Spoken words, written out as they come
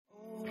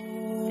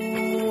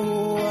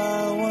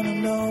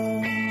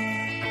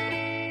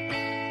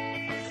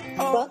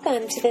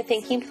Welcome to the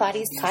Thinking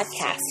Pilates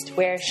podcast,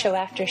 where show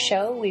after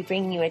show, we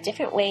bring you a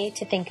different way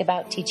to think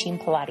about teaching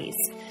Pilates.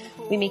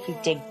 We make you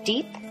dig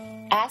deep,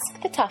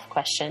 ask the tough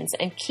questions,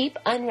 and keep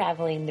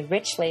unraveling the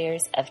rich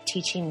layers of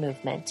teaching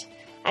movement.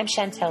 I'm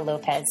Chantel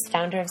Lopez,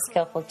 founder of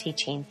Skillful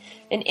Teaching,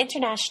 an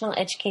international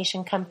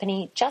education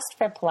company just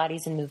for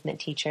Pilates and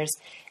movement teachers,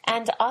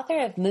 and author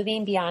of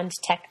Moving Beyond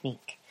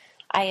Technique.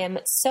 I am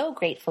so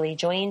gratefully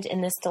joined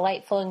in this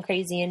delightful and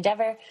crazy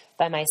endeavor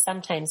by my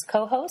sometimes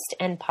co-host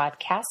and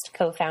podcast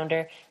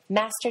co-founder,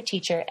 master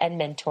teacher and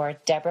mentor,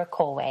 Deborah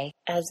Colway,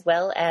 as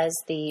well as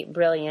the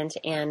brilliant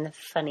and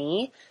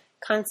funny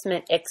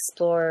consummate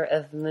explorer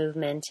of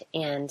movement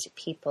and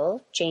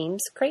people,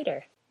 James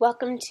Crater.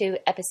 Welcome to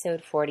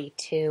episode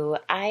 42.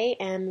 I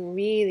am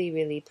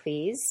really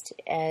pleased,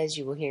 as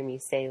you will hear me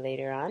say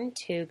later on,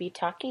 to be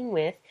talking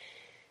with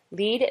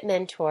lead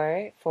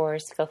mentor for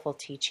Skillful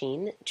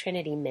Teaching,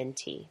 Trinity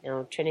Menti.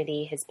 Now,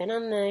 Trinity has been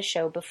on the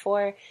show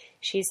before.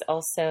 She's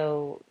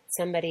also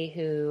somebody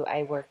who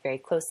I work very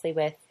closely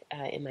with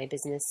in my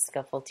business,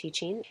 Skillful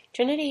Teaching.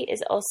 Trinity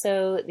is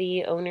also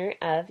the owner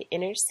of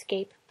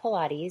Innerscape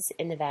Pilates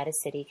in Nevada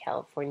City,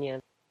 California.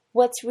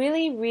 What's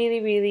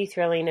really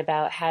thrilling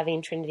about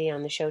having Trinity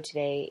on the show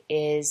today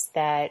is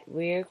that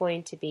we're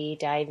going to be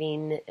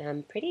diving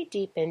pretty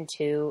deep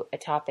into a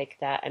topic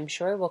that I'm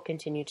sure we'll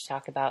continue to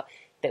talk about,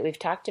 that we've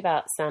talked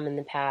about some in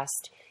the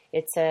past.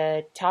 It's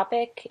a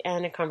topic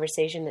and a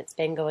conversation that's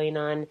been going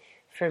on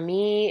for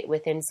me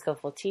within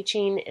Skillful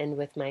Teaching and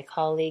with my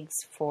colleagues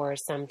for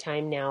some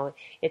time now.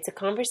 It's a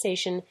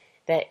conversation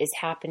that is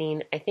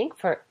happening, I think,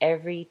 for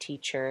every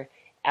teacher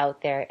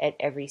out there at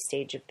every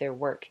stage of their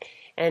work.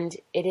 And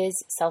it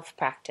is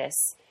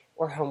self-practice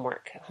or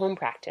homework, home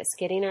practice,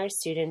 getting our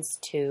students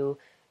to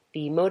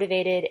be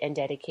motivated and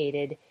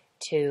dedicated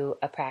to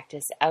a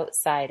practice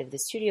outside of the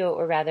studio,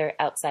 or rather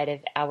outside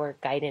of our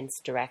guidance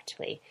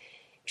directly.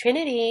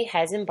 Trinity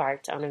has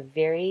embarked on a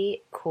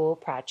very cool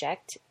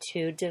project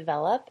to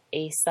develop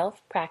a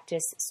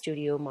self-practice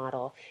studio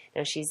model.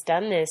 Now, she's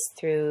done this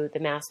through the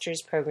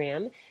master's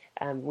program.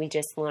 We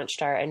just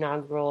launched our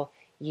inaugural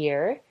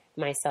year,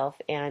 myself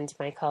and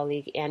my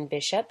colleague Ann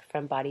Bishop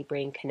from Body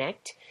Brain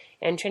Connect,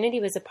 and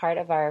Trinity was a part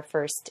of our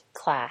first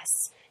class.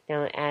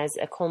 Now, as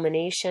a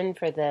culmination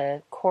for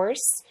the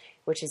course,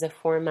 which is a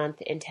 4-month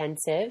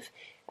intensive,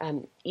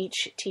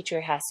 each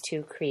teacher has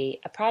to create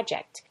a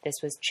project. This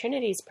was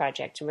Trinity's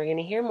project, and we're going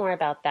to hear more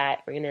about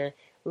that. We're going to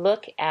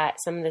look at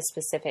some of the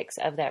specifics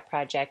of that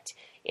project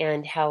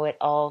and how it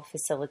all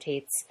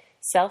facilitates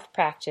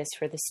self-practice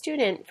for the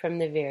student from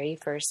the very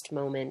first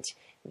moment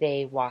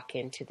they walk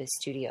into the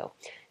studio.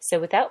 So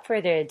without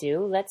further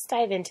ado, let's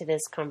dive into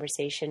this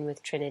conversation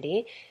with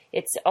Trinity.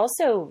 It's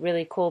also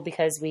really cool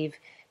because we've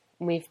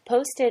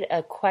posted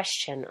a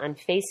question on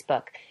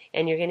Facebook,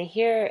 and you're going to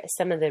hear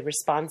some of the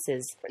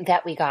responses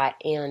that we got,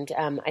 and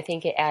I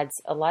think it adds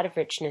a lot of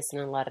richness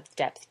and a lot of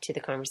depth to the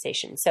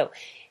conversation. So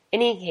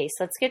in any case,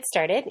 let's get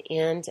started,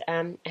 and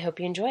I hope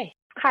you enjoy.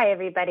 Hi,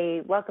 everybody.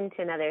 Welcome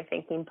to another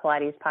Thinking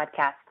Pilates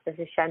podcast. This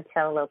is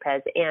Chantel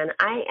Lopez, and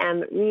I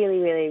am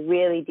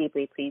really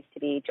deeply pleased to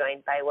be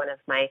joined by one of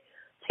my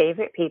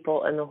favorite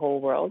people in the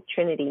whole world,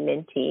 Trinity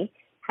Menti.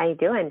 How you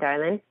doing,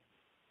 darling?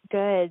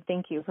 Good.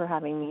 Thank you for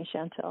having me,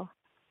 Chantel.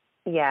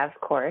 Yeah, of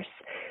course.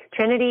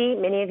 Trinity,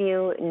 many of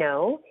you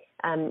know,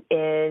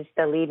 is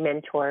the lead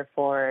mentor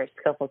for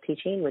Skillful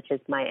Teaching, which is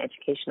my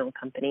educational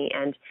company.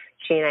 And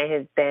she and I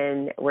have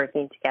been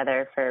working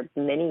together for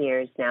many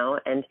years now.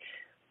 And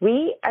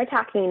we are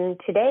talking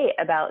today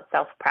about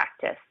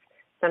self-practice.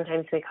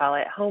 Sometimes we call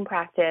it home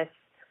practice.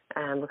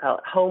 We call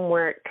it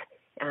homework.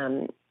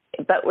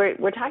 But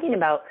we're talking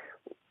about,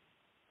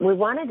 we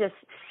want to just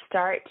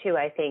start to,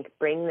 I think,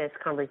 bring this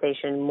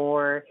conversation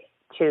more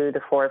to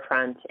the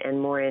forefront and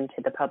more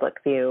into the public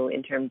view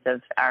in terms of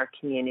our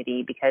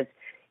community, because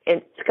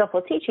in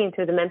Skillful Teaching,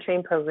 through the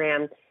mentoring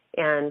program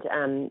and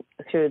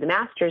through the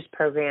master's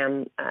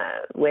program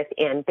with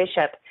Ann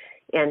Bishop,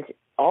 and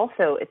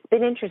also it's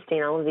been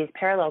interesting, all of these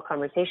parallel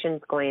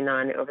conversations going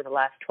on over the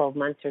last 12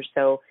 months or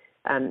so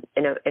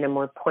in a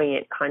more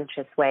poignant,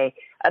 conscious way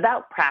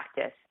about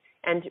practice.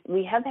 And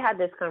we have had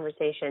this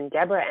conversation,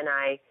 Deborah and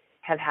I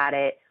have had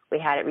it. We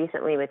had it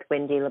recently with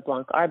Wendy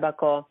LeBlanc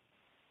Arbuckle.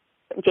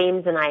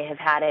 James and I have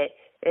had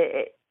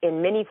it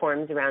in many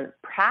forms around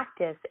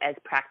practice as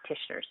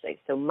practitioners.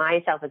 So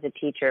myself as a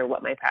teacher,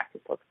 what my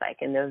practice looks like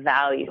and the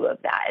value of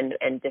that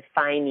and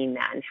defining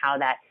that and how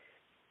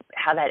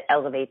that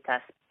elevates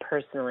us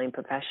personally and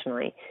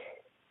professionally.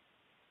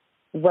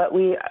 What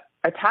we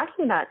are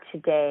talking about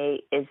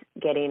today is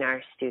getting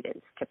our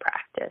students to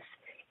practice.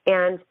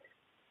 And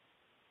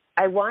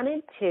I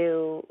wanted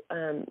to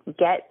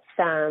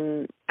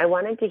I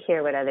wanted to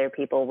hear what other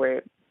people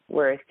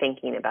were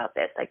thinking about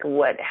this. Like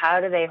how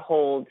do they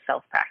hold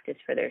self-practice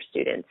for their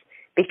students?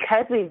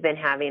 Because we've been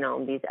having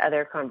all these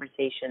other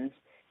conversations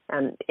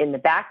in the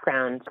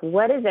background,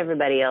 what is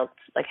everybody else,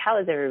 like how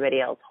is everybody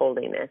else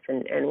holding this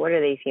and what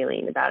are they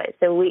feeling about it?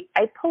 So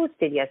I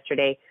posted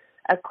yesterday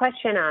a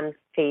question on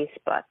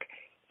Facebook,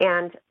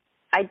 and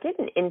I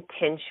didn't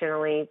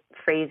intentionally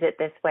phrase it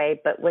this way,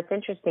 but what's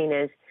interesting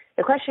is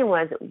the question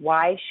was,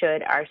 why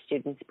should our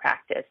students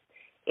practice?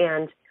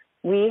 And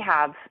we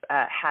have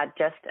had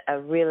just a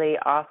really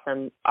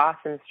awesome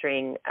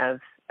string of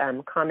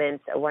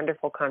comments, a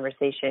wonderful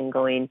conversation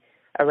going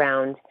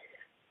around.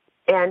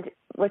 And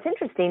what's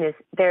interesting is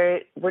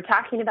we're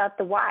talking about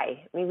the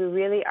why. I mean, we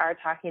really are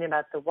talking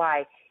about the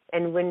why.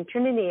 And when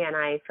Trinity and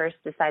I first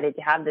decided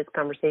to have this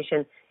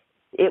conversation,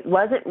 it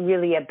wasn't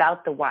really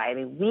about the why. I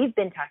mean, we've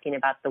been talking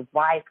about the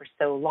why for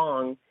so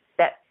long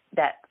that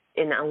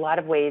in a lot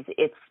of ways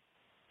it's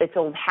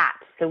old hat.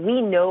 So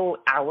we know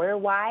our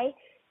why.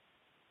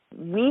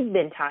 We've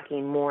been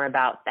talking more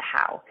about the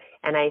how.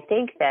 And I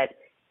think that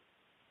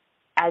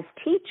as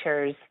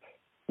teachers,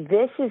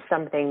 this is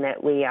something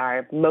that we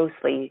are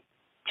mostly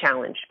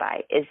challenged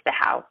by, is the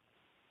how.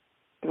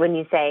 When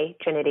you say,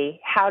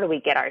 Trinity, how do we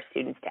get our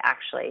students to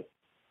actually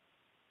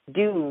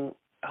do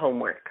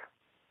homework?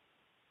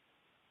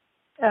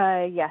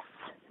 Yes,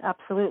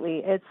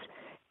 absolutely.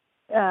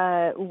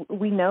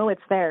 We know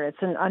it's there.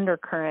 It's an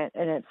undercurrent,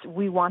 and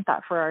we want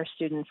that for our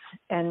students,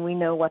 and we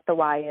know what the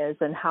why is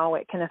and how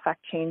it can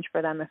affect change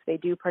for them if they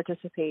do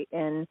participate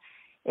in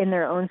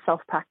their own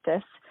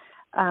self-practice.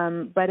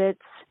 But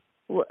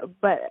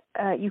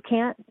you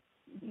can't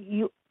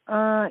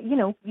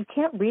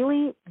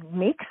really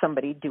make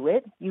somebody do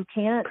it. You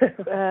can't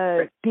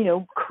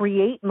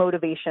create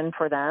motivation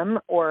for them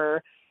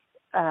or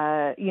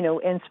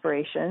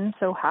inspiration.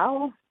 So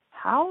how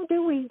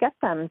do we get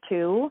them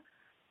to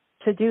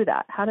do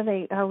that? How do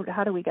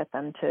we get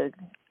them to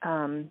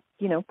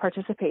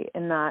participate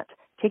in that,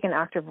 take an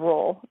active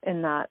role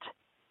in that,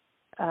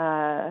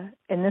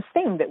 in this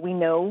thing that we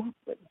know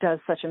does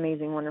such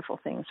amazing, wonderful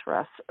things for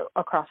us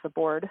across the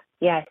board?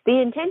 Yes. The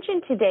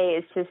intention today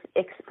is to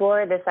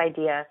explore this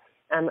idea,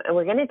 and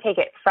we're going to take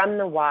it from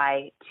the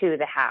why to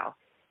the how.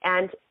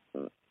 And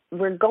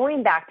we're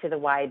going back to the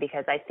why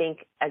because I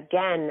think,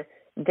 again,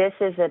 this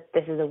is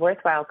a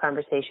worthwhile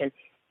conversation.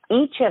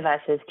 Each of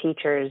us as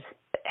teachers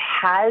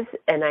has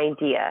an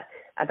idea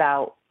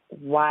about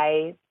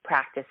why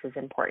practice is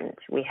important.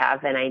 We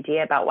have an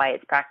idea about why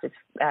it's practice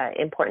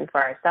important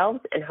for ourselves,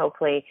 and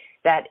hopefully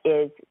that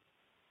is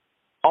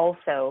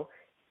also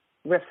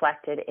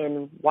reflected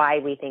in why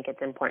we think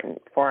it's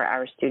important for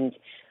our students.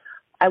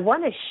 I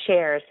want to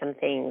share some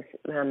things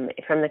from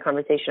the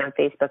conversation on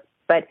Facebook,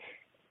 but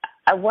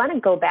I want to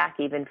go back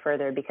even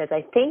further because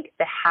I think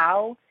the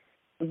how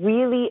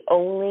really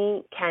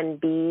only can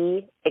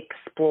be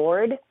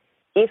explored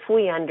if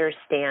we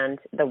understand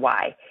the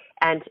why.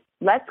 And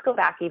let's go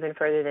back even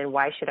further than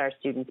why should our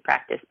students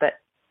practice, but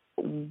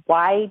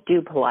why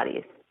do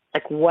Pilates?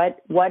 Like what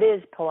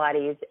is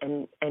Pilates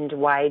and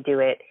why do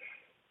it?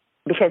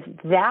 Because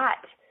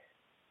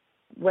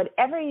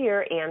whatever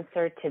your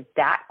answer to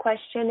that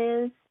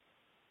question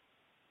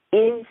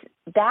is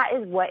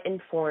what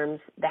informs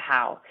the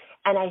how.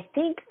 And I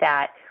think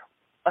that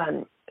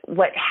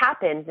what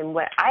happens and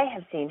what I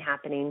have seen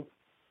happening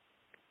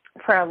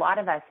for a lot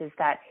of us is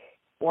that,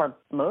 or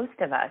most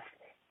of us,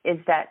 is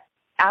that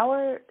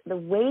the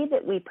way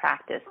that we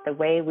practice, the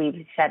way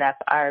we've set up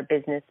our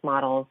business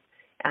models,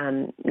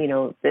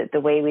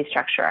 the way we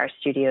structure our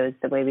studios,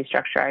 the way we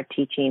structure our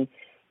teaching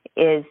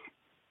is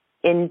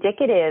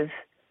indicative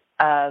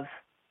of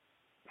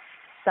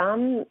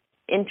some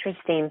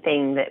interesting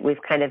thing that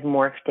we've kind of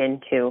morphed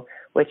into,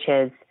 which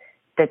is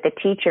that the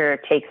teacher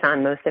takes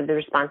on most of the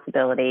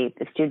responsibility.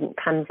 The student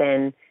comes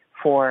in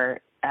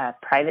for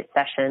private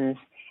sessions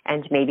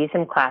and maybe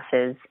some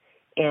classes,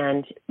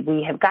 and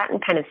we have gotten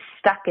kind of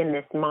stuck in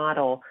this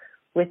model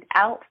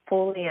without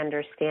fully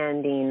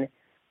understanding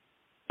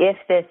if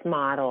this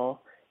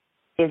model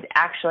is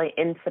actually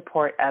in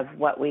support of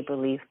what we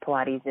believe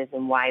Pilates is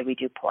and why we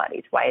do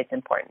Pilates, why it's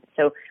important.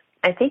 So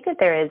I think that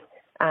there is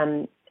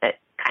kind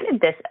of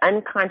this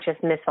unconscious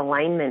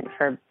misalignment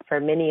for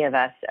many of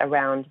us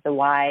around the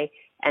why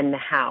and the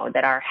how,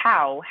 that our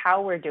how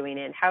we're doing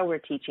it, how we're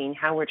teaching,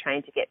 how we're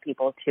trying to get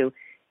people to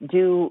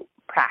do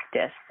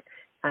practice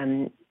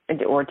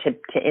or to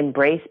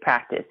embrace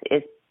practice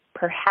is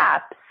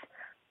perhaps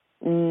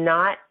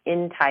not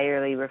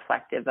entirely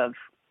reflective of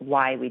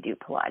why we do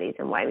Pilates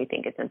and why we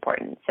think it's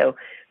important. So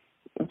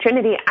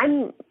Trinity,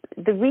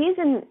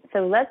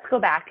 so let's go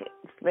back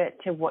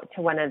to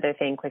one other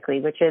thing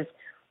quickly, which is,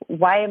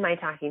 why am I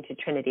talking to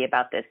Trinity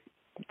about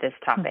this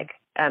topic?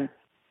 And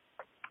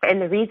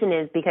the reason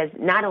is because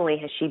not only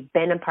has she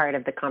been a part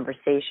of the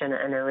conversation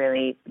in a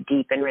really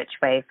deep and rich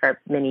way for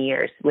many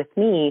years with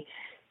me,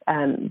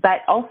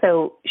 but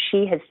also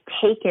she has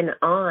taken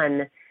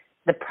on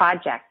the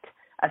project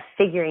of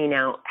figuring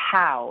out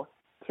how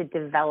to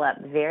develop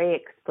very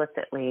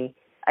explicitly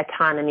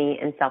autonomy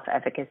and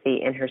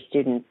self-efficacy in her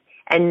students,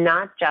 and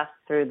not just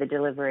through the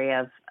delivery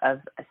of a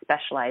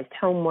specialized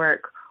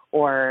homework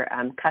or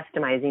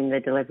customizing the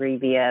delivery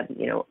via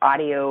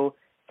audio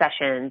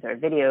sessions or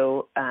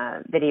video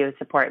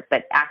support,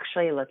 but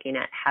actually looking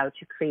at how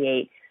to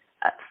create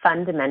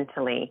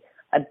fundamentally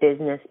a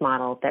business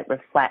model that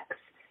reflects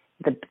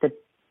the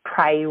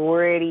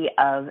priority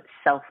of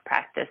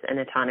self-practice and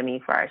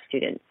autonomy for our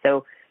students.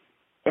 So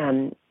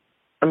I'm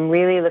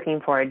really looking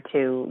forward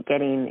to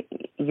getting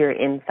your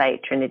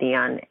insight, Trinity,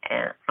 on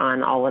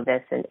all of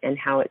this and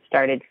how it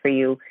started for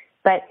you.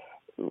 But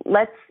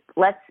let's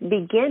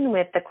begin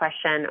with the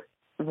question,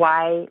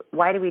 why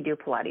do we do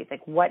Pilates?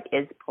 Like, what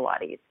is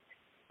Pilates?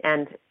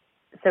 And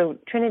so,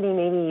 Trinity,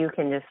 maybe you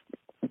can just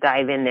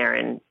dive in there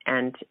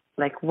and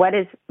like,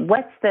 what's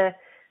the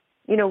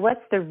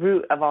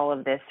root of all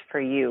of this for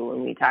you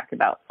when we talk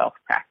about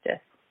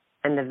self-practice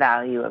and the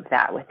value of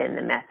that within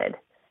the method?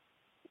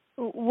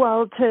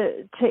 Well,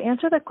 to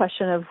answer the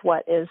question of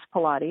what is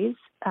Pilates,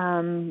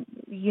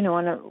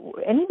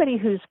 anybody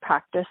who's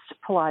practiced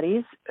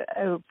Pilates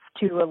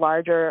to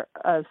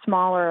a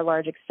smaller or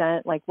large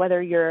extent, like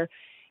whether you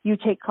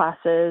take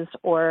classes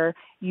or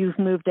you've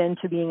moved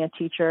into being a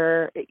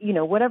teacher,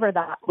 whatever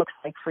that looks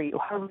like for you,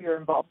 however you're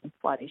involved in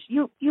Pilates,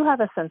 you have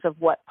a sense of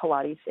what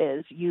Pilates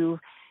is. You've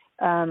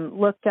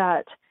looked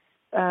at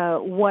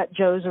what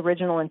Joe's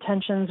original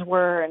intentions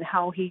were and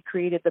how he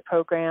created the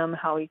program,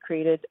 how he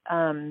created,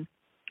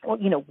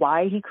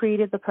 why he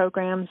created the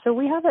program. So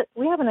we have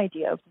an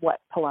idea of what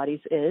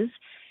Pilates is.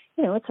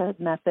 It's a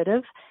method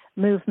of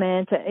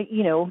movement.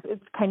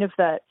 It's kind of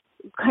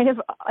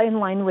in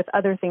line with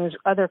other things,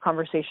 other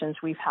conversations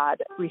we've had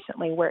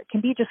recently, where it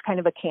can be just kind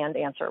of a canned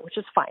answer, which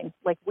is fine.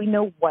 Like, we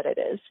know what it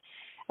is.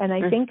 And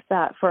I think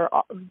that for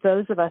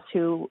those of us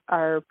who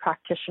are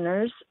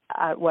practitioners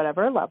at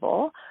whatever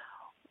level,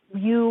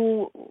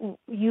 you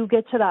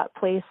get to that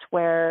place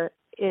where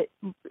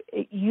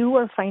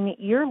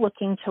you're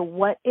looking to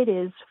what it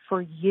is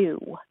for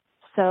you.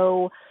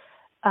 So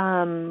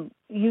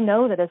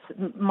that it's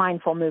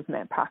mindful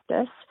movement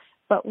practice,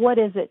 but what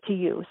is it to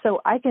you?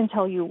 So I can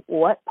tell you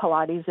what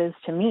Pilates is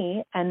to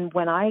me, and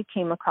when I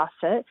came across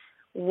it,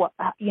 what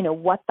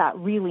that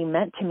really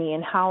meant to me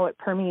and how it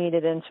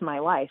permeated into my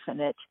life,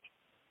 and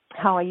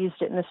how I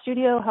used it in the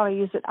studio, how I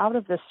used it out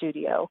of the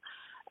studio.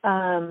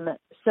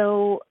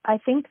 So I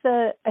think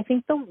the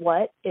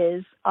what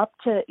is up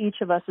to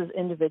each of us as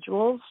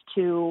individuals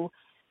to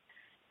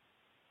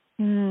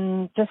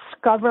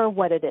discover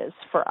what it is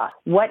for us.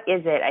 What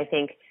is it? I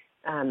think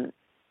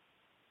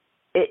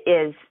it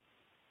is.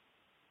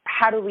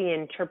 How do we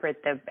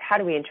interpret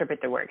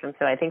the work? And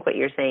so I think what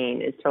you're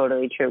saying is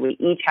totally true. We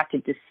each have to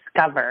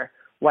discover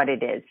what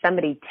it is.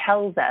 Somebody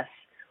tells us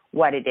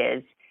what it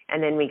is,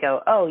 and then we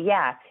go, oh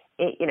yeah,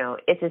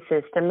 it's a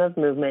system of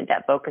movement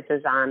that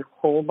focuses on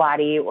whole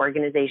body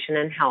organization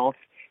and health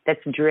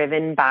that's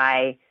driven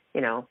by,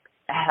 a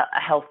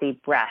healthy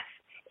breath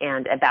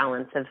and a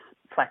balance of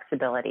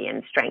flexibility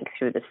and strength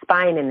through the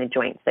spine and the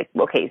joints. Like,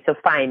 okay, so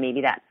fine,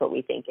 maybe that's what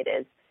we think it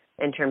is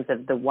in terms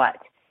of the what.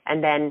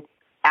 And then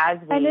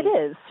and it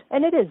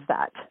is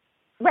that.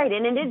 Right,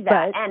 and it is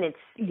that,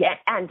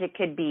 and it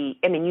could be,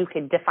 you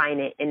could define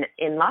it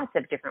in lots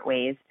of different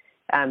ways,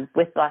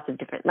 with lots of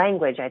different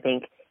language, I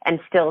think, and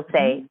still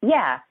say,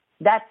 yeah,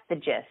 that's the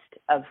gist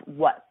of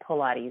what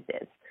Pilates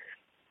is.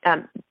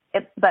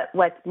 But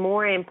what's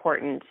more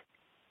important,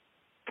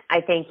 I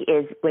think,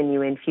 is when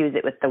you infuse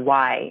it with the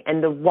why.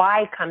 And the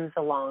why comes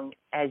along,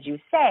 as you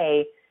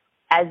say,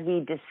 as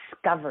we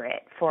discover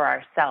it for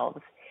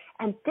ourselves.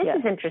 And this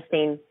is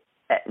interesting,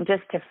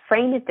 just to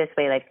frame it this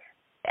way, like,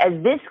 as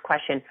this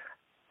question,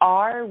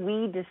 are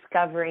we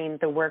discovering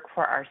the work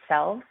for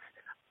ourselves?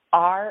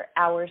 Are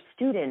our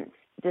students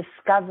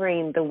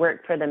discovering the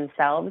work for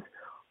themselves?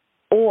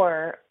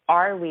 Or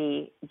are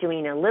we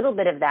doing a little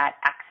bit of that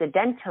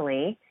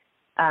accidentally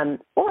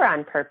or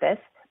on purpose,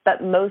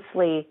 but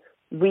mostly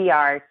we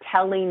are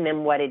telling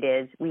them what it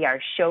is, we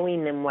are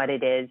showing them what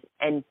it is,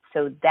 and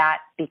so that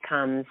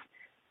becomes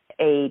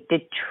a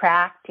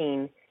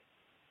detracting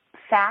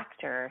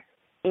factor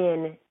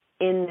in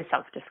the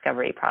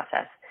self-discovery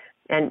process.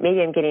 And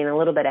maybe I'm getting a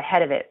little bit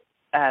ahead of it,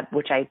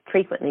 which I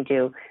frequently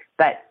do,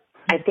 but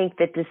I think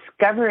the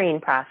discovering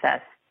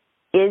process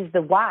is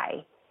the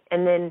why.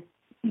 And then,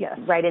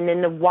 right, and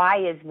then the why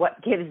is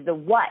what gives the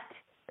what,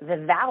 the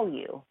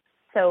value.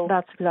 So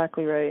that's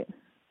exactly right.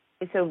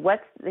 So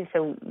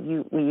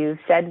you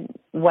said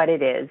what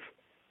it is.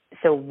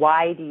 So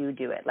why do you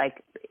do it?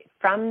 Like,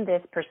 from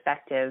this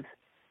perspective,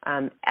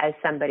 as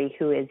somebody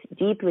who is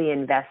deeply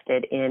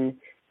invested in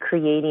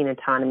creating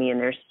autonomy in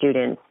their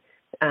students,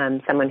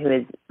 someone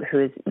who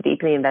is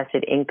deeply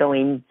invested in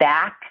going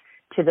back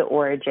to the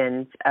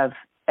origins of,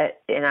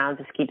 and I'll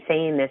just keep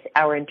saying this,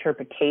 our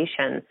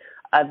interpretation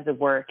of the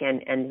work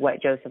and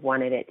what Joseph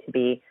wanted it to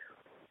be.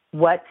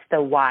 What's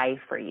the why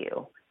for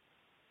you?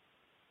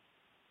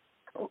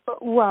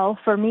 Well,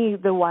 for me,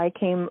 the why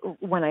came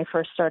when I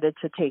first started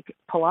to take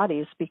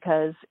Pilates,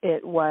 because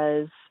it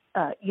was,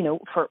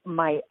 for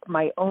my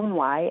own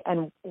why,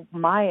 and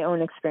my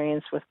own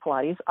experience with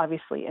Pilates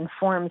obviously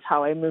informs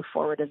how I move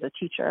forward as a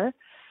teacher.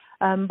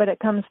 But it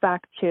comes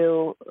back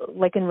to,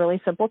 like, in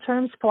really simple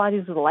terms,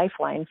 Pilates is a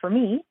lifeline for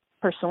me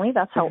personally.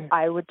 That's how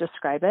I would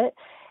describe it.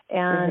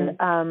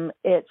 And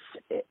it's,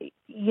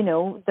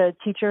 the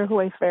teacher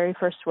who I very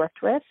first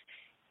worked with,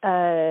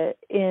 at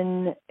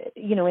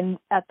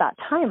that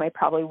time, I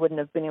probably wouldn't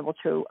have been able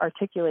to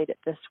articulate it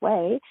this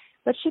way,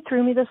 but she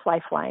threw me this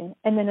lifeline.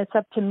 And then it's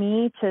up to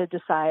me to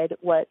decide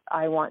what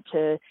I want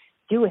to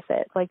do with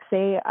it. Like,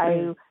 say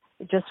I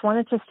just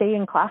wanted to stay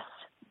in class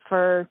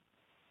for,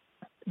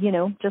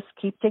 just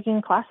keep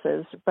taking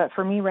classes. But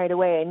for me right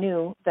away, I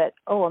knew that,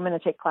 I'm going to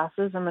take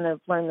classes. I'm going to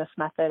learn this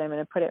method. I'm going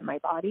to put it in my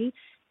body.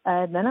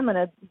 Then I'm going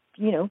to,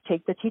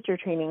 take the teacher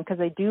training,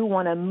 because I do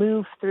want to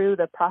move through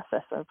the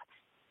process of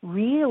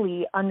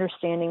really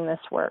understanding this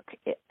work.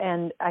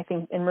 And I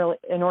think in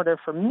order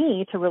for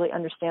me to really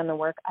understand the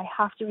work, I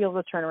have to be able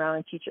to turn around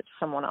and teach it to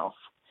someone else.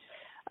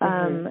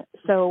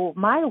 So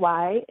my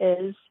why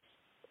is,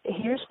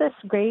 here's this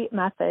great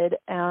method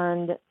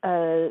and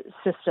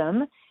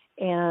system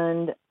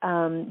and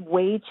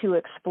way to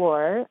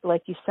explore,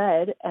 like you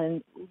said,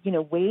 and,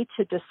 way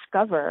to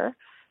discover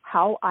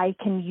how I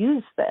can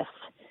use this.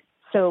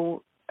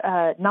 So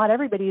not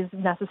everybody is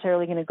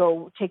necessarily going to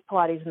go take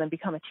Pilates and then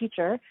become a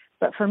teacher,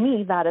 but for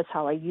me, that is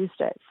how I used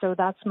it. So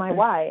that's my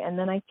why. And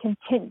then I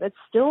continue, that's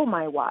still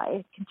my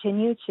why,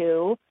 continue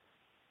to,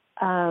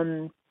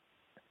 a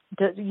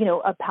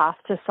path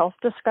to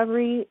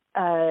self-discovery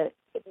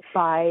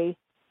by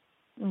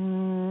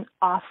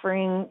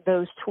offering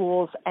those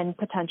tools and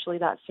potentially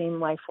that same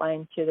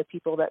lifeline to the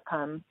people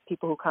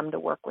who come to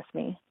work with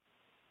me.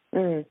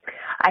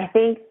 I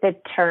think the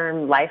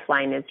term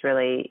lifeline is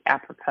really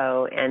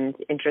apropos and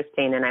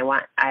interesting, and I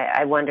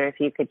wonder if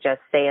you could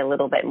just say a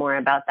little bit more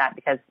about that,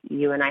 because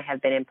you and I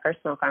have been in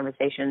personal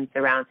conversations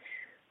around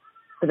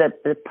the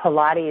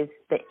Pilates,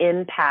 the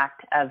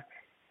impact of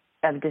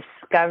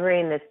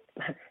discovering this.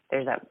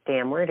 There's that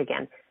damn word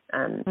again.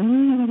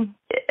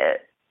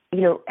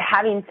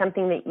 Having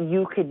something that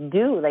you could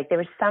do. Like, there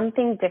was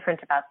something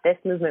different about this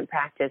movement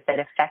practice that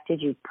affected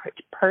you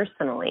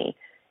personally.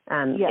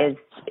 Yes.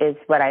 is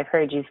what I've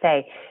heard you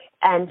say.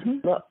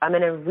 And look, I'm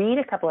going to read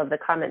a couple of the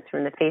comments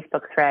from the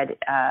Facebook thread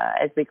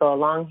as we go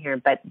along here,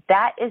 but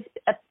that's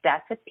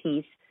a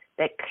piece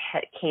that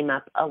came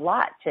up a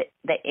lot to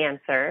the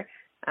answer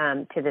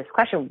to this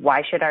question.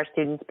 Why should our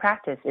students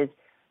practice? Is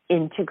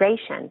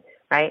integration,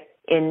 right,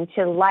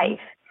 into life,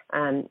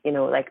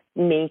 like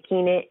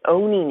making it,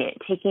 owning it,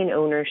 taking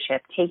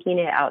ownership, taking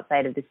it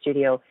outside of the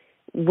studio,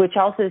 which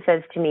also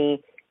says to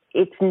me,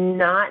 it's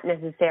not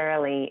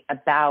necessarily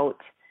about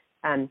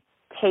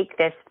take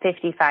this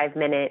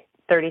 55-minute,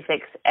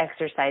 36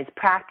 exercise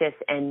practice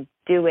and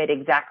do it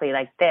exactly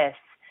like this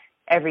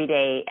every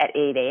day at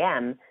 8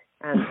 a.m.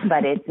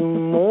 But it's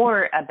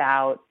more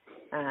about,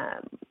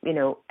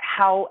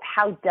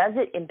 how does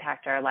it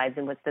impact our lives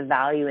and what's the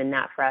value in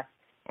that for us?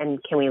 And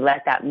can we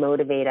let that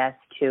motivate us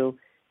to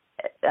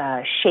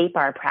shape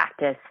our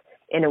practice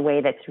in a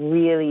way that's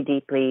really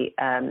deeply,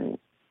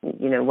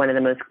 one of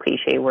the most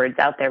cliche words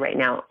out there right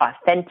now,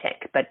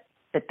 authentic, but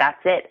that's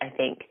it, I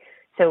think.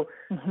 So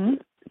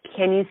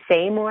can you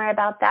say more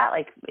about that?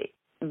 Like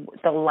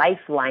the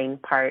lifeline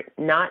part,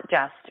 not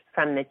just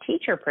from the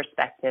teacher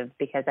perspective,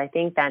 because I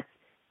think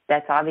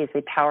that's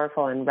obviously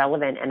powerful and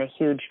relevant and a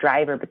huge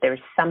driver, but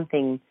there's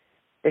something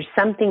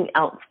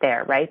else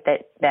there, right?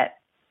 That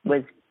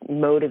was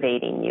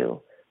motivating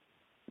you.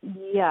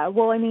 Yeah.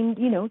 Well, I mean,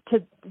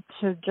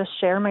 to just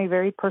share my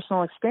very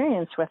personal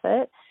experience with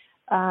it.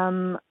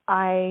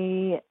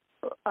 I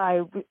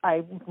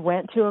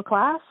went to a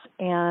class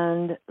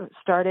and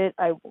started,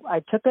 I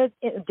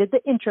did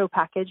the intro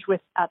package with,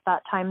 at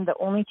that time, the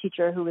only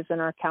teacher who was in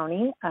our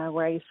county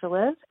where I used to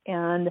live.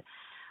 And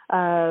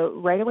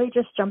right away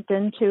just jumped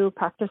into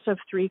practice of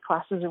 3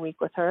 classes a week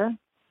with her.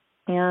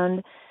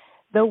 And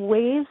the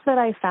ways that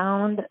I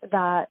found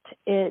that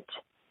it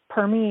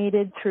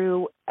permeated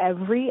through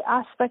every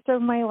aspect of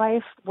my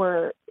life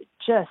were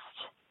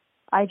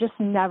I just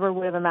never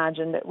would have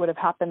imagined it would have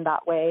happened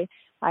that way.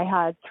 I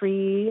had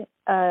 3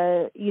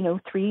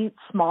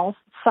 small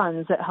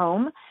sons at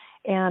home,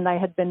 and I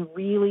had been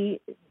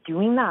really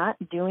doing,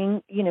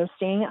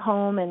 staying at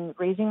home and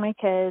raising my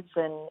kids,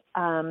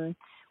 and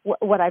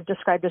what I've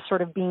described as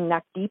sort of being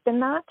neck deep in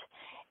that.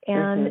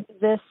 And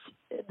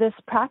this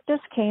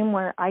practice came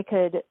where I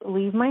could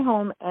leave my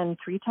home and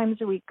 3 times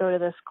a week go to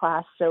this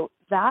class. So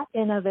that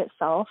in of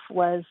itself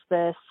was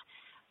this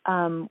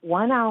 1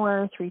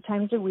 hour, 3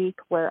 times a week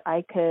where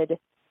I could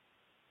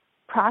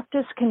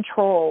practice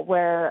control,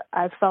 where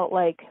I felt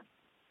like,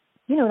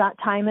 that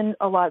time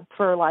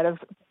for a lot of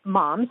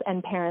moms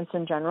and parents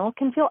in general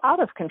can feel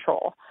out of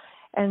control.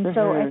 And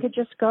so I could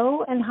just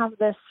go and have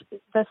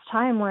this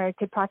time where I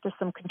could practice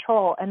some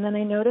control. And then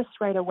I noticed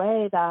right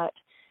away that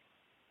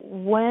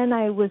when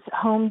I was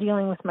home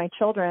dealing with my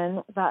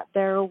children, that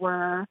there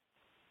was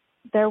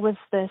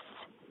this,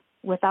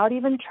 without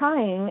even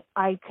trying,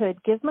 I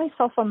could give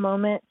myself a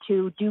moment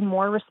to do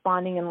more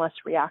responding and less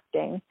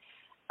reacting.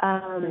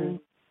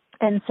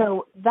 And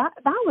so that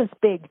was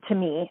big to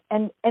me,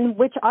 and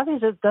which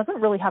obviously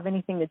doesn't really have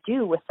anything to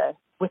do with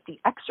the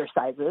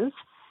exercises.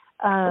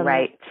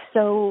 Right.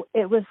 So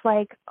it was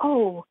like,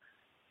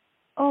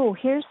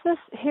 here's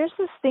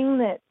this thing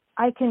that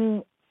I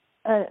can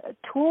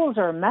tools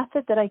or a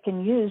method that I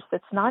can use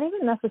that's not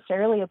even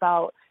necessarily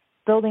about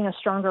building a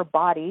stronger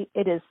body.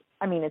 It is,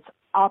 I mean, it's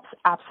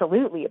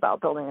absolutely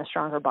about building a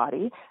stronger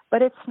body,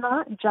 but it's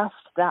not just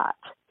that.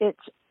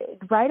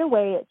 Right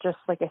away, it just,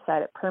 like I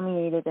said, it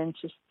permeated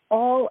into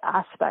all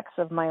aspects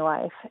of my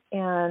life.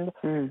 And,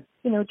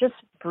 just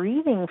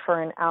breathing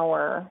for an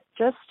hour,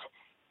 just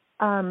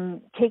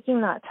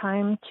taking that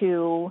time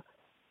to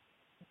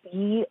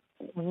be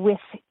with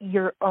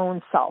your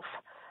own self.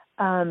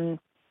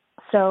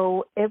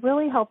 So it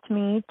really helped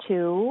me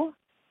to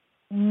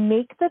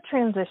make the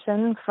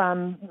transition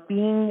from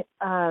being,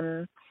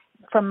 from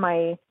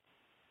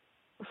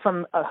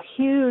a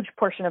huge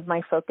portion of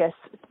my focus,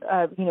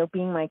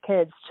 being my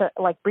kids, to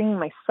like bringing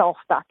myself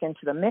back into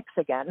the mix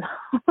again.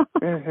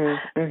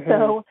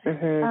 So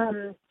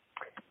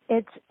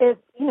it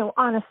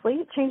honestly,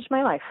 it changed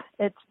my life.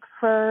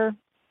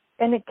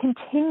 And it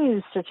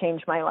continues to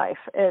change my life.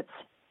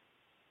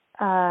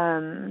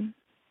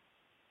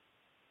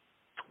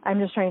 I'm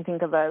just trying to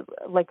think of a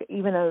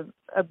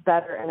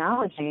better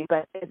analogy,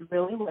 but it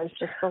really was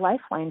just a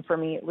lifeline for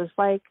me. It was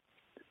like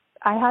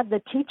I had the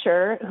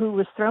teacher who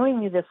was throwing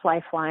me this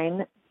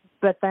lifeline,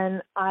 but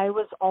then I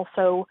was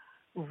also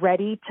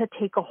ready to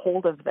take a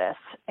hold of this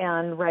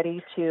and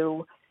ready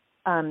to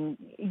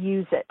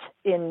use it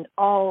in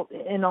all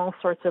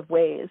sorts of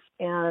ways.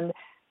 And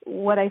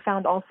what I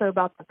found also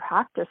about the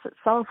practice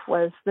itself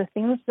was the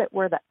things that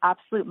were the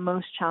absolute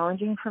most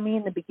challenging for me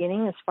in the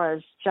beginning, as far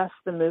as just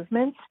the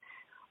movements,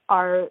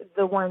 are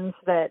the ones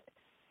that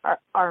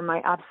are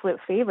my absolute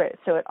favorite.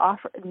 So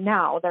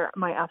now they're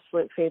my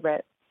absolute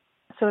favorite.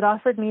 So it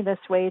offered me this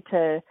way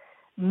to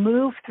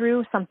move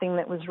through something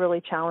that was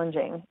really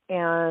challenging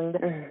and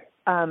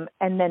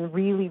then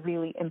really,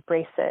 really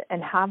embrace it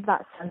and have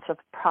that sense of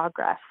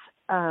progress,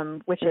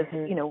 which is,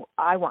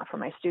 I want for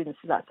my students,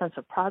 is that sense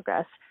of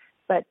progress.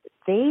 But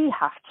they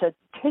have to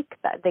take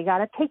that. They got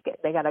to take it.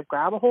 They got to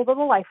grab a hold of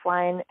the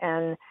lifeline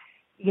and,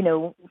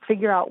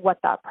 figure out what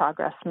that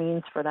progress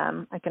means for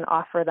them. I can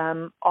offer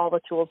them all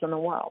the tools in the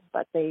world,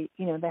 but they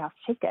have to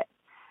take it.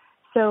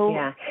 So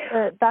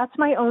that's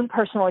my own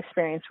personal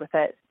experience with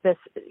it.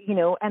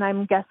 And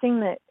I'm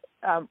guessing that,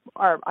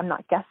 or I'm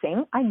not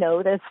guessing, I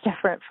know that it's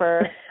different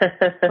for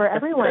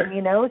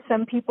everyone.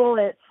 Some people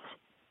it's,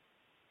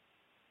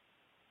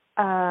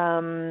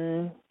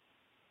 a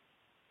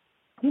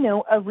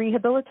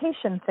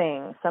rehabilitation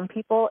thing. Some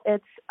people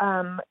it's,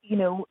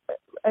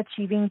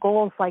 achieving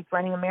goals like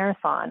running a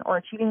marathon, or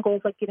achieving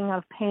goals like getting out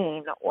of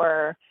pain,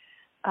 or,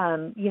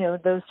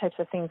 those types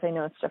of things. I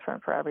know it's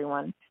different for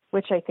everyone,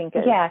 which I think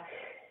is. Yeah.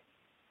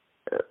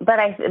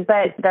 But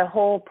the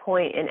whole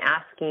point in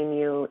asking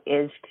you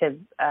is to,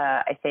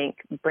 I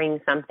think, bring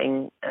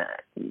something,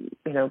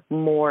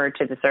 more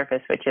to the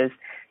surface, which is,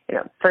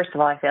 first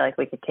of all, I feel like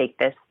we could take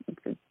this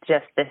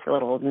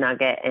little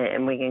nugget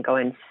and we can go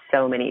in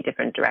so many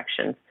different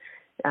directions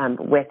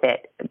with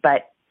it.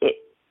 But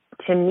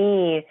to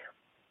me,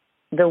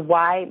 the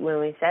why,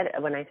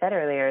 when I said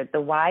earlier,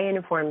 the why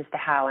informs the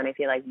how, and I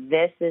feel like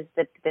this is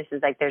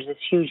like there's this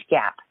huge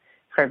gap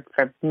for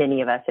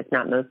many of us, if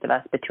not most of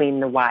us, between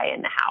the why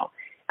and the how.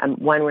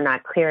 One, we're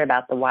not clear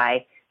about the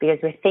why because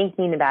we're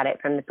thinking about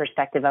it from the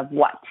perspective of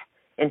what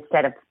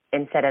instead of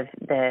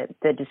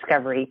the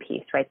discovery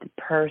piece, right? The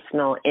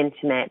personal,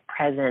 intimate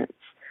presence.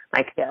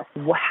 Like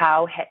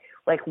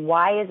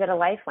why is it a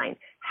lifeline?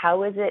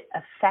 How is it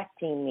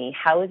affecting me?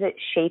 How is it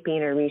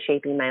shaping or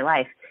reshaping my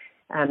life?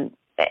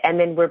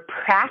 And then we're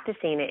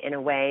practicing it in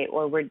a way,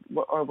 or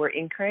we're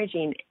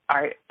encouraging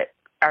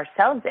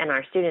ourselves and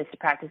our students to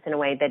practice in a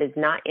way that is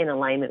not in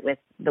alignment with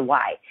the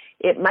why.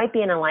 It might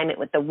be in alignment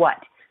with the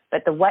what,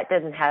 but the what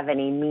doesn't have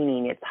any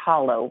meaning. It's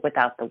hollow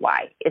without the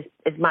why, is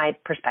my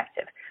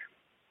perspective.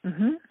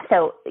 Mm-hmm.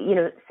 So,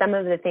 some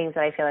of the things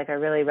that I feel like are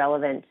really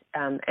relevant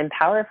and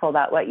powerful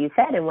about what you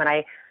said, and what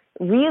I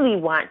really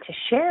want to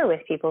share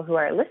with people who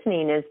are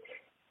listening is,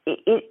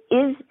 it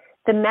is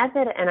the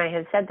method, and I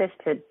have said this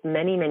to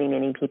many, many,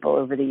 many people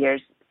over the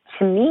years.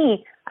 To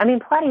me,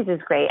 Pilates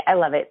is great. I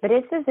love it, but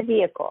it's just a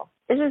vehicle.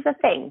 This is a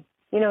thing.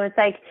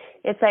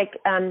 It's like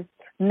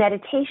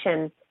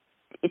meditation.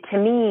 To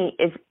me,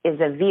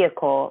 is a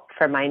vehicle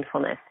for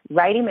mindfulness.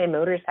 Riding my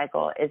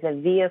motorcycle is a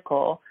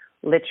vehicle,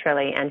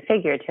 literally and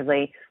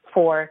figuratively,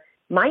 for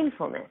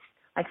mindfulness,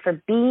 like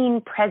for being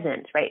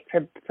present, right?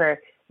 For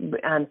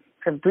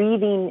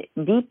breathing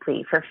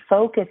deeply, for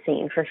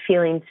focusing, for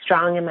feeling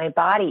strong in my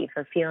body,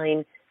 for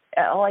feeling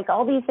like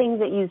all these things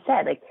that you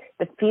said, like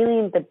the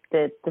feeling,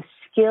 the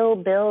skill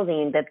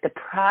building, the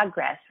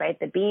progress, right?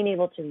 The being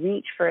able to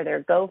reach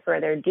further, go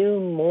further, do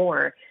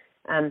more.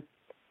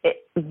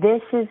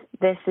 This is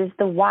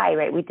the why,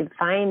 right? We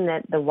define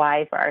the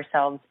why for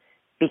ourselves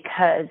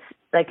because,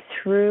 like,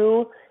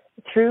 through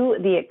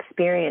the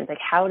experience, like,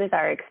 how does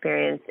our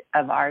experience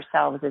of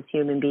ourselves as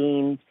human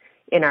beings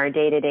in our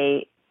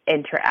day-to-day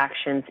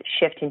interactions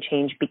shift and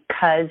change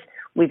because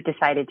we've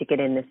decided to get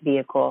in this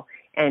vehicle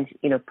and,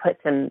 put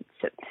some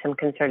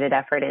concerted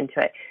effort into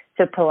it.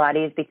 So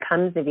Pilates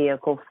becomes the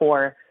vehicle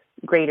for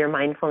greater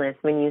mindfulness.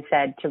 When you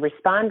said to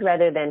respond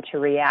rather than to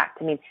react,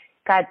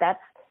 God, that's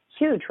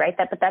huge, right?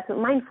 But that's what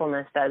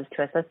mindfulness does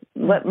to us. That's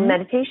what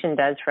meditation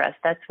does for us.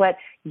 That's what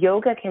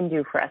yoga can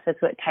do for us.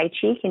 That's what Tai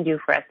Chi can do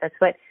for us. That's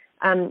what,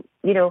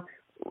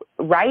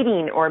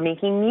 writing or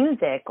making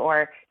music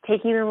or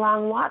taking a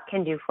long walk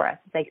can do for us.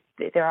 It's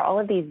like there are all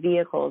of these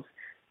vehicles,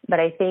 but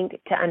I think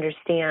to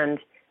understand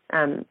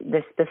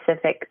the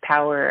specific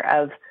power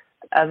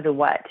of the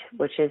what,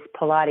 which is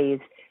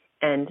Pilates,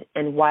 and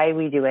why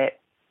we do it,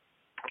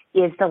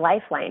 is the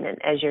lifeline. And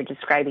as you're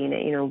describing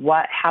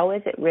it, how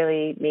is it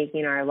really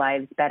making our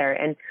lives better?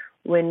 And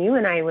when you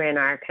and I were in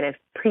our kind of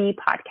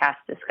pre-podcast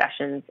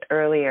discussions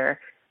earlier,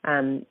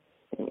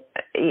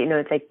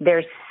 it's like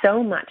there's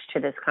so much to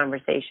this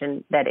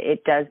conversation that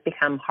it does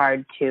become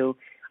hard to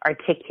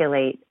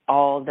articulate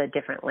all the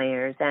different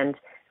layers, and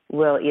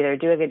we'll either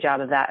do a good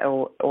job of that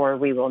or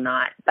we will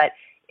not. But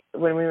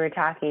when we were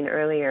talking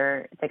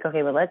earlier, it's like,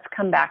 okay, well, let's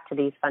come back to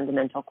these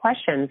fundamental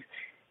questions.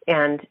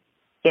 And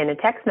in a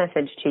text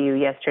message to you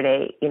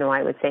yesterday,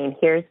 I was saying,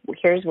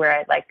 here's where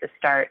I'd like to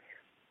start.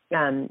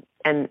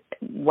 And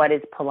what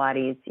is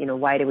Pilates?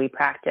 Why do we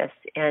practice?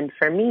 And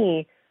for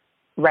me,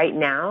 right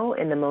now,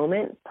 in the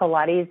moment,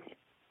 Pilates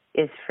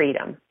is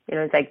freedom.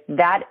 It's like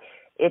that.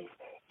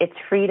 It's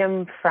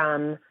freedom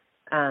from,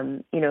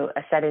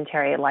 a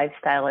sedentary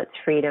lifestyle. It's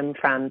freedom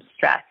from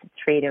stress. It's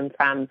freedom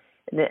from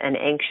an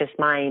anxious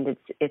mind.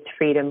 It's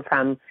freedom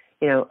from,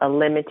 a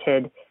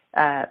limited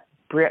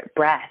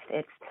breath.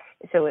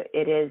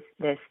 It is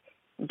this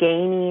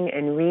gaining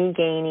and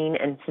regaining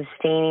and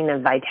sustaining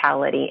of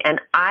vitality. And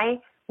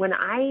when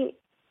I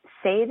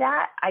say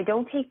that, I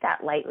don't take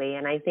that lightly.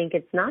 And I think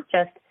it's not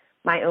just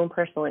my own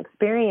personal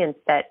experience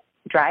that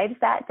drives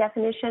that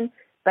definition,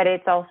 but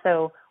it's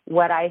also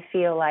what I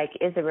feel like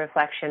is a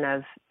reflection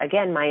of,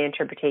 again, my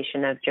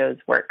interpretation of Joe's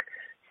work.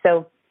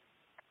 So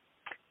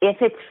if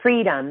it's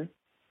freedom,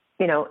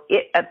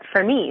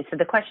 for me, so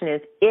the question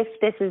is, if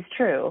this is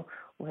true,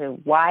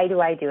 why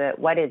do I do it?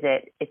 What is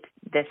it?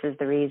 This is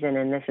the reason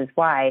and this is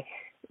why.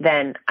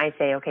 Then I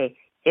say, okay,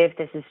 if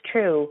this is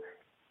true,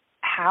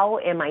 how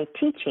am I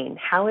teaching?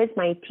 How is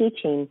my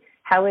teaching?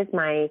 How is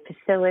my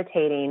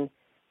facilitating?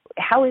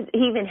 How is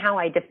even how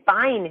I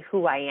define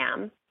who I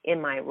am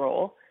in my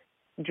role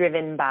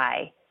driven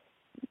by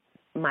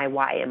my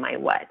why and my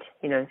what?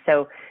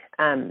 So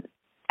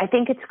I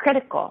think it's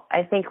critical.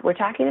 I think we're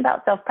talking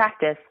about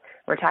self-practice.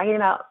 We're talking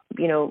about,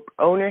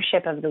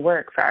 ownership of the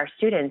work for our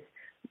students,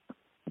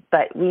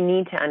 but we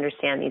need to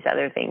understand these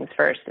other things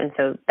first. And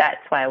so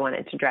that's why I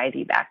wanted to drive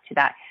you back to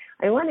that.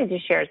 I wanted to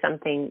share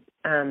something,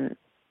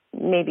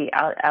 maybe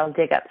I'll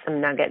dig up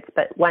some nuggets,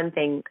 but one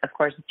thing, of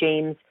course,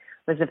 James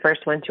was the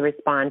first one to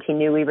respond. He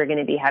knew we were going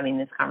to be having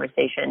this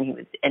conversation. He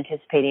was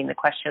anticipating the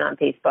question on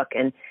Facebook,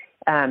 and,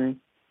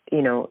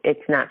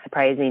 it's not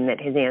surprising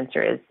that his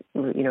answer is,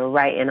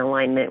 right in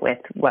alignment with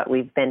what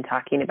we've been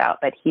talking about.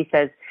 But he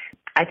says,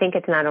 I think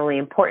it's not only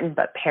important,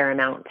 but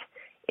paramount.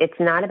 It's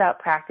not about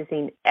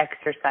practicing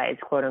exercise,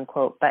 quote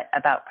unquote, but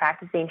about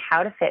practicing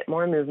how to fit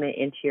more movement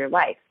into your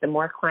life. The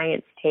more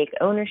clients take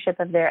ownership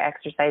of their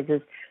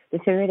exercises, the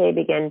sooner they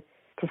begin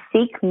to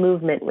seek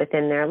movement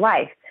within their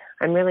life.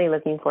 I'm really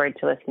looking forward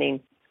to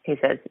listening, he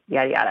says,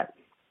 yada, yada.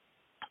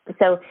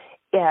 So,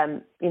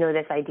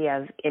 this idea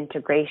of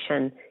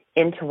integration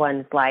into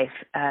one's life,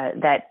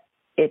 that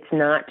it's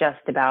not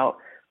just about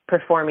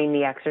performing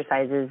the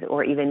exercises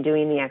or even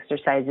doing the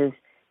exercises,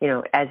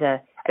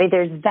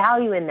 there's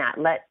value in that.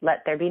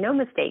 Let there be no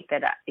mistake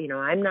that,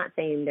 I'm not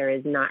saying there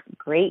is not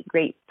great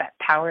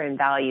power and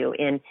value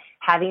in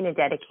having a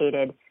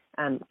dedicated,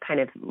 kind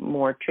of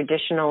more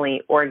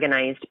traditionally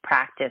organized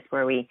practice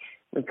where we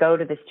go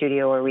to the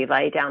studio or we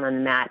lie down on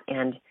the mat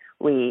and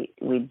we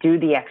do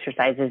the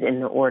exercises in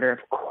the order.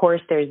 Of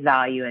course, there's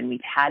value, and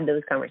we've had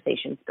those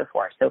conversations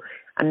before. So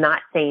I'm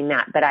not saying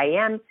that, but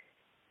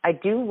I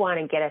do want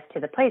to get us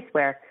to the place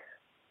where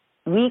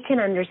we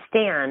can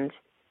understand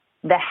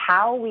the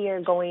how we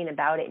are going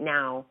about it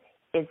now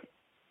is,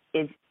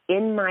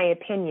 in my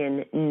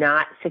opinion,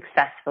 not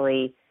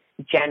successfully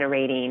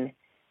generating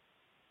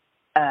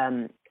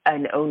an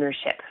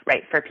ownership,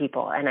 right, for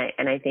people. And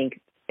I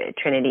think,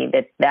 Trinity,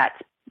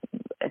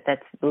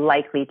 that's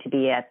likely to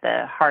be at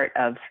the heart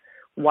of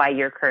why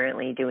you're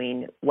currently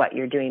doing what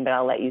you're doing, but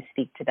I'll let you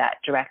speak to that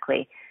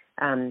directly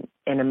in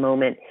a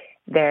moment.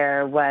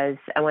 I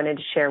wanted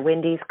to share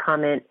Wendy's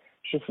comment.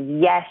 She said,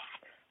 yes,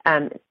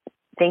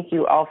 thank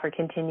you all for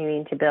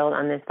continuing to build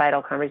on this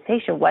vital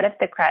conversation. What if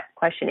the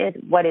question is,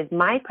 what is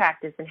my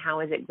practice and how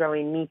is it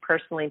growing me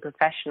personally and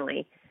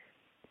professionally?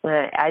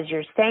 As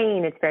you're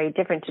saying, it's very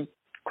different to,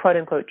 quote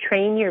unquote,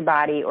 train your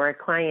body or a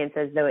client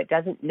as though it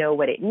doesn't know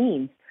what it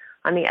means.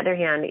 On the other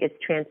hand, it's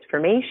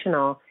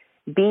transformational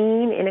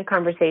being in a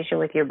conversation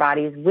with your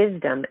body's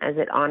wisdom as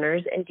it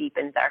honors and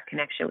deepens our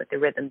connection with the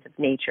rhythms of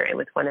nature and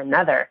with one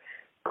another.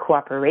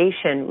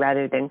 Cooperation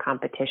rather than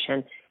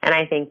competition. And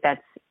I think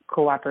that's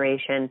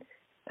cooperation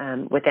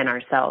within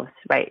ourselves,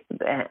 right?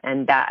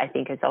 And that, I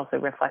think, is also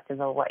reflective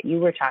of what you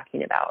were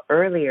talking about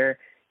earlier,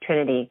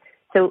 Trinity.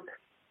 So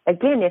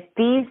again, if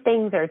these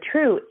things are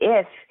true,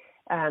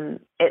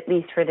 at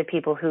least for the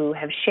people who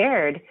have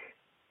shared,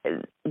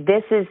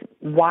 this is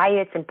why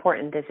it's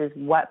important. This is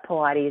what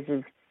Pilates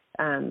is,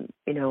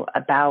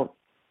 about.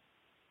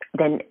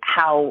 Then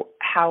how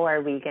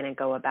are we going to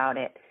go about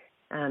it?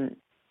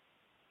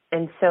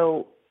 And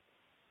so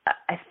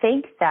I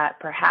think that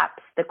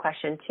perhaps the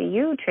question to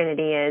you,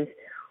 Trinity, is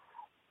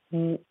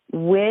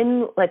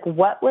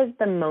what was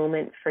the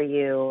moment for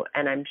you?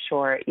 And I'm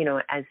sure,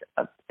 as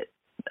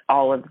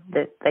all of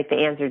this, the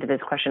answer to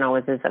this question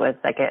always is, it was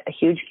like a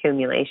huge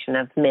accumulation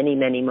of many,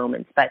 many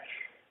moments. But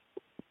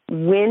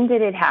when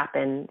did it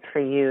happen for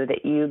you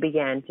that you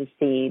began to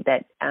see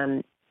that,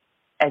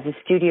 as a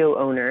studio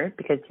owner,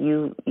 because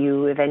you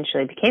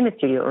eventually became a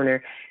studio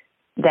owner,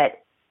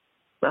 that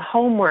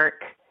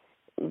homework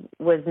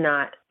was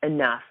not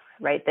enough,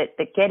 right? That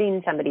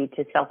getting somebody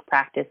to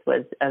self-practice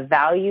was a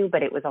value,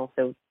 but it was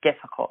also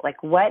difficult.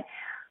 Like, what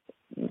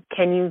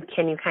can you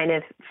kind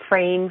of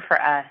frame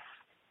for us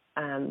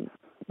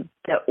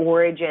the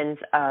origins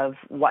of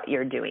what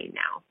you're doing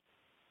now?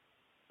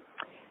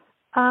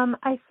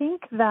 I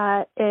think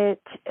that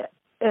it,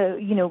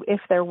 if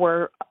there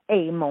were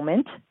a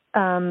moment,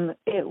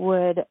 it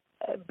would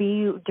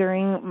be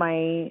during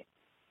my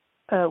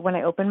when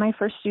I opened my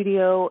first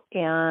studio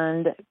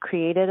and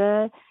created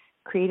a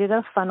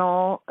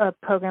funnel, a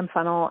program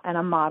funnel, and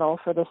a model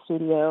for the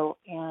studio.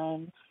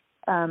 And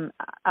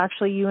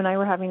actually, you and I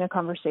were having a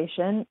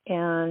conversation,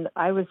 and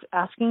I was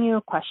asking you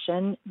a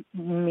question,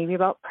 maybe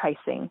about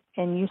pricing,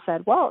 and you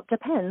said, "Well, it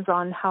depends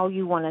on how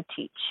you want to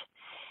teach."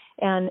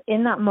 And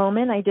in that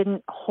moment, I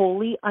didn't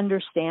wholly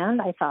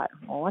understand. I thought,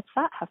 "Well, what's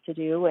that have to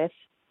do with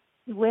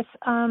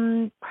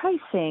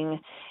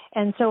pricing?"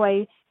 And so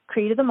I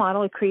created the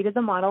model. I created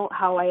the model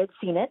how I had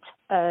seen it,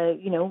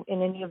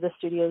 in any of the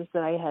studios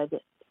that I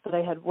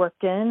had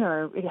worked in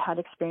or had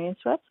experience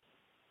with.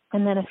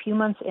 And then a few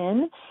months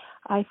in,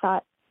 I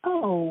thought,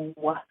 oh,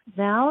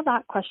 now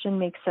that question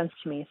makes sense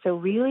to me. So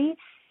really,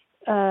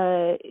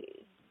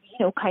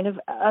 kind of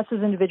us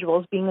as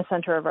individuals being the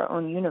center of our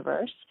own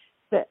universe,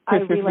 that I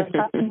realized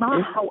that's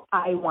not how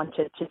I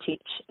wanted to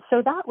teach.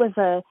 So that was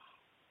a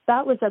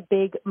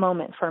big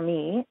moment for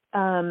me.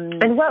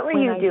 And what were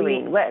you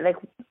doing? When did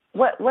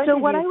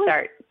you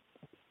start?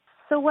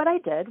 So what I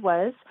did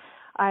was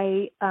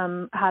I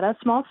had a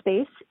small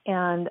space,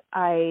 and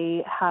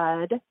I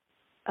had,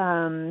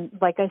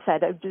 like I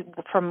said,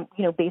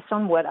 based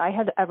on what I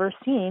had ever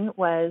seen,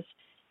 was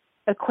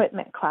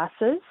equipment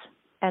classes,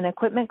 and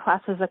equipment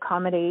classes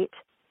accommodate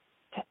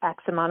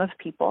X amount of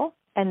people,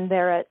 and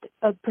they're at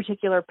a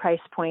particular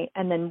price point,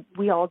 and then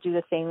we all do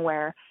the thing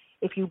where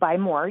if you buy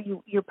more,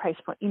 your price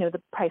point,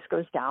 the price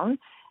goes down.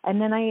 And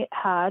then I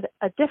had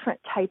a different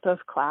type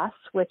of class,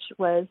 which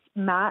was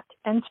mat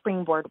and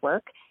springboard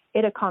work.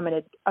 It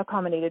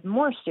accommodated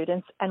more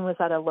students and was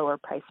at a lower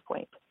price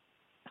point.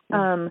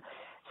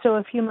 So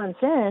a few months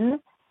in,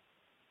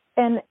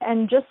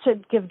 and just to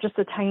give just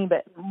a tiny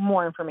bit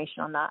more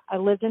information on that, I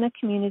lived in a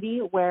community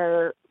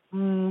where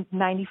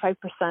 95%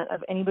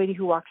 of anybody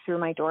who walked through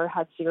my door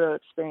had zero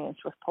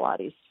experience with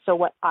Pilates. So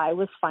what I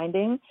was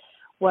finding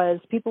was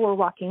people were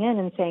walking in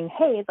and saying,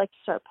 "Hey, I'd like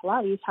to start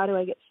Pilates. How do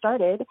I get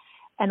started?"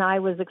 And I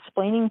was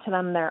explaining to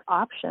them their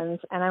options,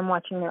 and I'm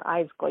watching their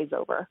eyes glaze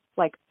over.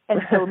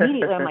 And so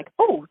immediately I'm like,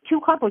 "Oh,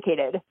 too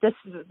complicated. This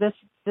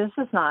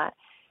is not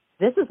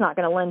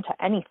going to lend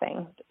to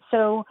anything."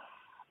 So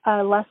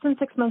less than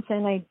 6 months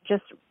in, I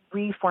just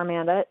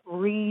reformatted it,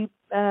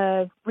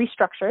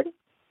 restructured,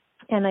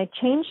 and I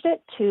changed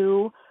it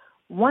to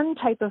one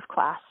type of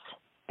class,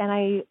 and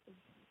I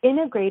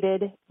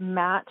integrated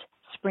mat,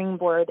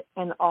 springboard,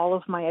 and all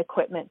of my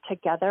equipment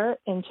together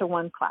into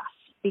one class,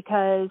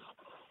 because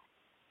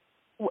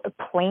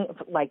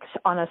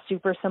on a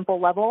super simple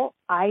level,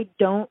 I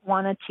don't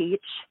want to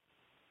teach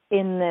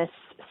in this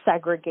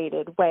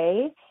segregated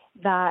way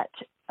that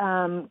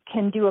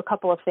can do a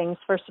couple of things.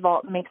 First of all,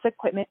 it makes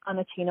equipment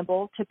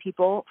unattainable to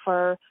people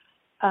for,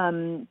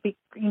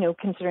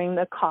 considering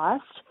the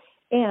cost,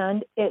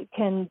 and it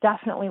can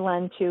definitely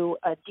lend to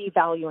a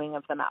devaluing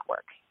of the mat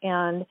work.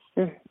 And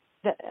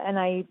and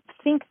I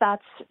think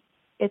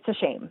it's a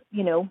shame,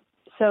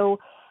 So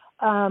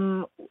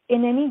in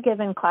any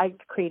given class,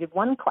 I created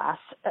one class,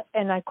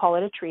 and I call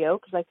it a trio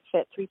because I could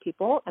fit 3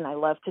 people, and I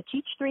love to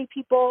teach 3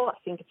 people. I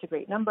think it's a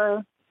great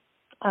number.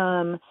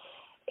 And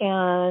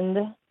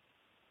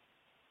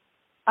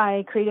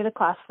I created a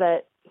class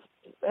that,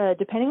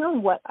 depending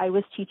on what I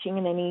was teaching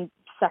in any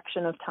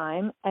section of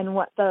time and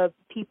what the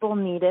people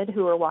needed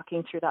who were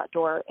walking through that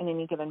door in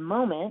any given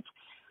moment,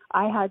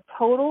 I had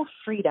total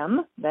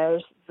freedom.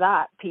 There's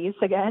that piece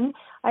again.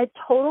 I had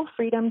total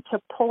freedom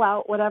to pull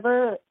out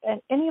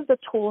any of the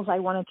tools I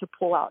wanted to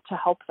pull out to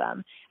help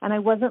them. And I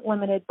wasn't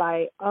limited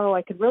by,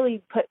 I could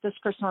really put this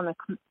person on the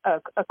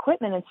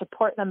equipment and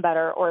support them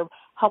better or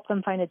help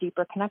them find a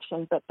deeper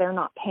connection, but they're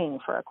not paying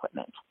for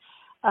equipment.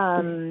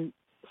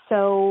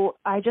 So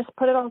I just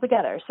put it all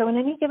together. So in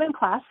any given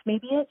class,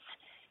 maybe it's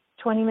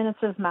 20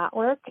 minutes of mat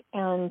work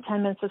and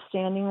 10 minutes of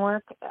standing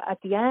work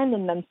at the end,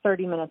 and then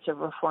 30 minutes of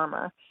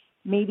reformer.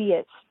 Maybe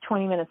it's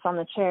 20 minutes on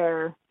the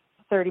chair,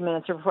 30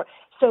 minutes or before.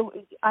 So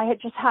I had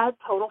just had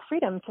total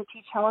freedom to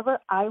teach however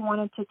I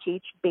wanted to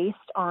teach based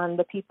on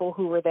the people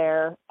who were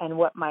there and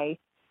what my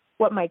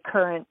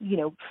current,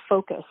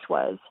 focus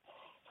was.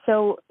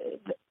 So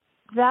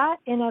that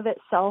in of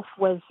itself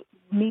was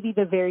maybe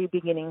the very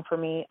beginning for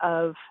me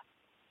of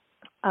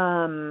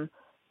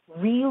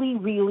really,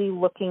 really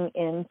looking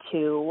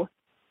into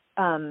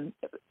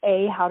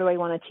how do I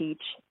want to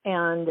teach,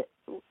 and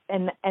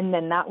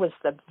then that was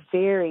the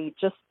very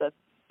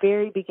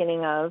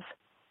beginning of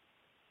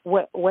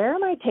where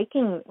am I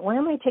taking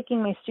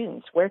my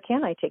students? Where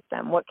can I take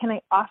them? What can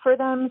I offer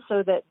them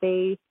so that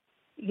they,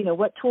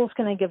 what tools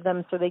can I give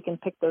them so they can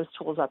pick those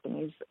tools up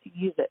and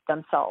use it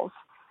themselves?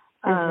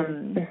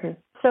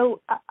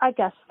 So I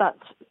guess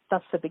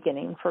that's the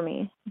beginning for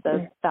me,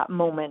 that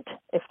moment,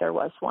 if there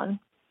was one.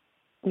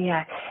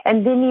 Yeah.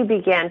 And then you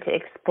began to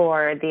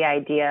explore the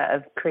idea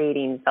of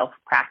creating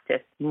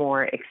self-practice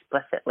more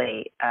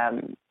explicitly.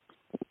 And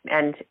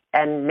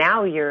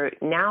now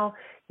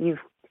you've,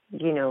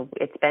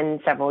 it's been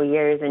several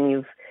years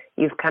and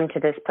you've come to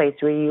this place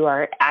where you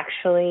are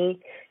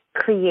actually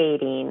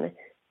creating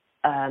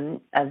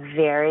a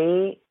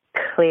very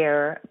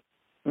clear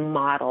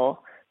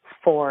model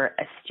for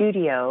a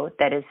studio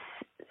that is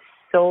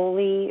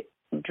solely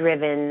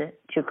driven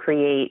to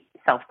create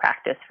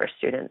self-practice for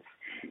students.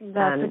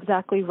 That's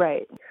exactly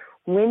right.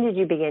 When did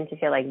you begin to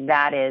feel like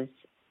that is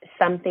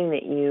something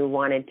that you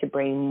wanted to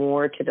bring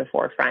more to the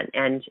forefront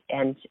and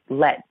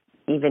let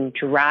even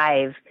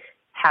drive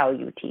how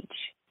you teach?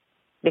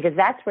 Because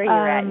that's where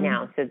you're at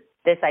now. So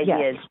this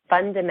idea is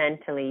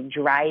fundamentally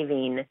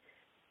driving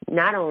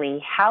not only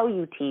how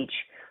you teach,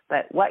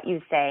 but what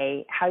you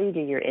say, how you do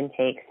your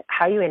intakes,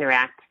 how you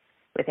interact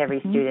with every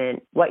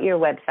student, what your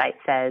website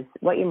says,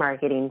 what your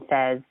marketing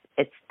says.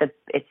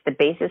 It's the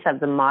basis of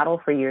the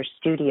model for your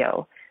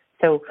studio.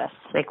 So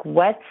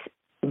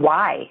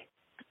why?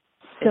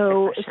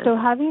 So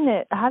having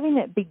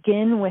it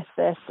begin with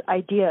this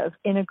idea of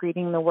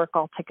integrating the work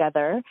all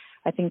together,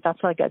 I think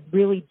that's like a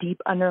really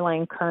deep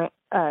underlying current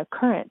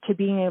to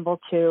being able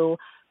to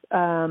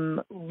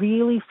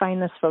really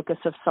find this focus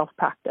of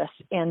self-practice.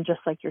 And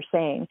just like you're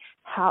saying,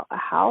 how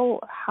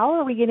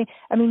are we getting,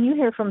 I mean, you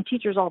hear from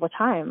teachers all the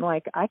time,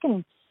 like I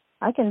can,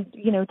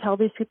 tell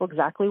these people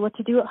exactly what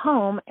to do at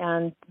home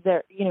and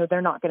they're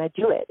not going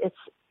to do it.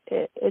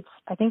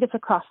 I think it's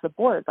across the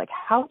board. Like,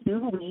 how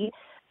do we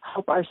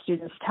help our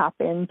students tap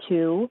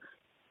into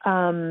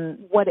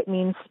what it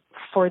means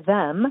for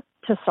them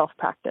to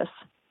self-practice?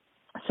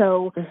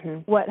 So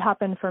what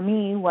happened for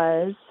me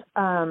was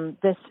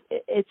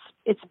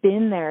it's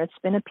been there. It's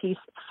been a piece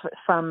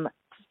from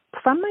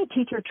my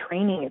teacher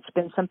training. It's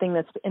been something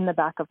that's in the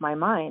back of my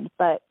mind,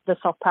 but the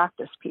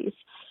self-practice piece.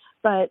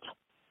 But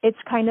it's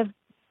kind of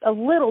a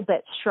little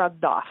bit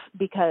shrugged off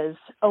because,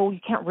 you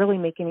can't really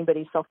make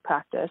anybody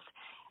self-practice.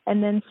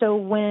 And then so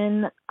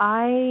when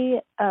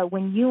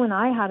you and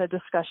I had a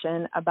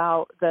discussion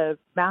about the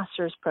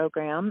master's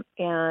program,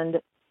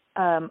 and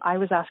I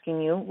was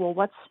asking you, well,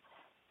 what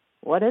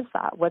is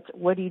that?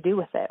 What do you do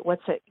with it?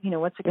 What's it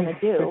going to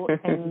do?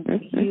 And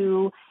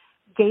you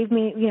gave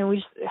me, we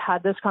just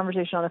had this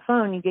conversation on the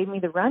phone. You gave me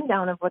the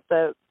rundown of what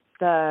the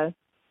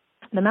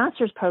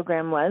master's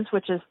program was,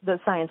 which is the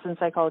Science and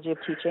Psychology of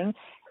Teaching.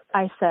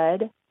 I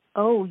said,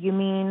 oh, you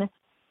mean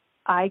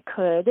I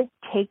could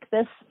take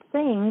this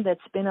thing that's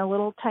been a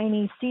little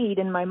tiny seed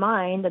in my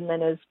mind and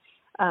then is,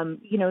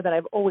 that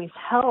I've always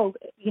held,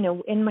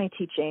 in my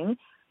teaching,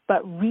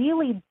 but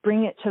really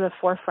bring it to the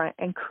forefront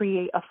and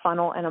create a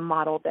funnel and a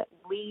model that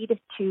lead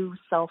to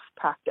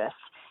self-practice.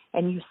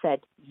 And you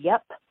said,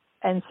 yep.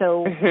 And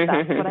so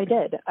that's what I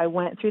did. I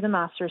went through the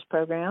master's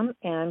program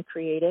and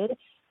created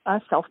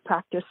a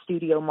self-practice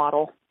studio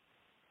model.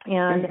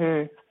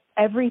 And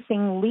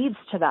everything leads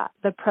to that.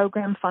 The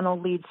program funnel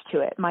leads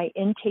to it. My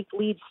intake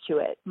leads to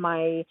it.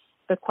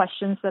 The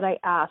questions that I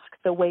ask,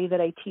 the way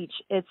that I teach,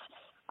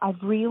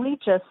 I've really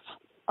just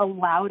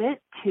allowed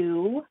it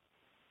to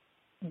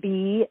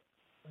be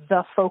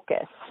the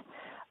focus,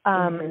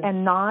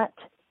 and not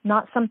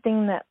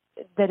something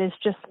that is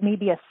just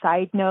maybe a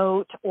side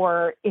note,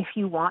 or if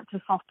you want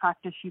to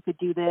self-practice, you could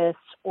do this,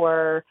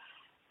 or,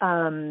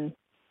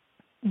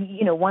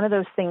 one of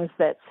those things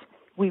that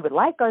we would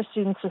like our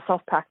students to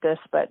self-practice,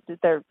 but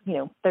they're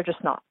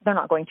just not, they're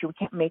not going to, we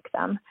can't make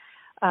them.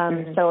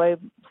 So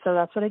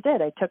that's what I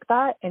did. I took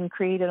that and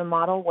created a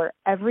model where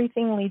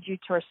everything leads you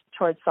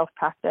towards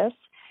self-practice.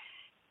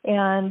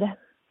 And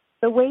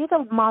the way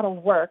the model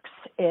works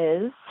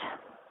is,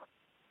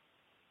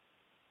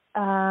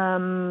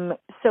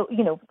 so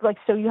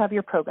you have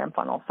your program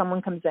funnel.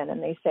 Someone comes in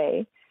and they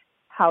say,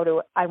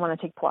 I want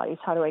to take Pilates.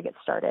 How do I get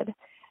started?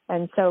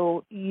 And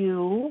so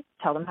you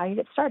tell them how you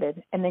get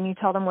started, and then you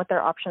tell them what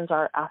their options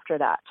are after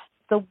that.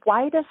 The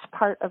widest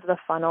part of the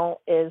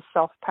funnel is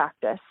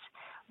self-practice,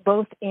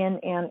 both in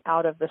and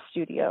out of the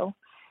studio.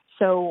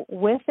 So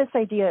with this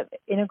idea of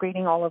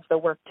integrating all of the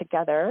work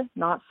together,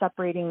 not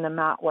separating the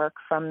mat work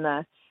from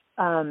the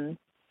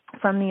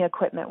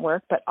equipment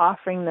work, but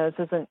offering those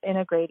as an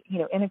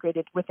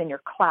integrated within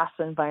your class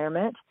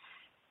environment,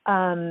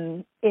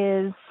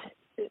 is,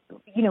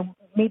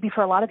 maybe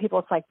for a lot of people,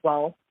 it's like,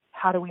 well,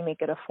 how do we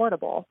make it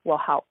affordable? Well,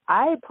 how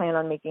I plan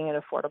on making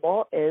it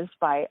affordable is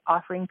by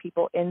offering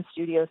people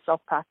in-studio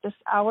self-practice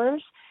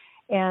hours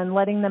and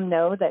letting them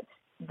know that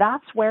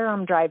that's where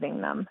I'm driving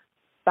them.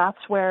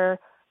 That's where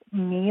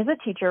me as a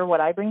teacher,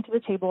 what I bring to the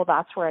table,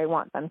 that's where I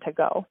want them to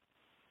go.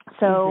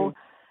 So,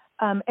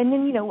 and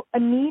then,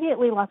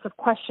 immediately lots of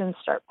questions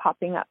start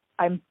popping up,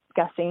 I'm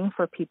guessing,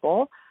 for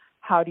people.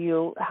 How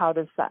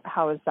is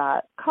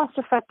that cost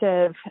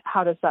effective?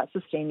 How does that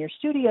sustain your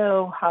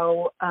studio?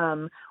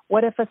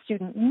 What if a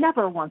student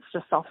never wants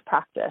to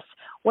self-practice?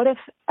 What if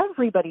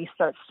everybody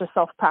starts to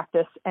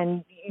self-practice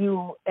and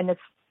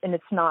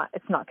it's not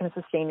going to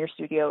sustain your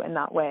studio in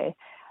that way?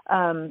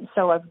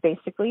 So I've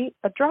basically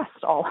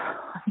addressed all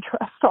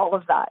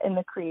of that in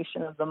the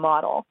creation of the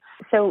model.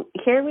 So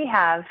here we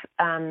have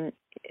a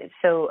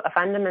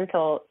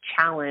fundamental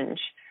challenge,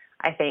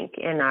 I think,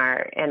 in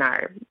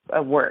our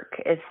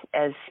work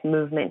as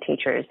movement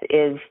teachers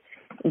is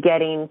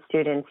getting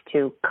students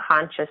to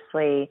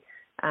consciously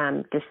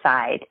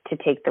decide to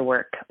take the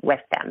work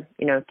with them,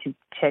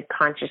 to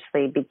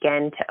consciously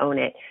begin to own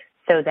it,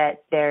 so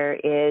that there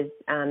is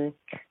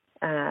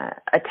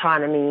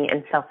autonomy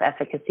and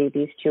self-efficacy,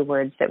 these two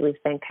words that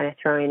we've been kind of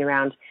throwing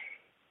around.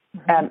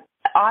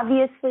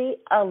 Obviously,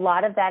 a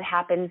lot of that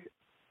happens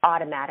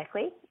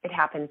automatically. It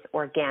happens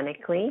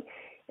organically.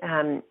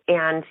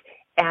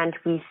 And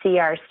we see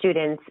our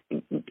students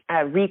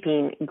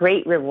reaping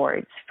great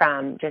rewards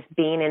from just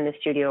being in the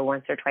studio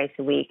once or twice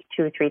a week,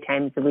 2 or 3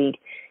 times a week.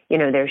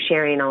 They're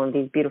sharing all of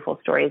these beautiful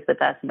stories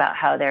with us about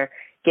how they're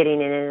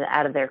getting in and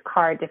out of their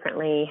car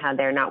differently, how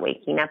they're not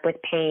waking up with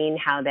pain,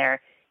 how they're,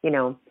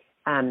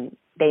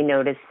 they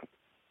notice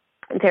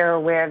they're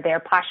aware of their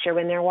posture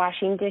when they're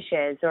washing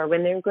dishes or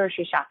when they're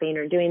grocery shopping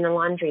or doing the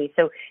laundry.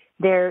 So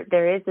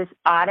there is this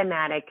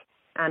automatic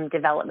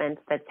development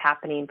that's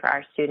happening for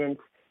our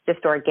students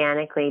just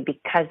organically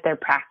because they're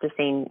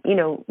practicing,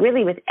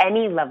 really with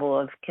any level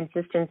of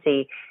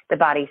consistency, the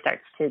body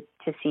starts to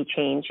see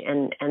change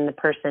and the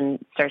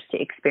person starts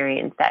to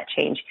experience that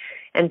change.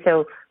 And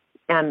so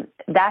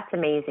that's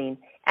amazing.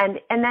 And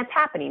that's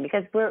happening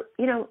because we're,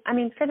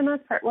 for the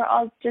most part, we're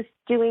all just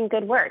doing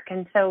good work.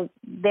 And so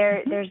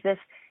there's this,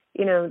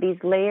 these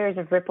layers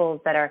of ripples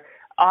that are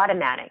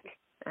automatic.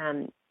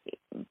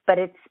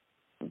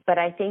 But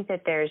I think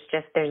that there's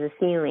a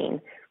ceiling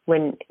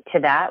when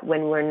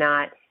we're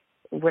not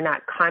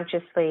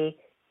consciously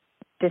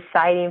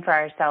deciding for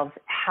ourselves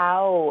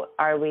how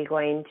are we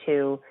going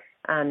to,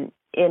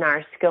 in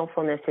our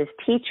skillfulness as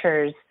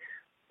teachers,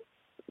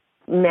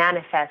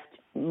 manifest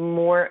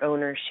more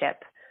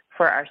ownership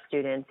for our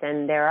students.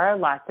 And there are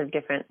lots of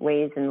different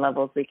ways and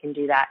levels we can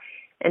do that.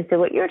 And so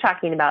what you're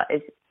talking about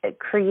is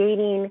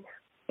creating,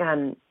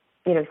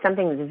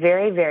 something that's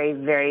very, very,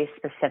 very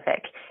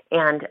specific,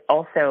 and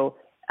also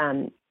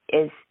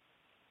is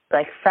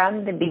like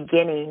from the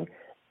beginning,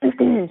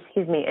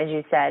 excuse me, as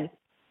you said,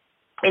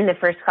 in the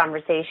first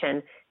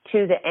conversation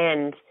to the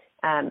end,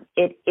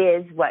 it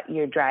is what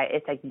your drive.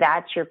 It's like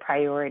that's your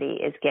priority,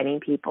 is getting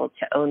people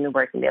to own the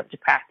work and be able to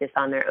practice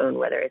on their own,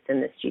 whether it's in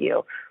the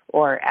studio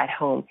or at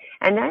home.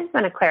 And I just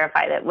want to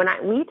clarify that when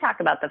we talk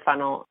about the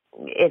funnel,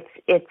 it's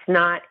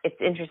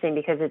interesting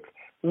because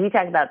we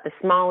talk about the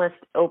smallest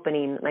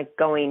opening, like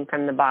going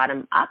from the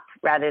bottom up,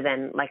 rather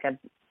than like a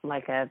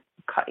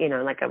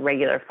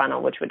regular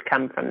funnel, which would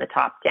come from the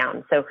top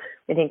down. So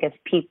I think as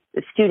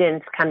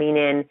students coming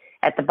in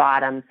at the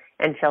bottom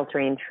and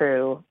filtering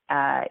through,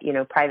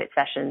 private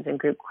sessions and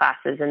group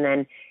classes,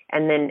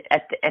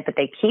 but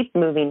they keep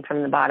moving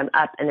from the bottom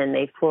up, and then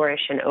they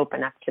flourish and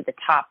open up to the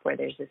top where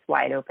there's this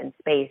wide open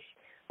space,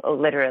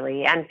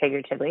 literally and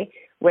figuratively,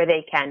 where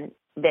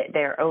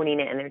they're owning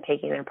it and they're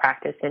taking their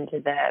practice into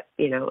their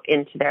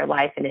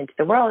life and into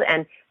the world,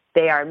 and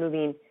they are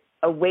moving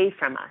away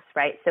from us,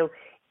 right? So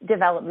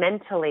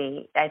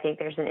developmentally, I think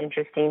there's an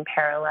interesting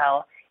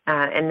parallel,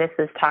 and this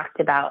was talked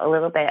about a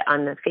little bit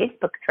on the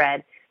Facebook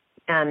thread.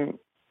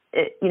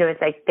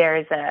 It's like there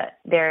is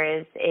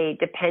a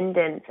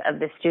dependence of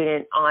the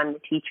student on the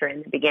teacher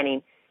in the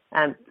beginning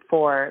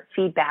for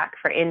feedback,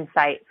 for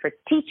insight, for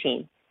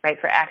teaching, right?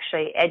 For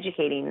actually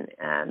educating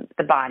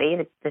the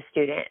body, the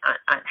student,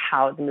 on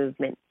how the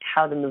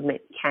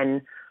movement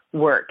can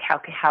work, how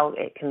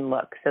it can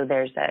look. So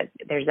there's a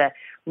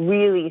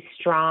really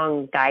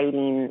strong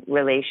guiding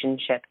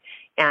relationship.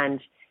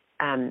 And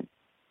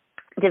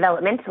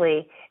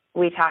developmentally,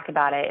 we talk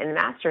about it in the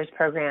master's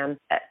program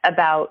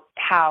about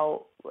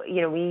how,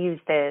 we use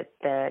the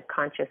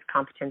conscious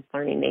competence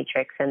learning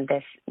matrix. And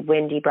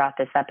Wendy brought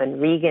this up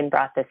and Regan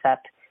brought this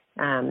up.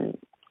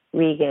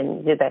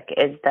 Regan Zubik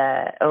is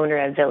the owner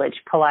of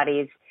Village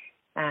Pilates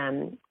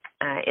in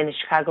the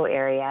Chicago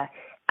area.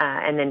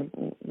 And then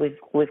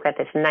we've got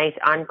this nice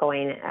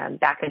ongoing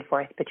back and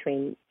forth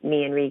between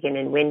me and Regan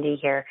and Wendy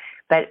here.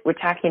 But we're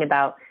talking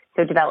about,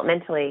 so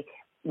developmentally,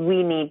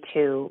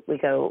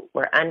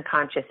 we're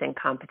unconscious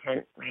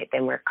incompetent, right?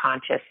 Then we're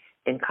conscious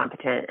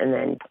incompetent,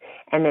 and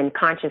then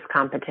conscious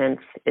competence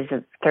is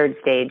a third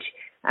stage,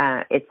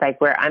 It's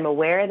like where I'm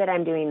aware that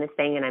I'm doing this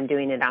thing and I'm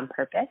doing it on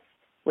purpose,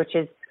 which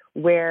is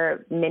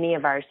where many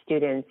of our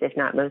students, if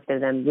not most of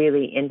them,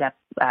 really end up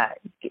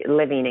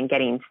living and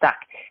getting stuck.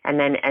 And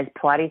then as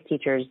Pilates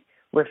teachers,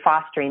 we're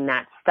fostering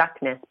that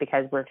stuckness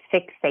because we're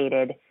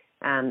fixated,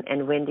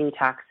 and Wendy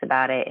talks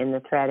about it in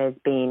the thread as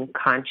being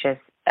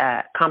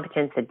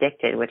competence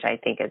addicted, which I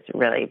think is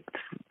really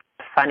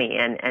funny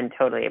and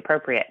totally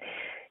appropriate.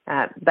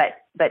 But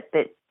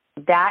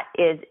that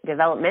is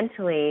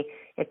developmentally,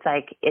 it's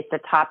like it's a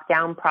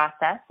top-down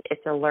process.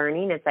 It's a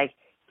learning. It's like,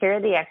 here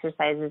are the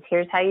exercises.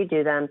 Here's how you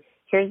do them.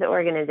 Here's the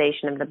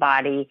organization of the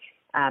body.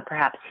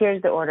 Perhaps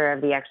here's the order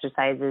of the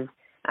exercises.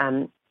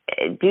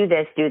 Do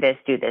this, do this,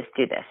 do this,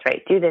 do this,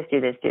 right? Do this, do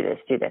this, do this,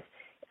 do this.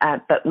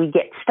 But we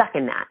get stuck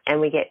in that,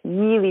 and we get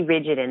really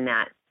rigid in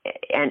that,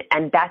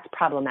 and that's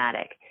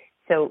problematic.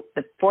 So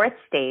the fourth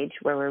stage,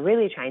 where we're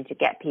really trying to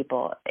get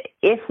people,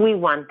 if we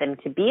want them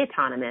to be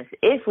autonomous,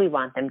 if we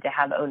want them to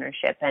have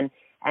ownership and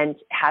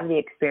have the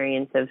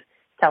experience of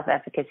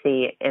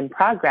self-efficacy and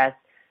progress,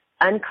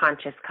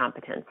 unconscious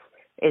competence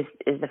is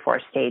the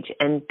fourth stage.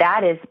 And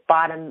that is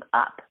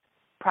bottom-up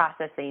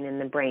processing in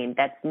the brain.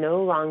 That's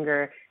no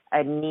longer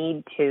a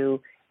need to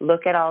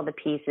look at all the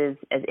pieces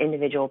as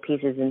individual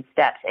pieces and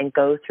steps and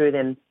go through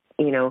them,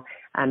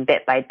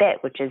 bit by bit,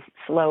 which is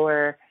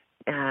slower.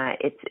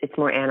 It's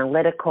more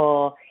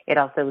analytical. It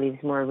also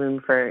leaves more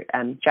room for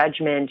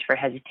judgment, for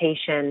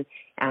hesitation,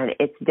 and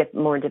it's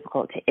more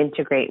difficult to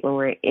integrate when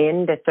we're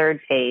in the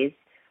third phase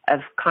of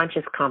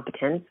conscious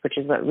competence, which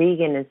is what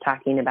Regan is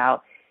talking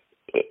about.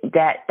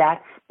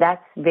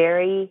 That's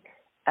very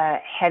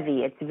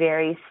heavy. It's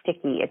very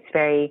sticky. It's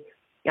very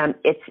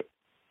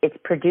it's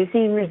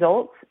producing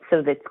results,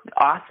 so that's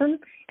awesome,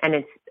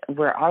 and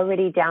we're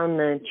already down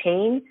the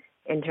chain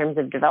in terms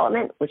of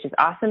development, which is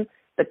awesome.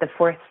 But the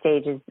fourth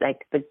stage is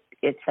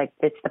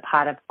it's the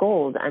pot of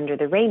gold under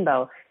the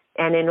rainbow.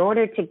 And in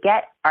order to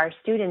get our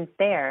students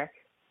there,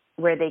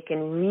 where they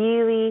can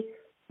really,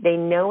 they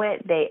know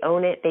it, they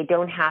own it, they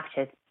don't have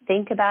to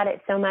think about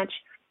it so much,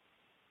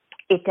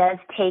 it does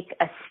take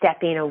a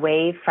stepping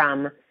away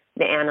from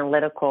the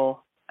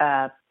analytical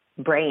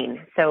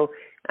brain. So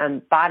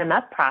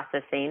bottom-up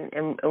processing,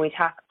 and we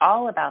talk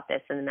all about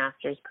this in the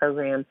master's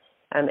program.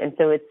 And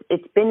so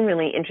it's been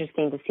really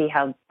interesting to see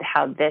how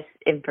this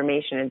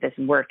information and this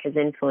work has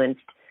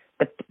influenced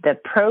the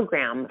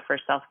program for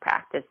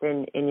self-practice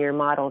in your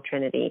model,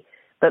 Trinity.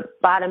 But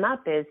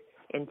bottom-up is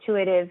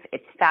intuitive,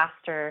 it's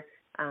faster,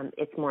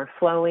 it's more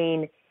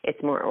flowing,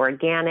 it's more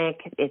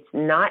organic, it's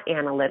not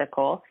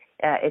analytical,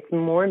 it's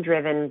more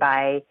driven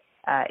by,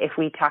 if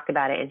we talk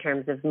about it in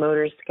terms of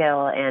motor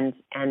skill and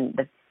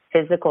the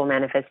physical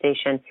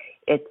manifestation,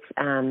 it's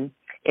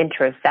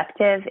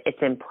interoceptive,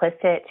 it's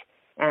implicit,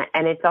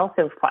 and it's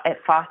also, it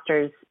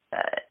fosters,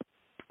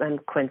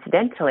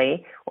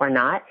 coincidentally or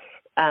not,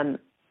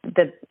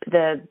 the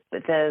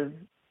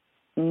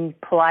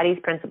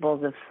Pilates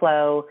principles of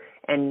flow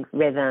and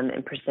rhythm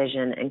and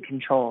precision and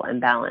control and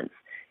balance.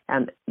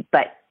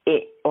 But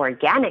it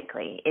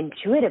organically,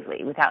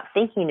 intuitively, without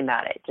thinking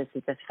about it, just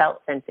as a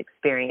felt sense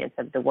experience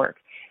of the work.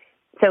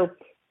 So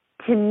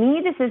to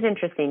me, this is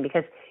interesting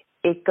because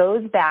it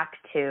goes back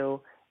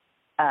to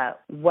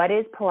what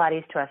is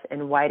Pilates to us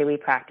and why do we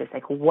practice?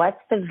 Like, what's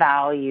the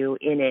value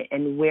in it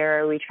and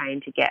where are we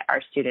trying to get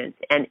our students?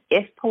 And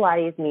if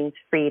Pilates means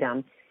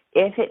freedom,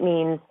 if it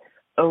means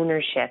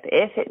ownership,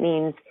 if it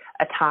means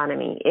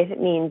autonomy, if it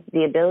means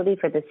the ability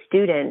for the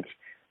student,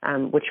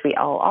 which we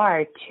all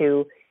are,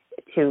 to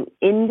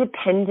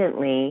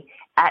independently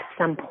at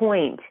some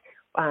point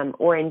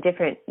or in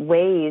different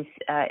ways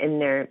in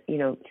their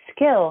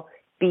skill,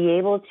 be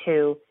able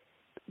to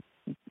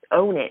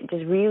own it,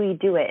 just really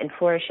do it and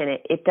flourish in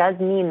it. It does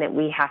mean that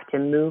we have to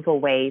move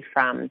away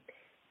from,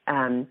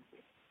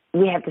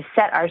 we have to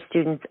set our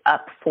students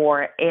up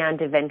for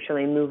and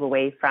eventually move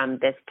away from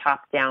this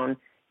top-down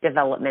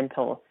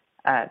developmental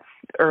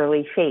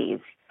early phase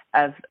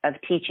of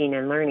teaching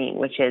and learning,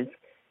 which is,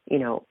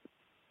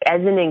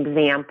 as an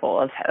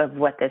example of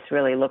what this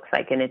really looks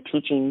like in a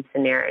teaching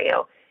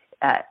scenario.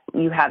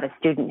 You have a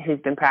student who's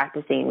been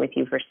practicing with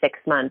you for 6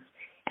 months,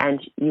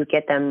 and you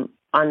get them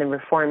on the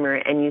reformer,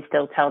 and you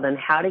still tell them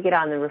how to get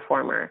on the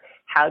reformer,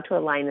 how to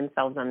align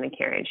themselves on the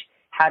carriage,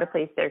 how to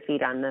place their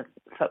feet on the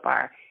foot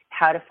bar,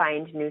 how to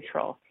find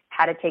neutral,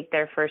 how to take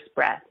their first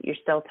breath. You're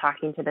still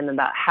talking to them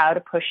about how to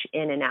push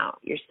in and out.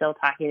 You're still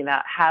talking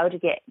about how to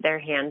get their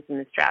hands in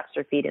the straps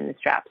or feet in the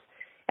straps.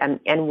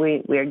 And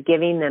we're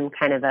giving them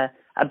kind of a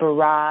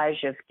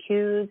barrage of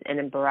cues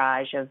and a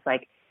barrage of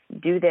like,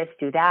 do this,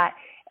 do that.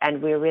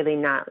 And we're really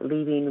not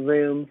leaving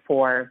room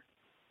for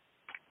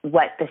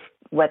what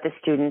the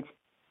students'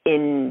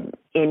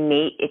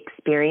 innate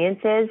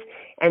experiences.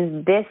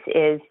 And this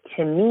is,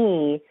 to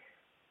me,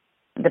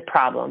 the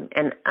problem.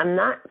 And I'm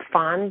not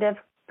fond of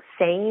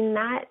saying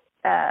that,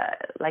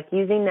 like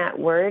using that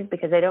word,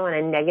 because I don't want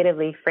to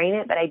negatively frame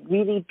it, but I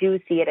really do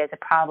see it as a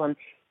problem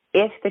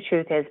if the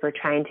truth is we're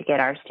trying to get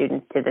our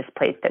students to this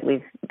place that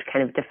we've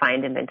kind of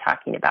defined and been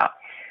talking about.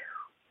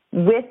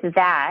 with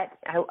that,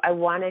 I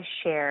want to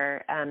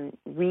share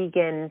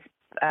Regan's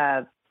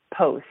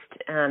post,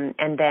 and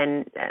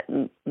then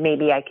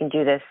maybe I can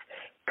do this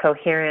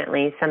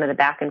coherently, some of the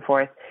back and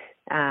forth,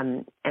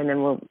 and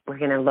then we're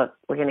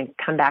going to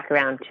come back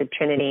around to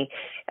Trinity.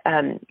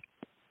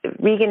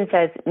 Regan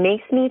says,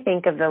 makes me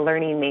think of the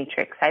learning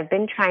matrix. I've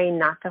been trying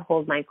not to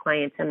hold my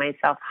clients and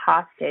myself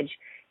hostage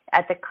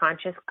at the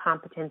conscious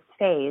competence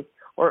phase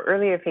or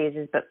earlier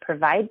phases, but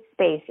provide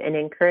space and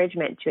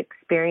encouragement to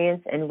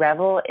experience and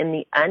revel in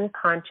the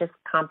unconscious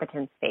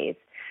competence phase.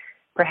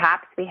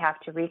 Perhaps we have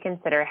to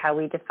reconsider how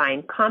we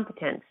define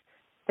competence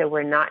so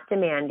we're not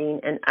demanding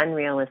an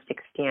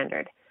unrealistic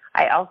standard.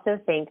 I also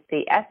think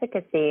the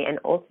efficacy and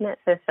ultimate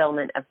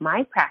fulfillment of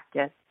my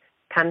practice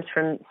comes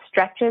from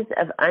stretches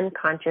of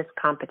unconscious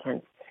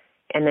competence,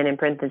 and then in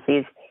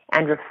parentheses,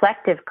 and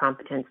reflective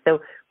competence.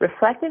 So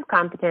reflective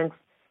competence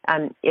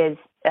is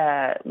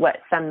what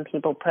some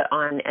people put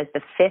on as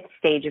the fifth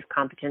stage of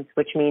competence,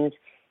 which means,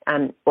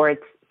 or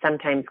it's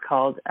sometimes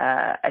called,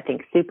 I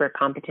think, super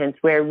competence,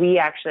 where we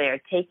actually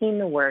are taking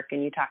the work,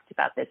 and you talked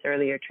about this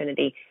earlier,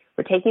 Trinity,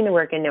 we're taking the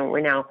work and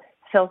we're now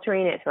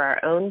filtering it through our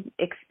own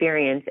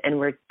experience, and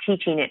we're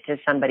teaching it to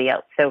somebody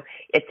else. So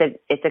it's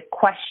a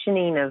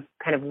questioning of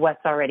kind of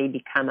what's already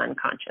become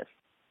unconscious.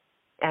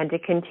 And a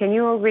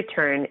continual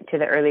return to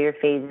the earlier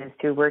phases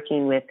through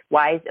working with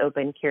wise,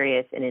 open,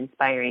 curious, and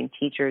inspiring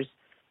teachers,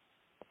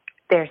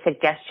 their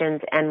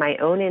suggestions, and my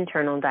own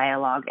internal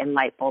dialogue and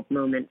light bulb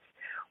moments.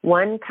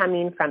 One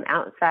coming from an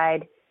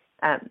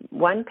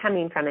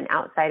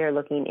outsider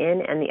looking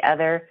in, and the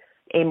other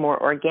a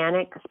more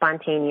organic,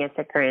 spontaneous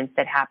occurrence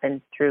that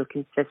happens through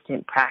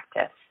consistent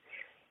practice.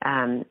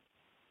 And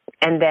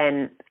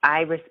then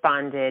I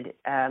responded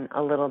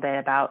a little bit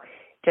about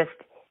just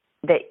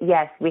that,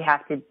 yes, we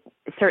have to,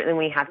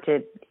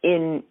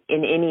 in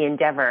any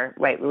endeavor,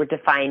 right, we're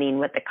defining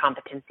what the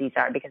competencies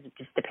are, because it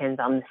just depends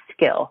on the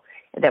skill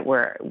that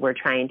we're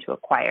trying to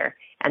acquire,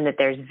 and that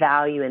there's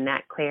value in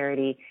that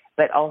clarity.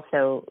 But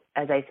also,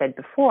 as I said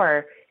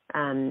before,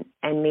 and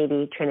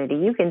maybe Trinity,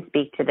 you can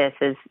speak to this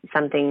as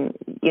something,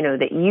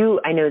 that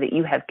I know that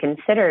you have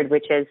considered,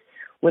 which is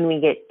when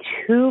we get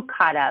too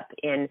caught up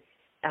in,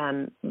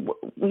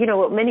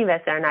 what many of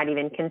us are not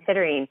even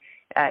considering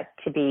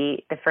to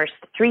be the first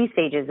three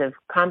stages of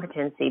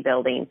competency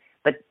building,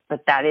 but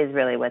that is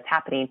really what's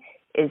happening.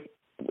 It's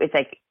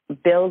like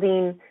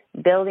building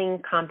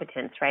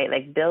competence, right?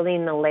 Like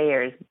building the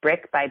layers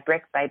brick by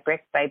brick by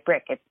brick by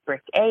brick. It's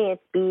brick A,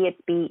 it's B,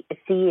 it's B,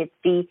 it's C, it's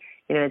D.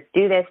 It's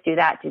do this, do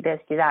that, do this,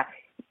 do that.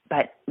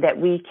 But that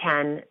we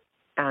can,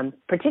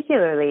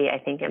 particularly, I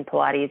think, in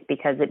Pilates,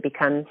 because it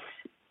becomes,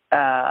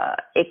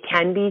 it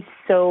can be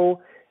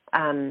so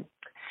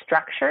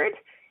structured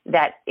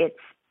that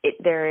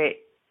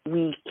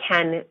we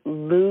can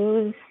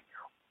lose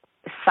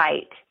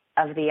sight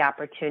of the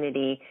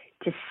opportunity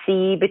to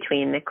see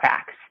between the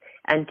cracks,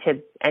 and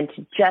to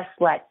just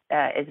let,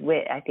 as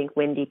I think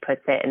Wendy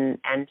puts it,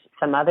 and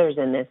some others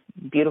in this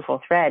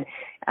beautiful thread,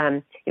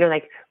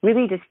 like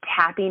really just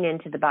tapping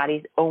into the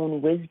body's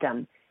own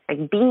wisdom,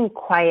 like being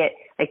quiet,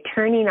 like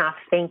turning off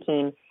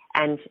thinking,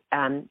 and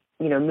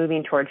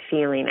moving toward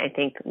feeling. I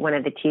think one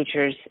of the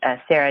teachers,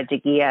 Sarah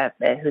DeGia,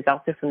 who's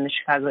also from the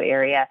Chicago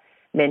area,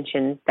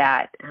 mentions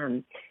that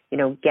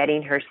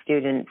getting her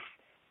students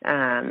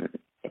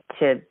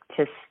to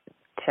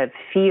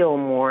feel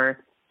more,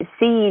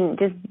 seeing,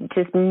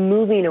 just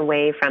moving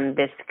away from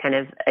this kind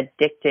of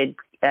addicted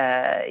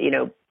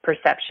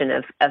perception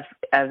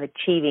of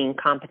achieving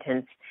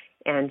competence,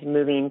 and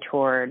moving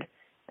toward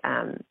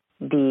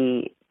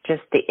the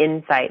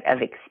insight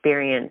of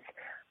experience.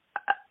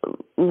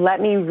 Let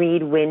me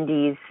read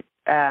Wendy's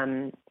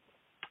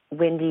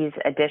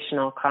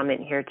additional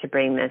comment here to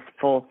bring this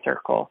full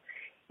circle.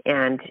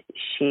 And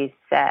she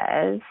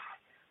says,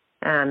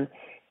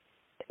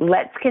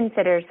 let's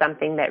consider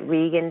something that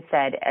Regan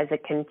said as a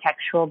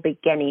contextual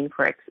beginning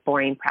for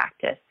exploring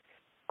practice.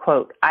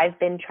 Quote, I've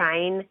been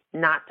trying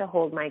not to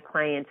hold my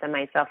clients and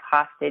myself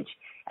hostage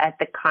at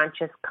the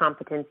conscious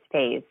competence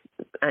phase,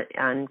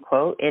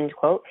 unquote, end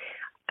quote.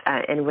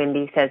 And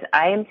Wendy says,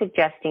 I am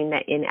suggesting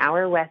that in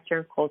our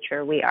Western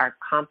culture, we are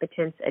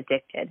competence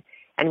addicted.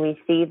 And we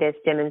see this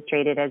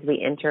demonstrated as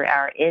we enter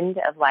our end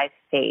of life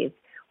phase,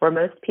 where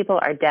most people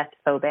are death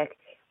phobic,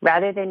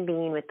 rather than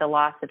being with the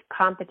loss of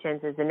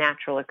competence as a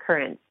natural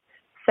occurrence.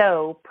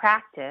 So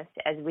practice,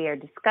 as we are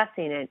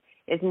discussing it,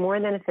 is more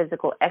than a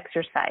physical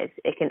exercise.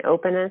 It can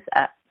open us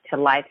up to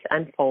life's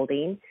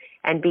unfolding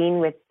and being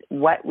with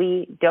what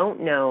we don't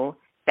know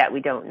that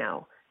we don't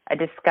know, a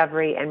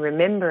discovery and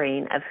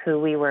remembering of who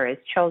we were as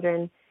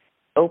children,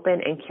 open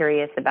and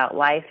curious about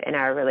life and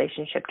our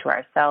relationship to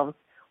ourselves,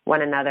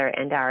 one another,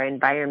 and our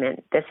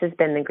environment. This has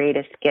been the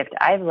greatest gift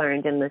I've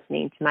learned in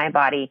listening to my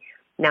body.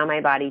 Now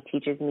my body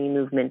teaches me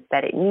movements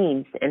that it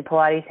needs, and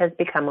Pilates has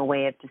become a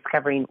way of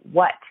discovering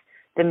what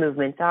the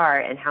movements are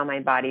and how my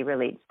body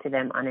relates to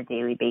them on a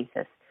daily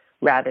basis,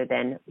 rather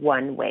than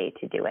one way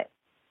to do it.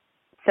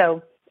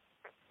 So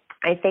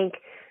I think,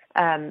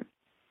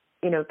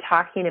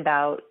 talking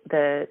about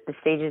the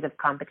stages of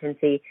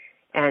competency,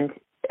 And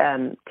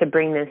to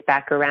bring this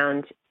back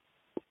around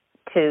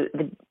to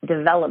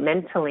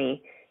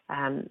developmentally,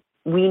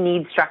 we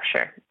need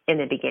structure in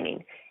the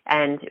beginning,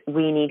 and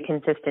we need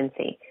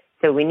consistency.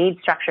 So we need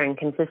structure and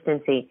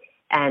consistency,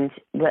 and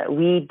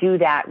we do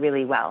that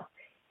really well.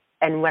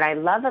 And what I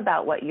love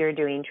about what you're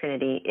doing,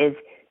 Trinity, is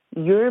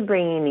you're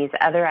bringing these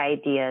other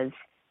ideas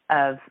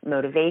of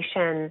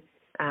motivation,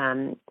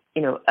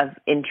 of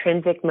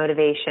intrinsic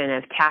motivation,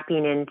 of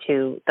tapping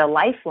into the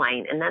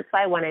lifeline. And that's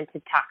why I wanted to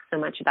talk so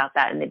much about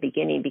that in the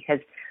beginning, because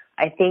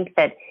I think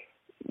that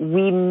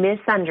we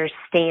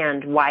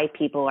misunderstand why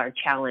people are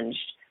challenged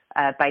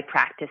by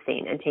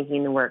practicing and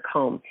taking the work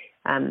home.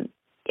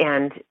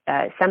 And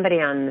somebody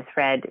on the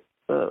thread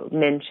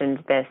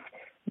mentioned this,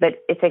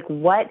 but it's like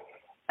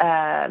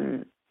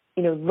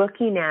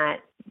looking at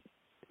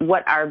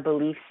what our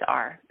beliefs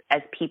are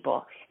as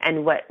people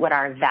and what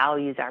our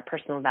values, our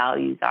personal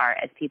values are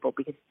as people,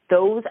 because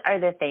those are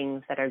the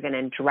things that are going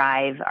to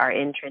drive our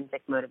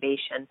intrinsic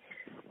motivation.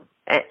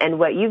 And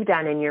what you've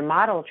done in your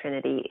model,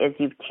 Trinity, is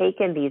you've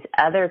taken these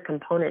other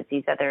components,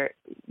 these other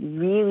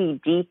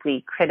really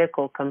deeply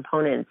critical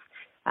components,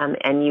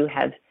 and you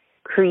have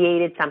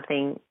created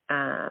something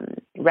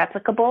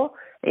replicable.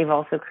 You've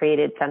also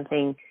created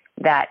something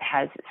that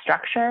has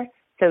structure.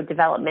 So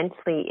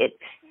developmentally, it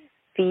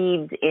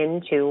feeds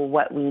into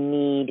what we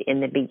need in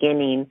the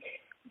beginning,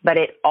 but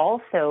it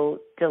also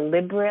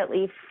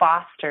deliberately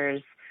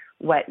fosters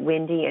what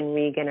Wendy and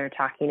Regan are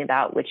talking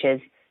about, which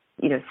is,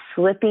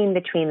 slipping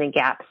between the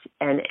gaps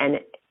and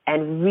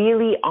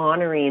really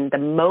honoring the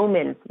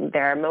moments.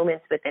 There are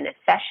moments within a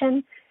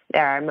session.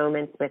 There are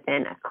moments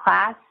within a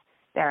class.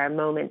 There are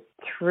moments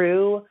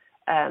through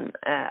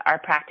our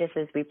practice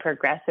as we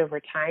progress over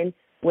time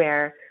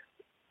where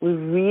we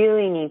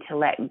really need to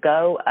let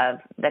go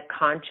of the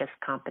conscious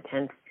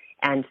competence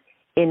and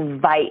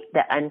invite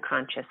the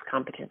unconscious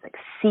competence, like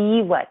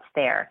see what's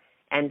there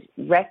and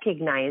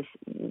recognize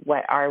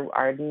what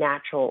our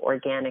natural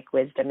organic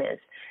wisdom is.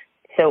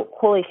 So,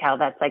 holy cow,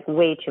 that's like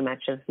way too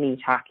much of me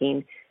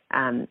talking.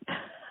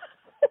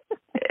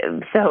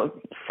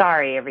 So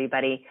sorry,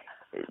 everybody.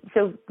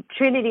 So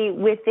Trinity,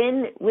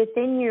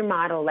 within your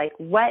model, like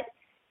what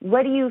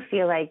do you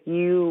feel like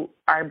you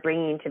are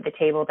bringing to the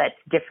table that's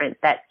different,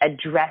 that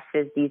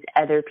addresses these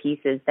other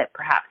pieces that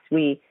perhaps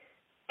we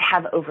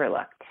have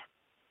overlooked?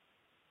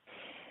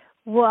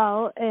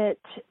 Well, I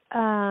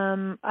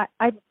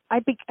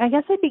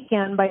guess I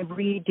began by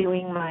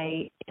redoing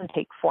my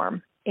intake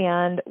form.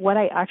 And what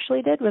I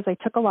actually did was I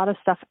took a lot of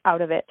stuff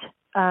out of it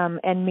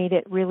and made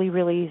it really,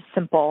 really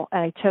simple.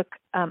 And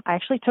I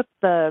actually took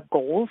the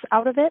goals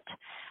out of it.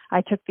 I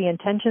took the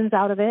intentions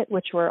out of it,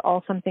 which were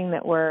all something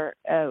that were,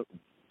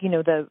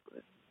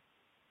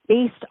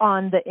 based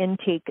on the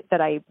intake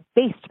that I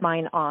based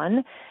mine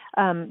on.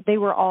 They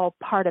were all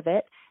part of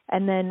it.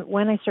 And then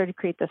when I started to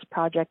create this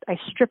project, I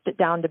stripped it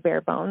down to bare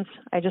bones.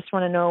 I just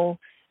want to know,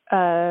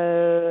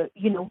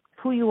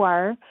 who you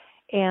are,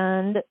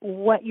 and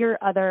what your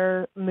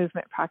other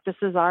movement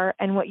practices are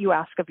and what you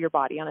ask of your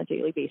body on a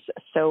daily basis.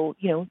 So,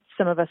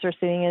 some of us are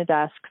sitting at a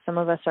desk, some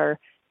of us are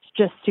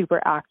just super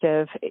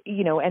active,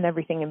 and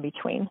everything in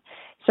between.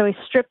 So I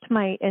stripped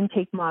my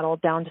intake model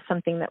down to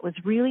something that was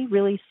really,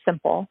 really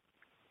simple,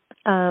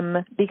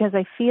 because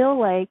I feel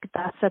like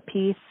that's a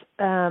piece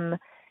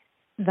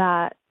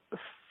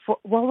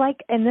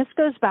and this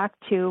goes back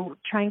to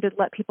trying to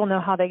let people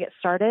know how they get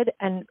started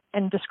and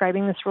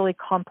describing this really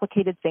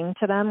complicated thing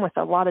to them with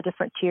a lot of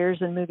different tiers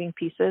and moving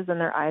pieces,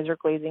 and their eyes are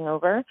glazing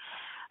over.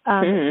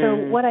 So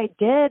what I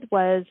did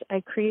was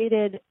I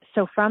created,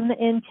 from the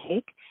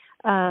intake,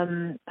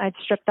 I'd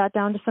stripped that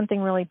down to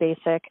something really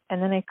basic,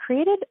 and then I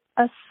created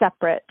a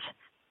separate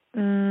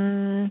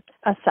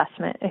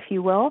assessment, if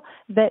you will,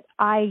 that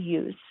I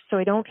use. So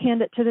I don't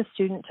hand it to the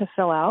student to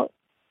fill out.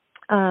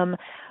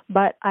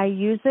 But I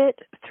use it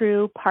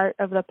through part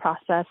of the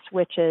process,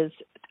 which is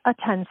a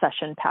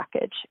 10-session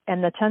package.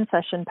 And the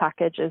 10-session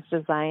package is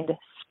designed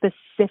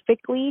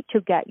specifically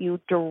to get you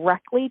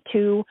directly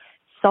to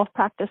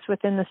self-practice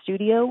within the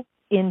studio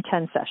in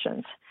 10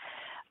 sessions.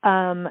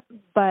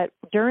 But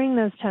during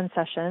those 10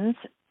 sessions,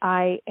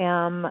 I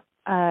am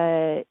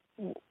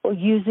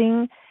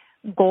using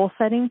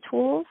goal-setting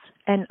tools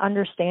and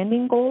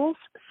understanding goals.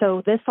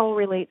 So this all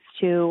relates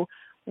to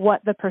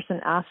what the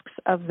person asks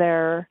of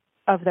their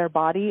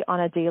body on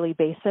a daily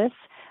basis.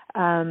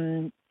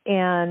 And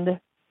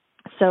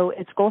so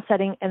it's goal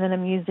setting, and then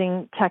I'm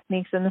using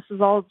techniques, and this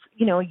is all,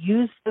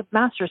 use the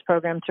master's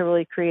program to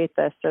really create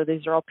this. So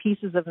these are all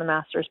pieces of the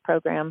master's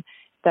program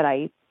that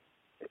I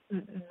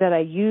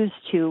use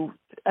to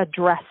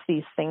address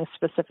these things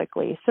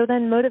specifically. So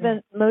then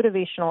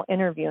motivational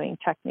interviewing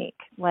technique,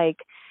 like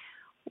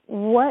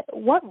what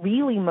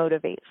really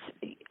motivates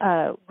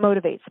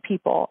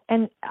people.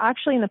 And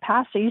actually in the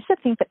past, I used to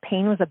think that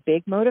pain was a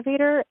big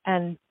motivator,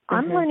 and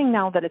I'm learning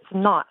now that it's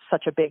not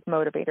such a big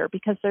motivator,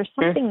 because there's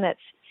something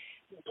that's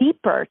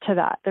deeper to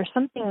that. There's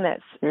something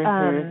that's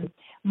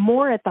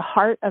more at the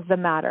heart of the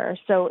matter.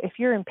 So if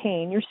you're in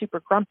pain, you're super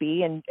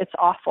grumpy and it's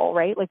awful,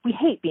 right? Like we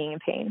hate being in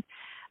pain.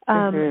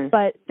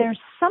 But there's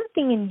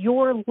something in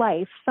your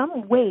life,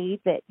 some way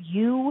that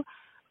you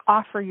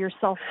offer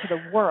yourself to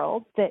the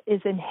world that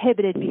is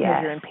inhibited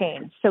because you're in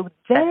pain. So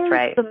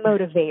there's the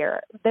motivator.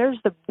 There's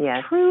the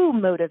true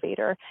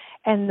motivator,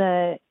 and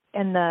the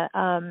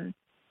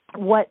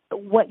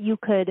what you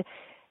could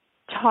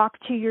talk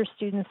to your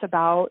students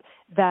about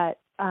that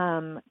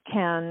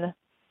can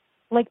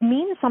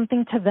mean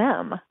something to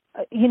them.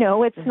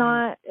 It's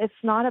not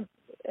a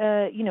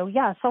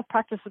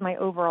self-practice is my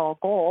overall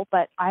goal,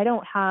 but I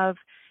don't have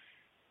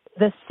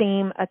the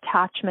same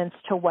attachments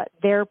to what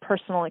their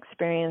personal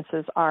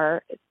experiences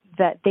are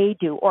that they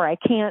do, or I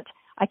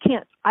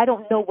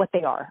don't know what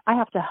they are. I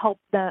have to help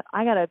them.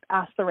 I got to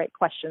ask the right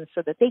questions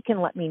so that they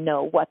can let me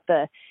know what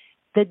the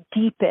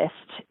deepest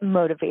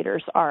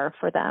motivators are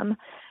for them.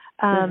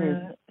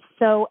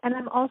 So, and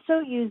I'm also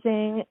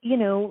using,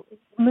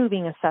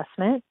 moving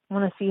assessment. I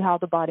want to see how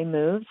the body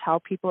moves, how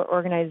people are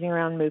organizing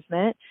around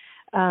movement.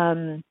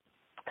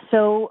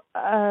 So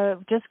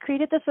just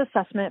created this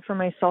assessment for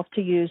myself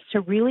to use to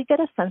really get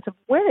a sense of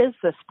where is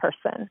this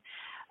person?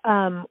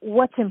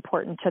 What's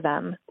important to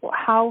them?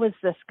 How is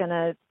this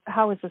gonna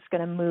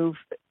move,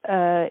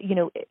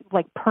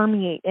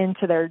 permeate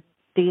into their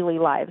daily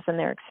lives and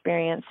their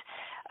experience?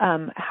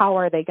 How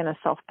are they going to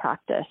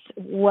self-practice?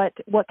 What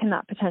can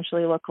that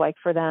potentially look like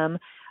for them?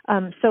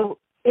 So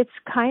it's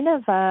kind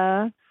of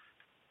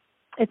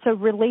it's a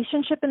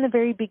relationship in the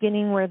very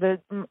beginning where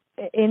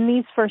in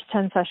these first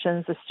 10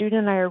 sessions, the student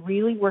and I are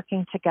really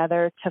working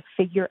together to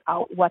figure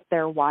out what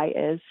their why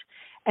is.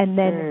 And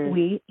then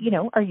we,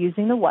 are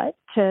using the what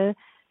to,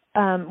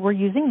 we're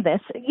using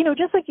this,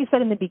 just like you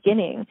said in the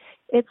beginning,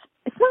 it's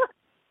not,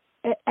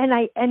 it's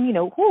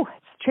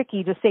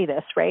tricky to say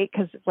this, right?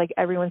 Because it's like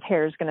everyone's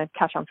hair is going to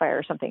catch on fire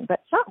or something,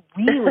 but it's not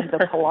really the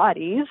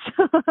Pilates.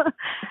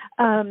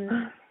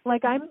 I'm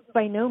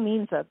by no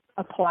means a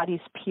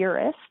Pilates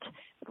purist,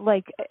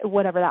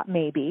 whatever that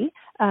may be.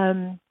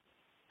 I'm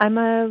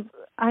a,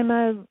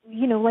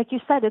 like you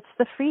said, it's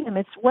the freedom.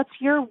 It's what's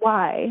your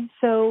why?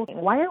 So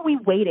why are we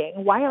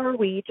waiting? Why are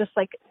we, just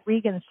like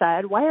Regan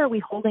said, why are we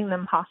holding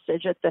them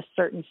hostage at this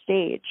certain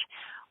stage?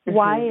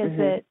 Why is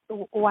it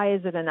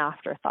an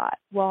afterthought?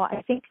 Well,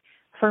 I think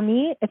for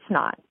me, it's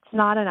not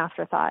an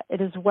afterthought.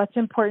 It is what's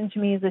important to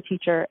me as a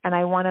teacher, and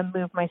I want to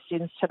move my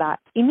students to that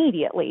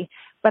immediately.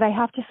 But I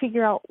have to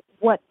figure out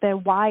what the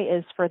why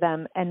is for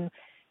them and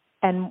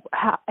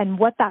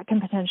what that can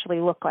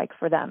potentially look like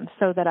for them,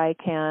 so that I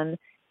can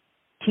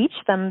teach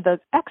them the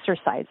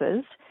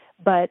exercises,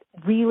 but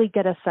really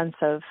get a sense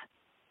of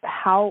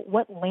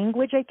what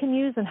language I can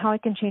use and how I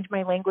can change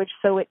my language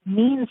so it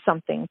means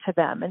something to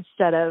them,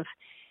 instead of,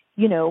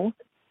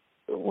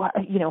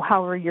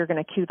 however you're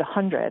going to cue the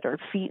 100 or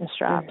feet and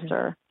straps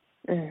or,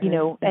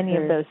 any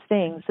of those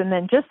things. And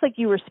then just like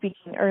you were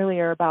speaking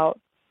earlier about,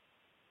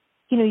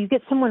 you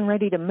get someone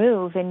ready to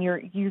move and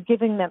you've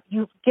given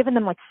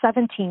them like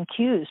 17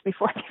 cues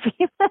before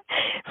they've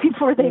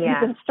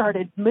even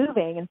started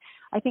moving. And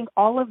I think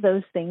all of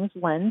those things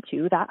lend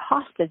to that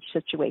hostage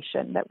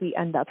situation that we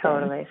end up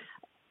in.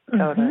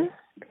 Totally.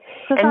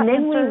 And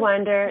then we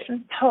wonder,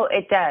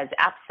 it does,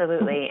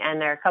 absolutely.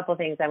 And there are a couple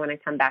things I want to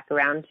come back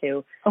around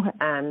to.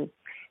 Okay.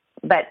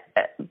 But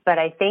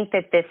I think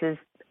that this is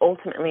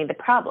ultimately the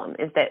problem,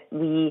 is that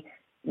we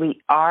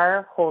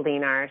are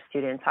holding our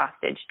students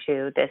hostage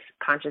to this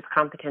conscious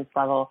competence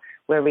level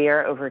where we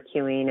are over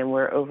cueing and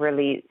we're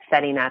overly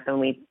setting up, and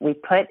we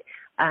put,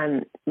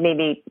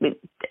 maybe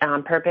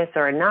on purpose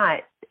or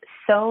not,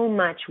 so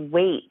much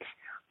weight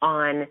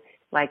on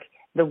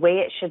the way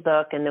it should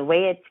look and the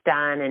way it's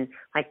done, and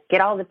get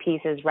all the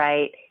pieces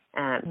right.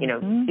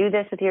 Do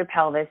this with your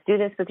pelvis, do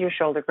this with your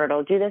shoulder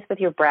girdle, do this with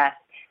your breath.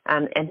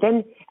 And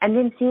then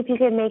see if you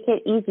can make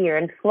it easier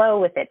and flow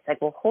with it.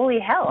 It's well, holy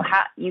hell,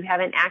 you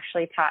haven't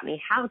actually taught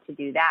me how to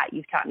do that.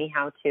 You've taught me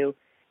how to,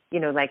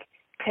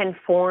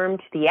 conform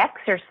to the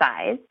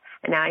exercise,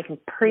 and now I can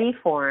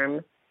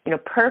perform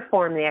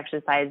the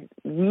exercise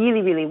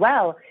really, really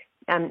well.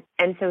 And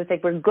so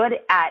it's we're good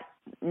at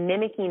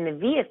mimicking the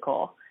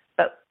vehicle,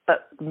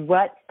 but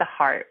what's the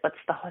heart? What's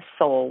the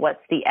soul?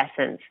 What's the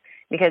essence?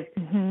 Because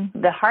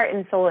the heart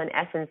and soul and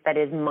essence that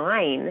is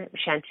mine,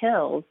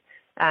 Chantil's,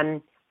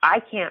 I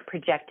can't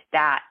project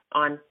that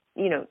on,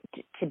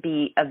 to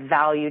be of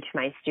value to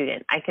my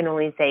student. I can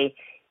only say,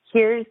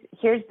 here's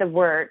the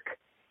work,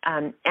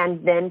 and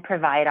then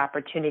provide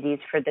opportunities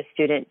for the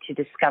student to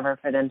discover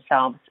for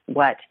themselves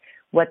what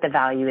the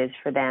value is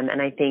for them.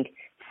 And I think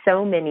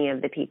so many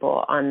of the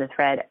people on the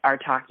thread are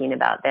talking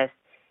about this.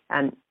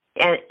 And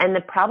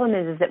the problem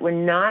is that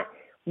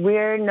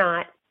we're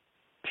not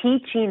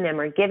teaching them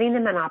or giving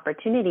them an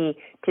opportunity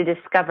to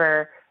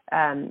discover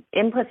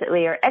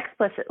implicitly or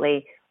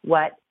explicitly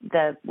what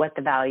the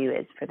value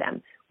is for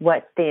them,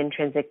 what's the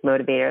intrinsic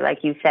motivator,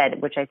 like you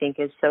said, which I think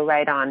is so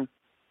right on,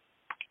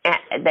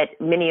 that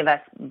many of us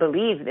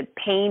believe that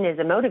pain is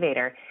a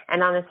motivator.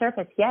 And on the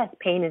surface, yes,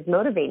 pain is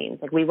motivating.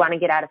 It's we want to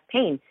get out of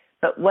pain,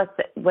 but what's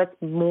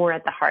more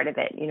at the heart of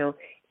it?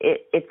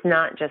 It's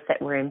not just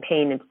that we're in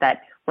pain. It's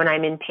that when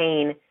I'm in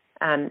pain,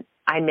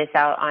 I miss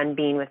out on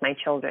being with my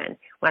children.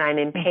 When I'm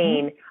in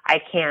pain, I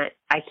can't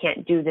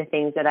do the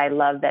things that I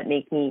love that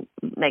make me,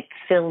 like,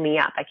 fill me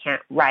up. I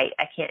can't write.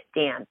 I can't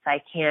dance.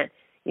 I can't,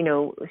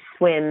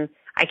 swim.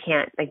 I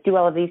can't, like, do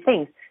all of these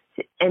things.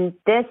 And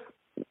this,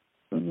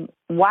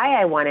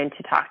 why I wanted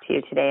to talk to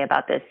you today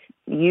about this,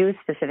 you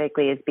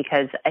specifically, is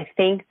because I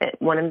think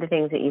that one of the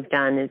things that you've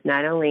done is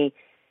not only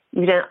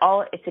you've done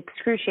it's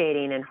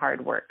excruciating and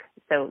hard work.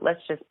 So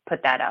let's just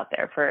put that out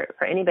there for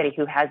anybody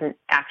who hasn't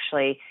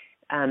actually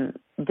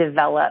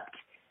developed.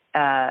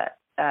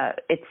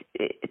 It's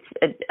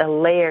a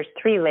layers,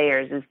 3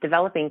 layers, is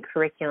developing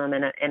curriculum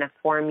and a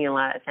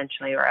formula,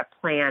 essentially, or a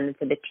plan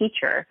for the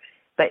teacher.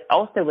 But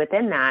also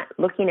within that,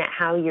 looking at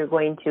how you're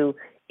going to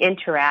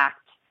interact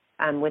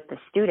with the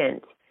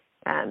student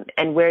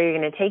and where you're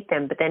going to take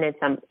them. But then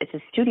it's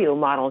a studio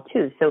model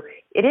too. So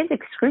it is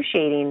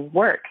excruciating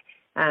work.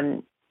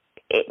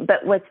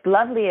 But what's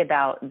lovely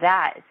about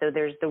that, so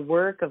there's the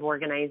work of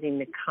organizing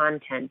the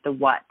content, the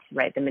what,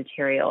 right, the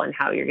material, and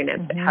how you're going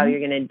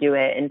to do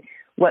it, and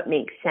what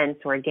makes sense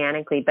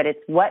organically. But it's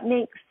what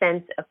makes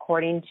sense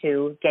according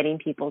to getting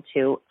people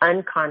to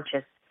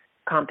unconscious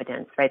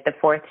competence, right? The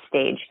 4th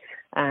stage,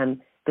 the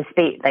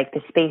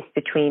space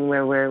between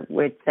where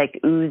it's like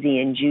oozy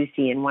and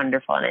juicy and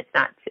wonderful, and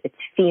it's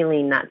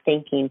feeling, not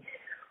thinking.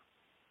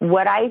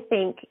 What I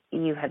think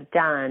you have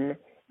done,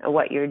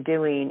 what you're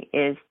doing,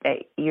 is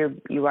that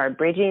you are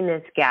bridging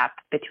this gap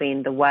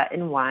between the what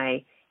and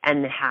why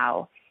and the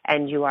how.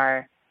 And you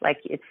are, like,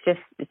 it's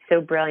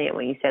so brilliant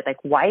what you said,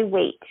 like, why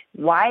wait?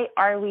 Why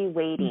are we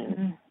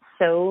waiting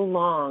so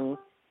long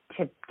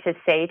to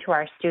say to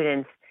our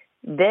students,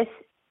 this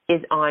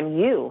is on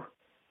you.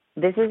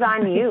 This is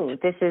on you.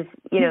 This is,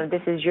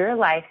 this is your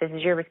life. This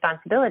is your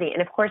responsibility.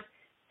 And of course,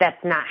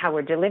 that's not how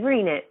we're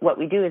delivering it. What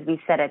we do is we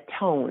set a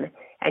tone.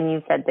 And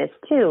you said this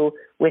too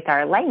with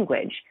our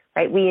language,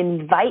 right? We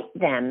invite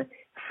them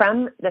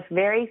from the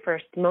very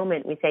first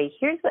moment. We say,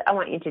 here's what I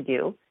want you to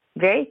do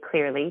very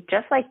clearly,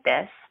 just like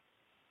this.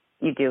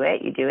 You do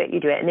it, you do it, you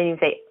do it. And then you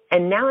say,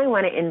 and now I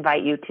want to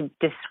invite you to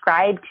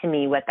describe to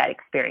me what that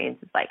experience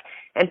is like.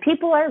 And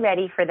people are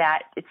ready for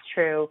that. It's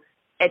true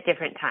at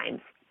different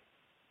times.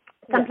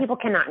 Some people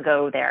cannot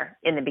go there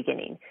in the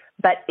beginning.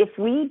 But if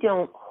we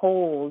don't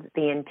hold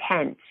the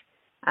intent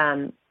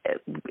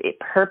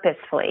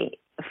purposefully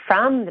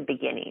from the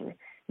beginning,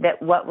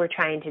 that what we're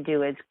trying to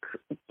do is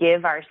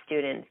give our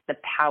students the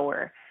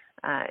power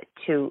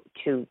to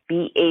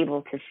be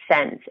able to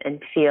sense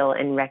and feel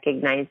and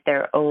recognize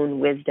their own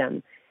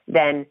wisdom,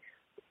 then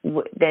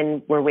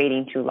we're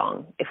waiting too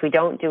long. If we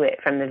don't do it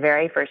from the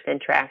very first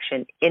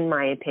interaction, in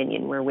my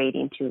opinion, we're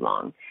waiting too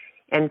long.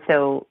 And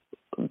so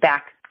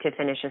back to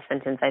finish a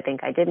sentence I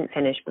think I didn't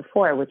finish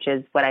before, which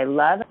is what I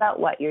love about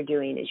what you're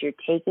doing is you're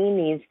taking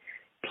these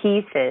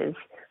pieces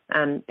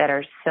that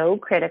are so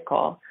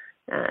critical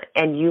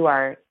and you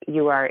are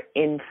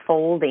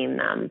enfolding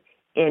them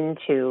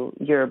into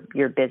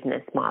your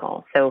business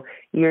model. So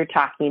you're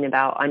talking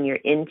about on your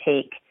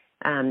intake,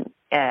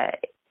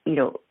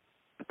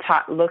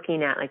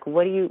 looking at, like,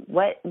 what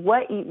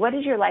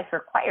does your life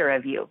require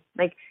of you?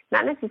 Like,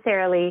 not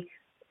necessarily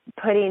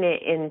putting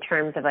it in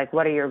terms of, like,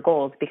 what are your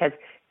goals, because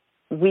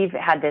we've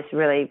had this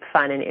really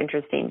fun and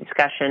interesting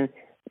discussion.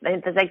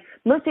 It's like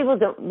most people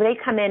they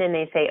come in and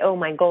they say, oh,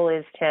 my goal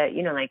is to,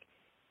 like,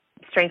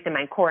 strengthen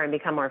my core and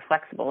become more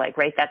flexible. Like,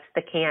 right, that's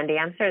the canned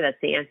answer. That's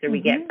the answer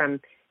we get from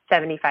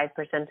 75%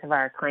 of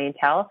our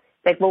clientele.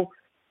 It's like, well,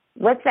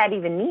 what's that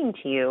even mean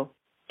to you?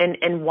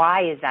 And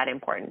why is that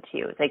important to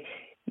you? It's like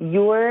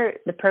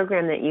the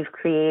program that you've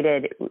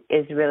created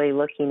is really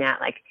looking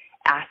at, like,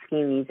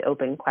 asking these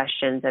open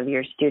questions of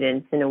your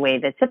students in a way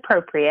that's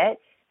appropriate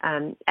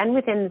and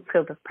within the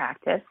scope of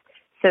practice,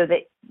 so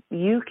that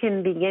you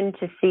can begin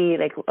to see,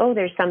 like, oh,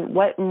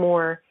 what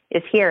more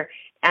is here.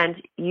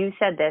 And you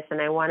said this,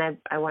 and I want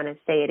to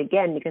say it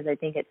again because I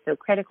think it's so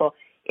critical.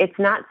 It's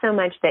not so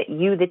much that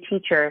you, the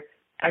teacher,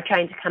 are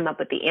trying to come up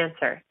with the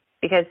answer,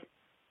 because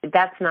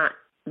that's not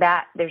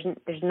that. There's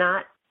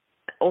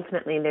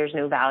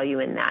no value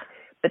in that.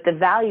 But the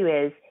value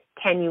is,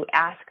 can you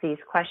ask these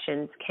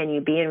questions? Can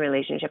you be in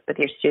relationship with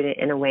your student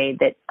in a way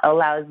that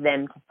allows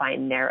them to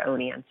find their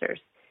own answers?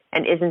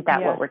 And isn't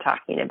that what we're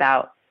talking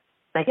about?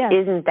 Like,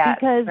 isn't that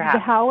because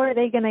perhaps, how are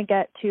they going to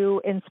get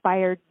to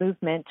inspired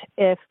movement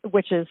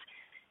which is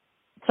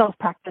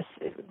self-practice?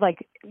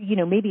 Like,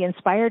 maybe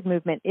inspired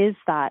movement is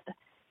that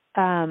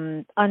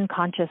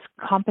unconscious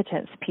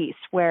competence piece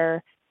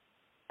where,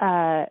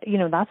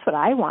 that's what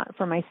I want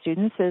for my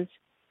students is,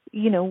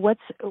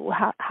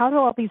 how do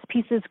all these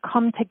pieces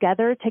come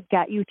together to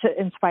get you to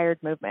inspired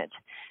movement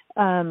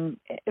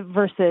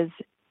versus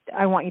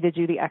I want you to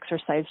do the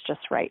exercise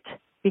just right.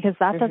 Because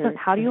that doesn't,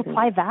 how do you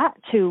apply that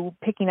to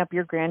picking up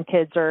your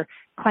grandkids or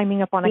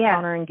climbing up on a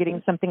counter and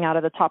getting something out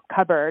of the top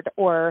cupboard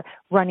or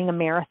running a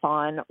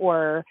marathon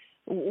or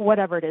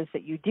whatever it is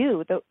that you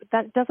do?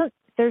 That doesn't,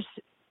 there's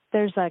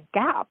a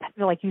gap.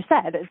 Like you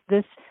said,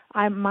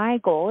 my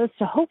goal is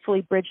to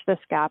hopefully bridge this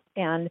gap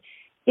and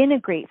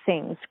integrate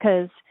things,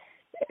 because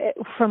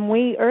from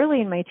way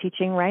early in my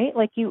teaching, right?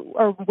 Like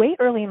or way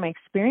early in my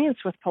experience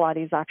with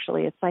Pilates,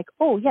 actually, it's like,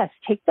 oh yes,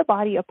 take the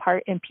body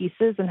apart in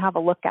pieces and have a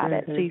look at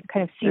it, so you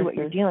kind of see what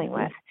you're dealing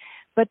with.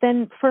 But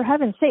then, for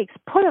heaven's sakes,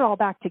 put it all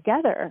back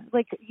together.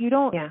 Like you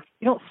don't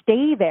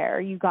stay there.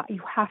 You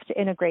have to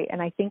integrate.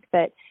 And I think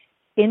that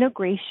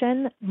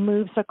integration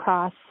moves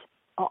across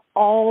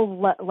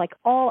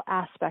all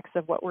aspects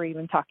of what we're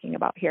even talking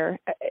about here.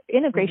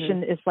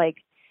 Integration is like,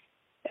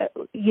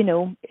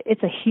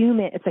 it's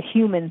a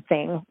human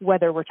thing,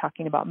 whether we're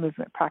talking about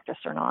movement practice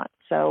or not.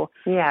 So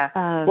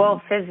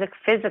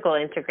physical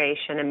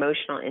integration,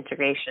 emotional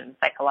integration,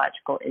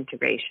 psychological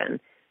integration.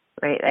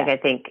 Right. Like I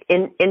think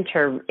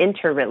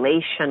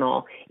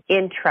interrelational,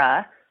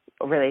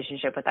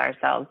 intra-relationship with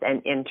ourselves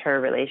and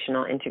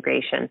interrelational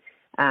integration.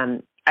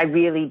 I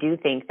really do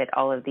think that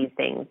all of these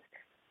things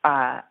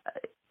are,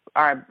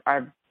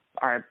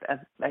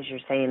 as you're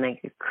saying,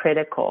 like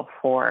critical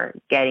for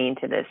getting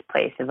to this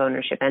place of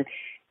ownership. And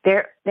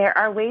there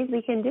are ways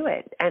we can do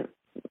it. And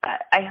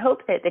I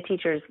hope that the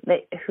teachers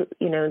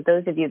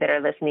those of you that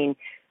are listening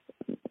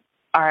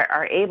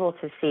are able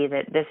to see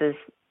that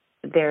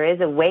there is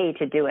a way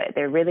to do it.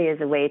 There really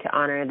is a way to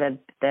honor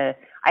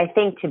I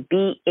think to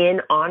be in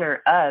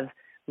honor of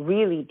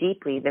really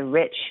deeply the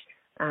rich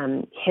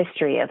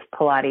history of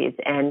Pilates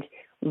and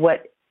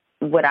what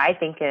I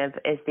think of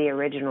as the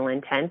original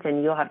intent.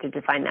 And you'll have to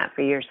define that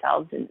for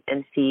yourselves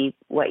and see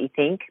what you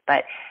think.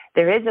 But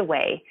there is a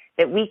way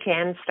that we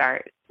can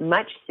start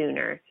much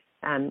sooner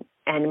and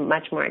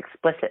much more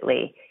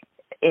explicitly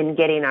in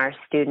getting our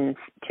students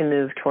to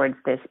move towards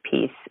this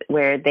piece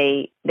where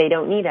they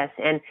don't need us.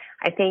 And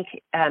I think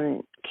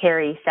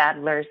Carrie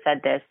Sadler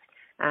said this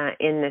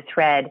in the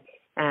thread,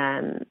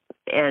 and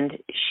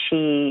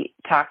she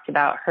talked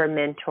about her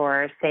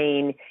mentor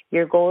saying,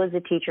 your goal as a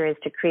teacher is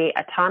to create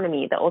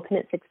autonomy. The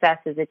ultimate success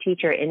as a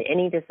teacher in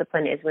any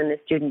discipline is when the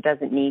student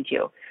doesn't need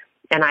you.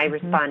 And I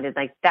responded,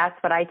 like,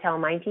 that's what I tell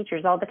my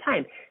teachers all the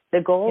time.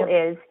 The goal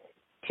is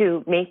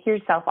to make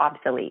yourself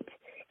obsolete.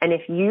 And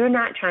if you're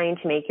not trying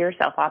to make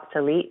yourself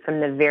obsolete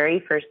from the very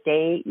first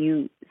day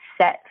you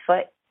set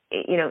foot,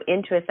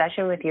 into a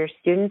session with your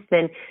students,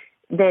 then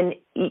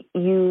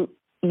you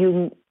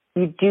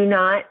do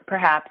not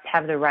perhaps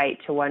have the right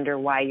to wonder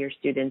why your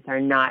students are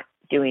not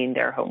doing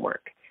their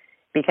homework,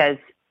 because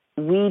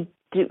we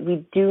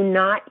do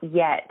not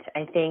yet,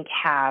 I think,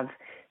 have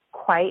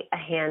quite a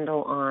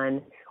handle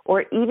on,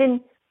 or even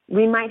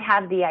we might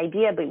have the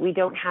idea, but we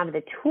don't have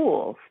the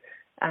tools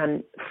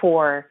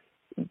for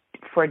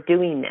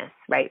doing this,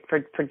 right?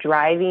 For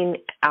driving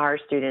our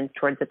students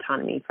towards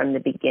autonomy from the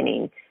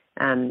beginning.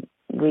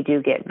 We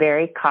do get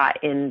very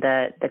caught in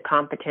the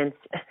competence.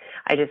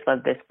 I just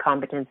love this,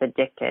 competence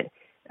addicted.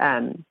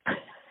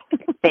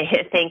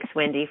 Thanks,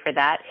 Wendy, for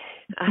that.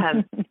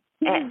 And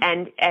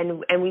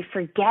we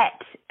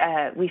forget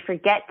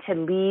to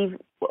leave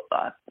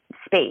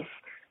space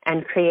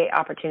and create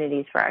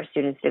opportunities for our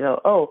students to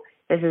go, oh,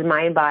 this is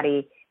my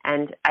body,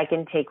 and I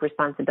can take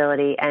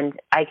responsibility, and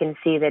I can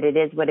see that it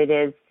is what it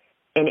is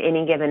in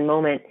any given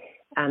moment,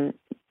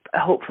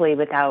 hopefully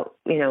without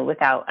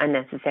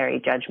unnecessary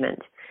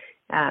judgment.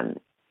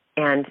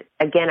 And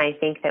again, I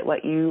think that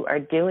what you are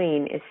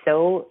doing is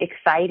so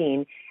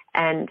exciting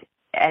and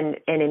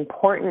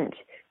important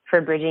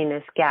for bridging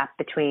this gap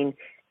between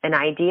an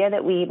idea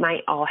that we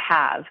might all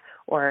have,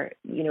 or,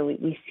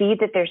 we see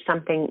that there's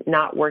something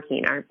not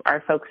working.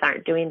 Our folks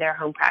aren't doing their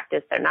home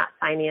practice. They're not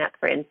signing up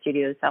for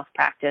in-studio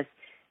self-practice.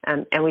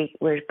 And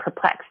we're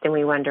perplexed and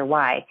we wonder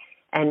why.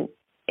 And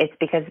it's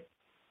because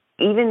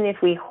even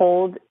if we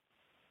hold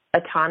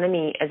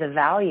autonomy as a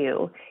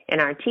value in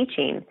our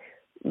teaching,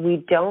 we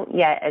don't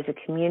yet, as a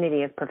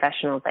community of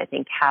professionals, I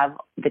think, have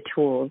the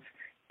tools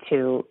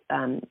to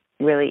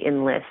really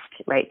enlist,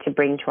 right, to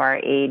bring to our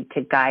aid,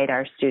 to guide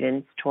our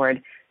students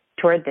toward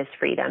this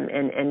freedom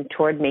and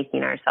toward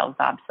making ourselves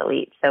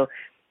obsolete. So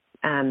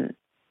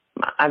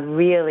I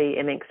really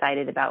am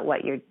excited about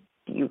what you're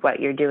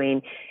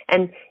doing.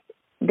 And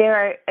there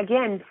are,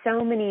 again,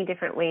 so many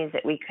different ways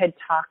that we could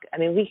talk. I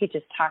mean, we could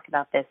just talk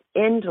about this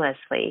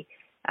endlessly.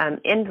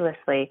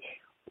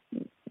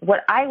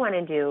 What I want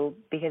to do,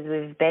 because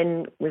we've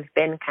been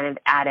kind of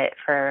at it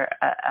for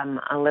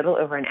a little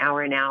over an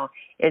hour now,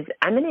 is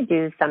I'm going to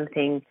do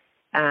something.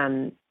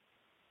 I'm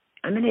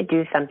going to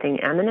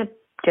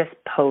just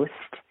post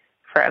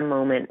for a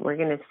moment. We're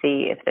going to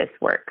see if this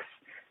works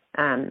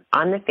on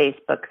the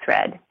Facebook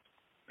thread,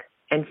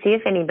 and see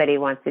if anybody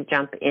wants to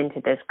jump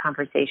into this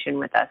conversation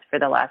with us for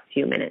the last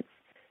few minutes.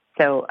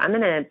 So I'm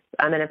gonna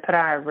put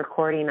our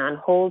recording on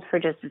hold for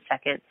just a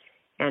second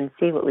and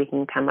see what we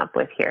can come up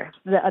with here.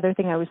 The other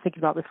thing I was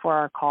thinking about before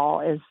our call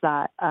is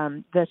that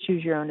the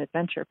choose your own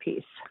adventure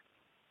piece.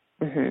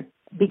 Mm-hmm.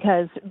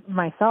 Because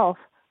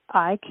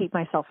I keep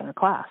myself in a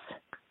class.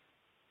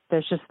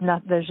 There's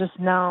not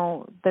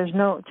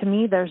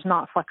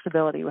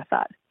flexibility with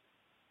that.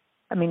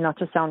 I mean, not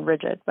to sound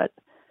rigid, but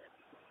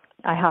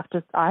I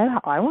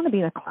want to be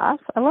in a class.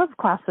 I love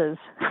classes.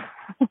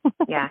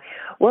 Yeah.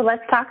 Well,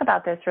 let's talk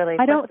about this really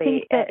quickly. I don't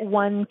think that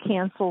one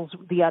cancels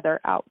the other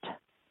out.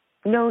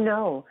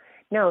 No.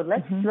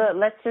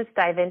 Let's just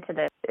dive into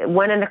this.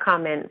 One of the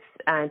comments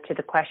to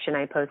the question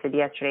I posted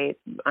yesterday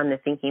on the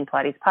Thinking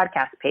Pilates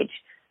podcast page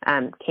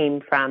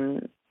came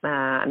from,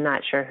 I'm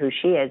not sure who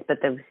she is,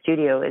 but the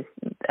studio is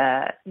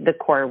the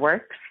Core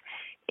Works.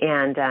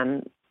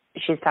 And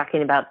she's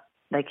talking about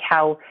like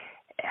how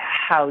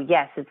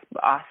yes, it's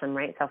awesome,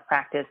 right?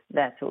 Self-practice,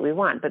 that's what we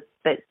want. But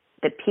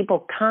the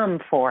people come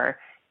for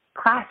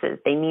classes.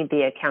 They need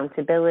the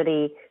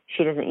accountability.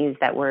 She doesn't use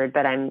that word,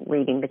 but I'm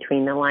reading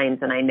between the lines,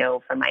 and I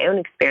know from my own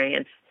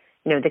experience,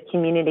 the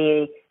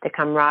community, the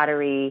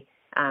camaraderie,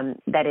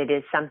 that it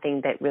is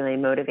something that really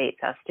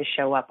motivates us to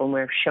show up when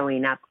we're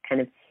showing up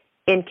kind of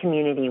in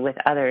community with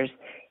others.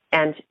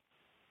 And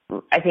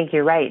I think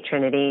you're right,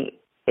 Trinity.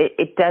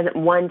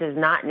 One does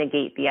not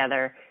negate the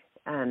other.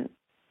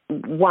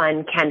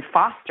 One can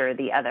foster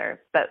the other,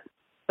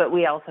 but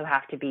we also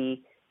have to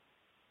be,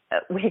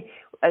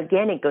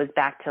 again, it goes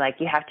back to like,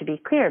 you have to be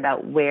clear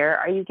about where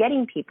are you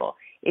getting people.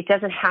 It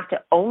doesn't have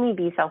to only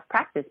be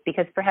self-practice,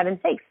 because for heaven's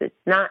sakes, it's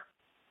not,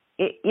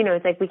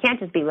 it's like we can't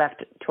just be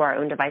left to our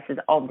own devices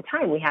all the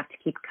time. We have to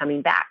keep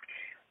coming back.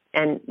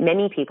 And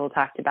many people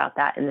talked about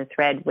that in the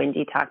thread.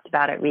 Wendy talked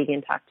about it.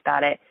 Regan talked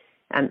about it.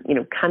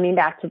 Coming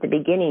back to the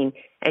beginning,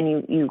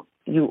 and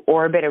you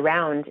orbit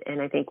around,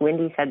 and I think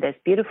Wendy said this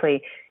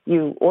beautifully,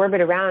 you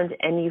orbit around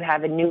and you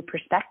have a new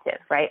perspective,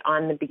 right,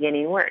 on the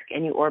beginning work,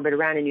 and you orbit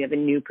around and you have a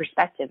new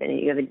perspective and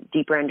you have a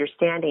deeper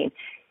understanding,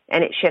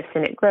 and it shifts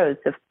and it grows.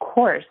 Of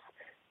course,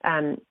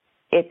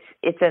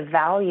 it's a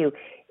value.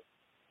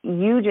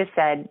 You just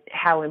said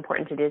how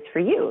important it is for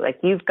you. Like,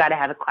 you've got to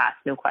have a class,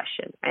 no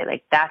question, right?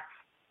 Like, that's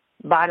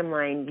bottom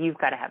line. You've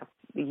got to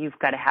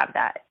have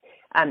that.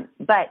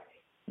 But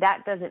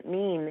that doesn't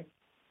mean,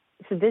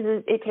 so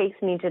it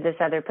takes me to this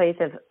other place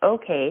of,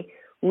 okay,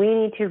 we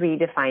need to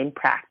redefine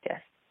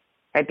practice,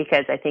 right?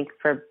 Because I think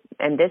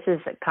and this is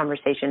a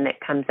conversation that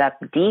comes up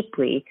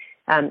deeply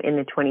in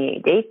the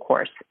 28-day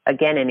course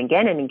again and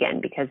again and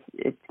again, because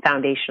it's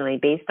foundationally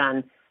based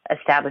on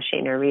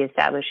establishing or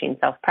reestablishing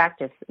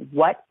self-practice.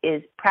 What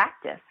is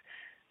practice?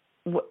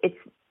 It's,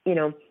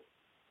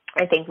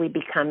 I think we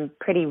become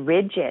pretty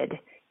rigid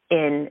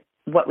in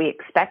what we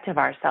expect of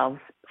ourselves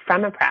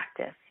from a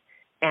practice.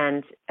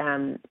 And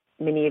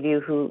many of you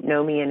who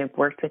know me and have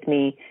worked with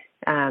me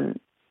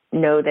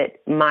know that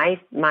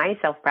my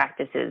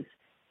self-practice is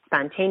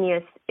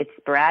spontaneous, it's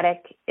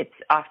sporadic, it's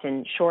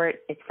often short,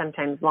 it's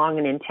sometimes long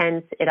and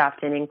intense. It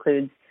often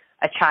includes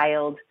a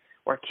child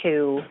or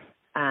two.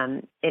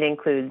 It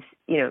includes,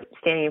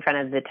 standing in front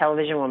of the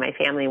television while my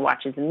family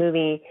watches a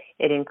movie.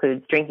 It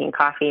includes drinking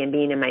coffee and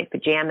being in my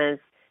pajamas.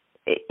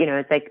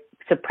 It's like,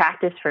 so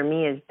practice for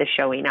me is the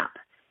showing up.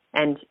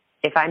 And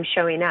if I'm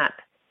showing up,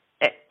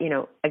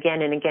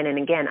 again and again and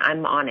again,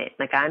 I'm on it.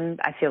 Like,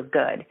 I feel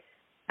good.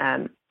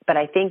 But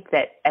I think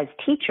that as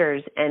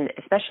teachers, and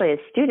especially as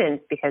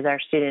students, because our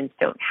students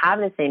don't have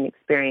the same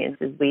experience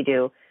as we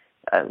do,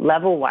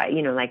 level-wise,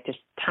 like just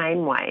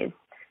time-wise,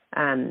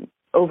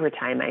 over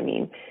time, I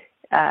mean,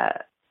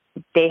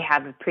 they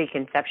have a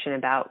preconception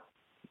about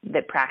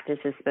that practice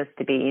is supposed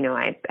to be,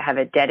 I have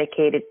a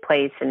dedicated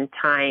place and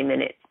time,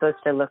 and it's supposed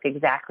to look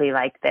exactly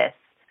like this.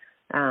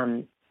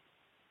 And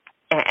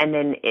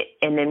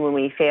then when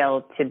we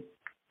fail to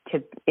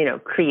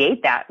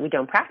create that, we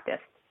don't practice.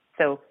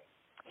 So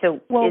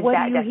well, is what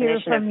that do you hear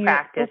definition from of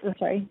practice? I'm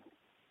sorry.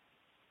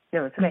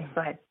 No, it's okay.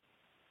 Go ahead.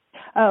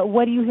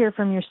 What do you hear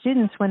from your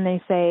students when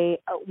they say,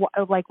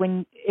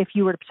 if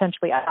you were to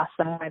potentially ask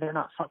them why they're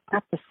not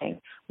self-practicing?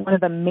 One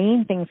of the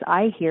main things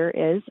I hear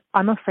is,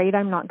 I'm afraid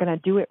I'm not going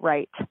to do it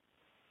right.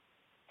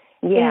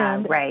 Yeah,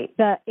 and right.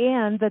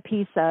 The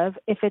piece of,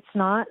 if it's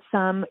not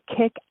some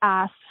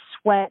kick-ass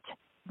sweat,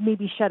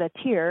 maybe shed a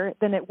tear,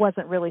 then it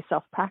wasn't really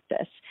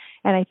self-practice.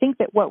 And I think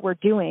that what we're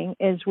doing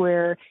is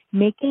we're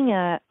making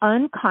an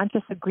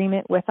unconscious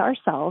agreement with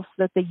ourselves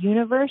that the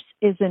universe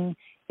is an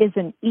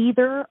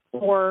either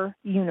or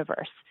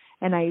universe.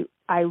 And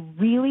I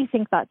really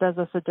think that does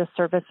us a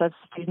disservice as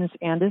students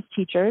and as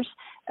teachers,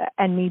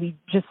 and maybe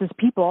just as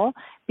people,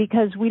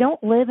 because we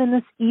don't live in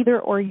this either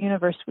or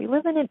universe. We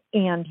live in an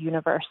and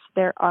universe.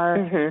 There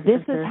are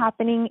this is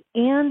happening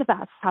and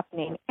that's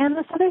happening and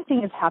this other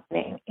thing is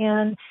happening.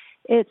 And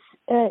it's,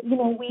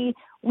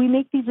 we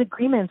make these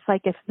agreements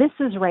like, if this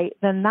is right,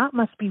 then that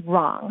must be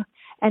wrong.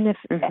 And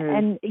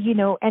and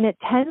it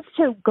tends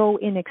to go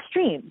in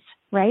extremes,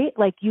 right?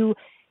 Like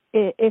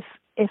if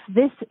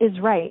this is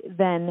right,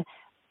 then,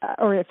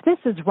 or if this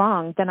is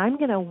wrong, then I'm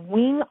going to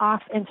wing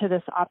off into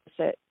this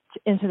opposite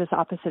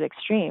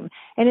extreme.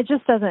 And it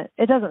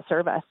doesn't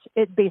serve us.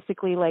 It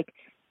basically,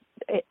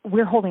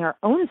 we're holding our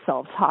own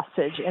selves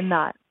hostage in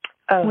that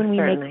when we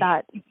make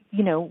that,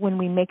 when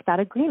we make that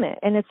agreement.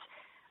 And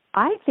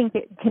I think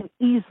it can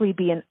easily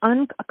be an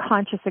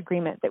unconscious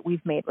agreement that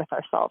we've made with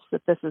ourselves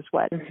that this is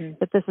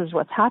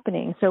what's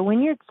happening. So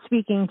when you're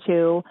speaking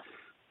to,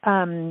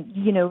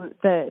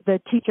 the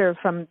teacher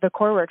from the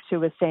Core Works who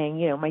was saying,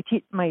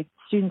 my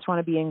students want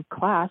to be in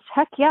class.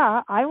 Heck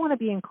yeah, I want to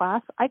be in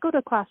class. I go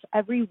to class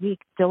every week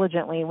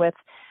diligently with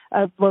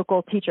a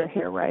local teacher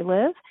here where I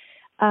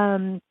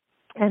live.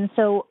 And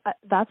so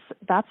that's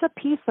a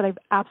piece that I've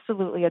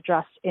absolutely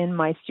addressed in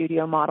my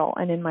studio model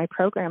and in my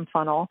program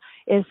funnel,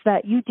 is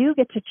that you do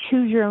get to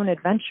choose your own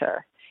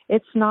adventure.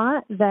 It's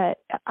not that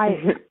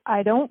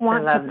I don't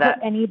want to put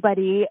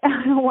anybody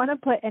I don't want to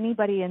put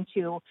anybody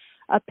into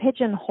a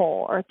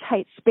pigeonhole or a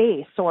tight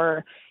space,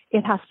 or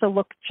it has to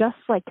look just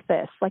like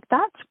this. Like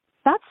that's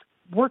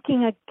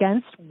working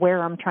against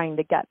where I'm trying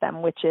to get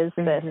them, which is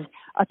this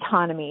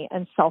autonomy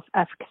and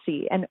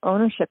self-efficacy and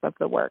ownership of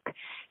the work.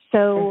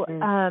 So,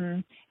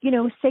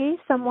 say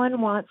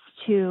someone wants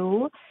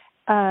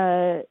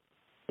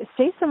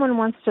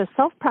to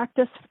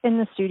self-practice in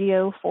the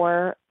studio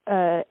for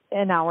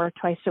an hour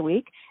twice a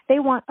week. They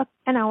want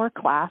an hour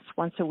class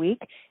once a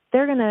week.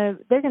 They're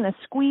gonna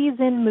squeeze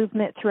in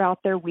movement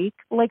throughout their week.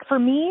 Like for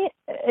me,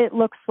 it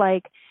looks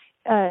like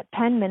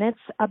 10 minutes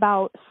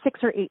about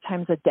 6 or 8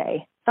 times a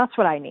day. That's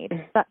what I need.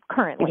 That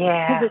currently,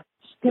 because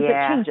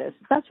it changes.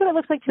 That's what it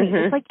looks like to me.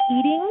 It's like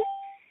eating.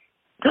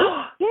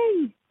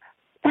 Yay!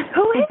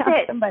 Who is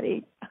it?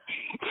 Somebody.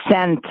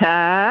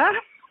 Santa.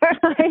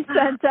 Hi,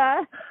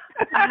 Santa.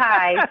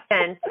 Hi,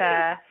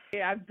 Santa.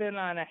 I've been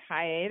on a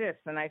hiatus,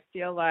 and I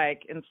feel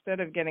like instead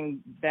of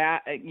getting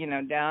that,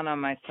 down on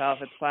myself,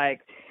 it's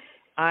like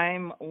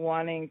I'm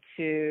wanting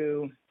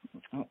to.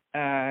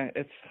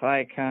 It's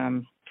like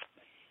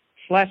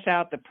flesh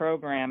out the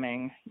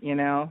programming,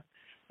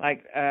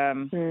 like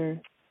in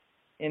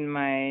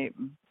my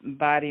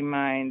body,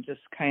 mind,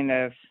 just kind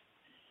of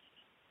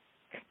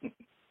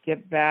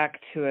get back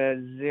to a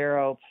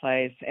zero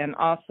place, and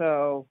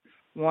also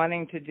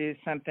wanting to do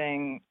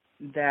something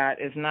that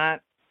is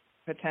not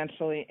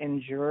potentially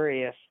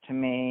injurious to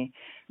me,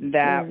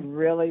 that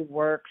really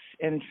works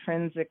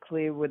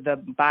intrinsically with the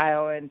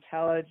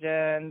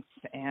biointelligence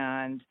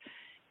and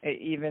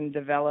even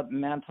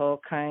developmental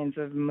kinds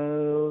of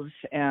moves,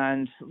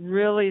 and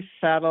really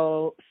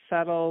subtle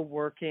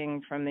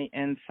working from the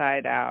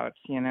inside out,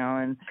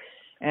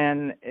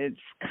 and it's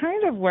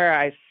kind of where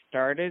I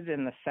started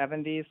in the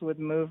 70s with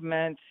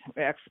movement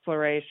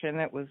exploration.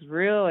 It was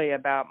really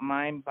about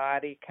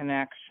mind-body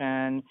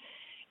connection,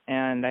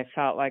 and I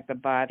felt like the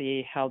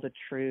body held a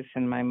truth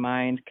and my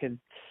mind could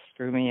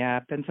screw me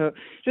up. And so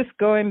just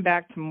going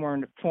back to more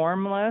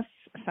formless,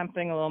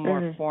 something a little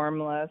more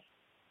formless.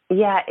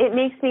 Yeah, it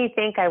makes me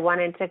think. I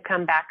wanted to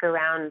come back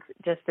around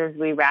just as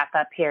we wrap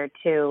up here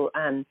to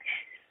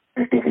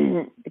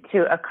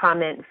to a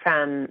comment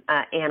from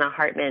Anna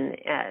Hartman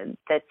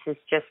that is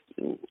just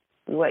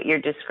what you're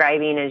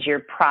describing as your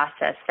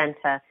process,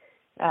 Senta.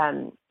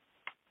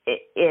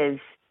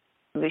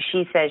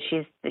 She says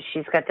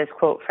she's got this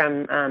quote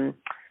from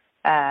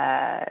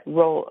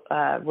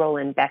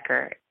Roland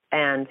Becker,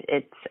 and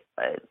it's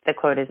the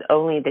quote is,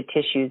 "Only the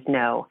tissues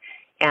know."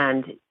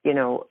 And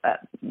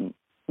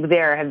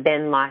there have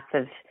been lots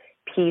of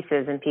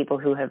pieces and people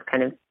who have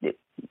kind of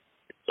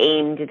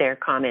aimed their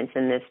comments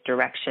in this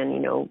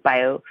direction,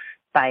 bio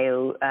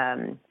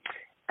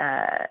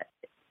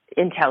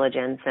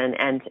intelligence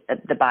and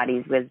the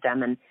body's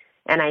wisdom.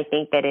 And I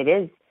think that it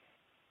is,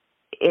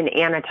 and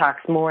Anna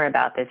talks more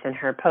about this in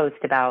her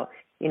post about,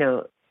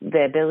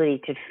 the ability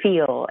to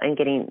feel and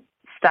getting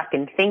stuck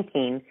in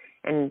thinking,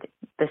 and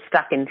the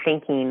stuck in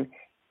thinking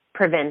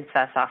prevents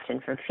us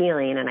often from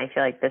feeling. And I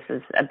feel like this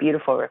is a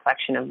beautiful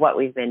reflection of what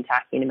we've been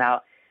talking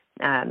about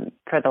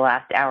for the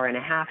last hour and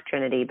a half,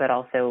 Trinity, but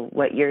also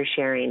what you're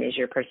sharing is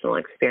your personal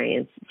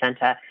experience,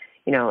 Senta,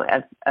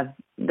 of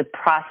the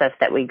process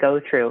that we go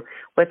through.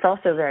 What's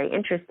also very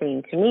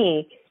interesting to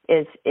me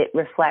is it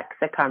reflects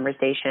a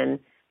conversation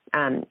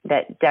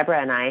that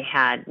Deborah and I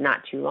had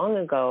not too long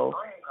ago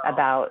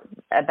about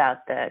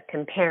the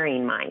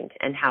comparing mind,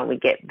 and how we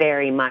get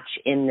very much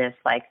in this,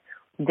 like,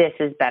 this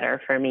is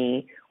better for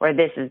me, or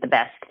this is the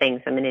best thing,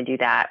 so I'm going to do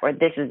that, or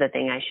this is the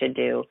thing I should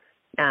do.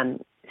 So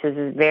this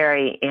is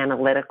very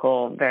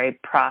analytical, very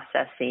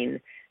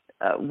processing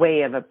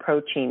way of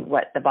approaching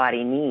what the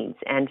body needs.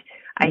 And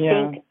I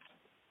think,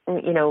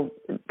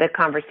 the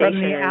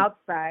conversation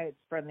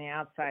from the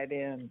outside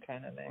in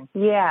kind of thing.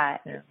 Yeah,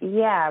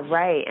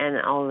 right.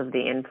 And all of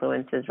the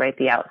influences, right?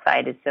 The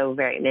outside is so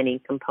very many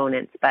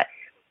components, but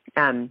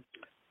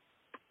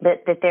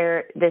that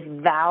there, this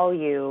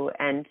value,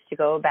 and to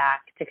go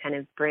back to kind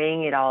of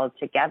bring it all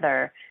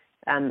together,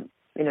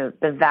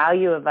 the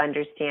value of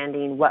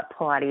understanding what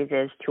Pilates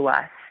is to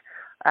us,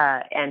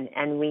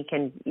 and we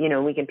can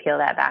peel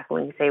that back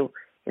and we can say,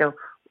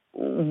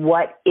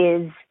 what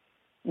is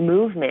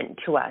movement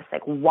to us?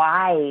 Like,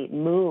 why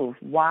move?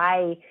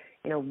 Why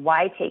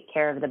take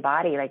care of the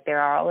body? Like, there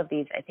are all of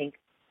these, I think,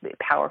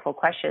 powerful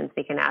questions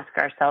we can ask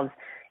ourselves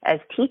as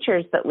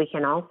teachers, but we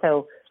can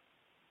also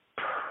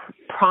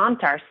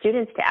prompt our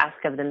students to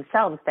ask of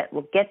themselves, that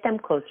will get them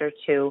closer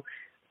to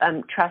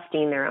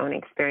trusting their own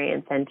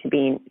experience, and to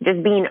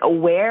being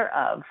aware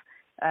of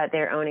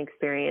their own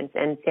experience.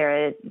 And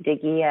Sarah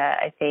DeGia,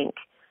 I think,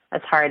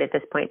 it's hard at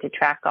this point to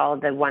track all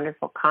the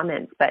wonderful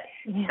comments, but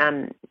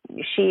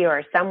she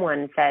or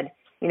someone said,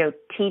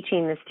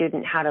 teaching the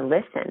student how to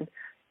listen,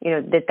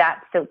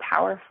 that's so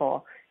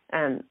powerful,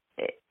 and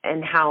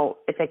how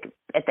it's like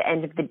at the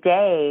end of the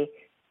day,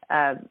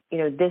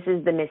 this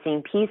is the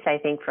missing piece, I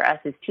think, for us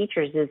as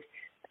teachers is,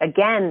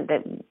 again,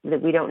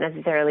 that we don't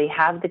necessarily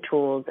have the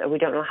tools, or we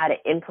don't know how to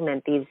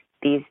implement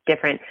these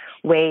different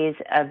ways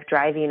of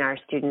driving our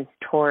students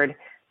toward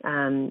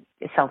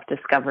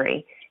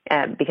self-discovery,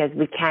 because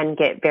we can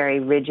get very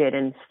rigid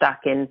and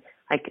stuck in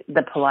like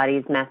the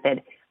Pilates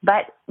method.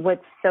 But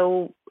what's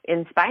so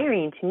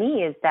inspiring to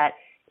me is that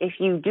if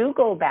you do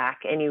go back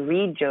and you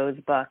read Joe's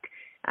book,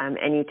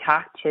 and you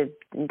talk to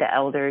the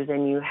elders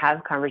and you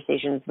have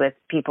conversations with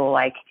people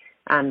like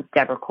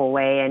Deborah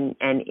Colway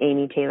and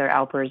Amy Taylor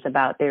Alpers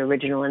about the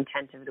original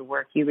intent of the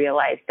work, you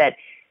realize that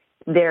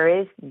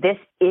this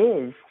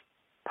is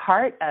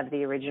part of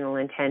the original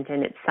intent,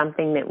 and it's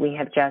something that we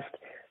have just,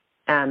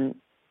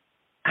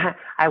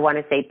 I want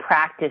to say,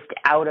 practiced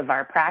out of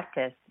our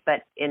practice,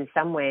 but in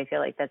some way I feel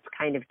like that's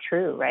kind of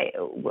true, right?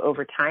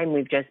 Over time,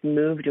 we've just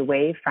moved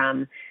away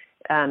from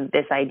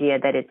this idea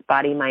that it's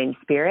body, mind,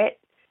 spirit.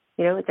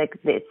 It's like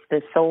it's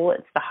the soul,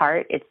 it's the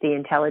heart, it's the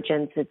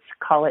intelligence,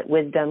 call it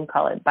wisdom,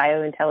 call it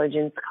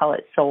biointelligence, call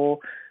it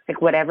soul,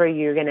 like whatever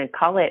you're going to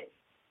call it.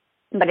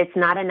 But it's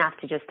not enough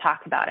to just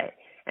talk about it.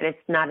 And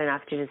it's not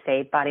enough to just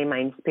say body,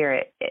 mind,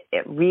 spirit.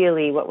 It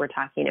really, what we're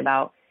talking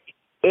about,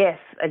 if,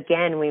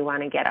 again, we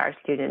want to get our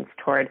students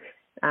toward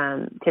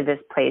to this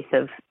place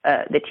of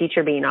the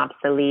teacher being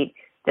obsolete,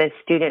 the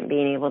student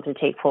being able to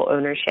take full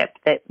ownership,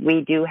 that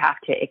we do have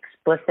to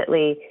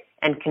explicitly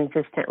and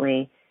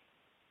consistently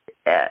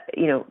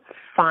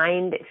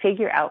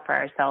figure out for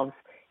ourselves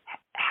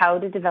how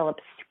to develop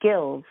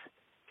skills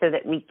so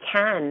that we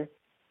can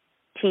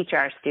teach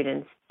our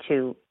students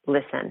to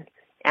listen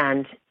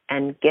and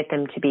get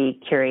them to be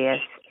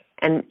curious.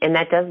 And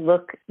that does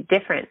look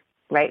different,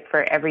 right,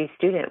 for every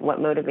student, what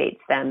motivates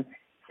them.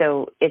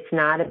 So it's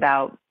not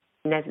about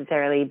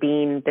necessarily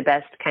being the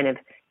best kind of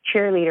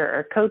cheerleader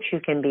or coach you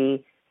can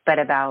be, but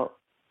about,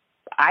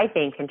 I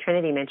think, and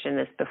Trinity mentioned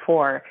this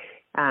before,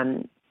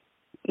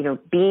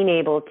 being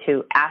able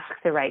to ask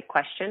the right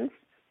questions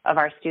of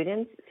our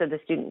students so the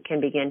student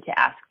can begin to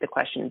ask the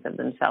questions of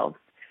themselves.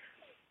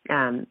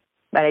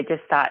 But I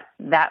just thought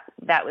that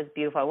was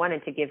beautiful. I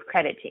wanted to give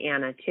credit to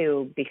Anna,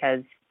 too,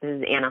 because this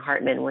is Anna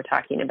Hartman we're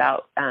talking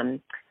about,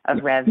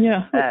 of Rev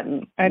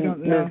I don't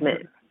know.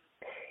 movement.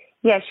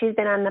 Yeah, she's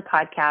been on the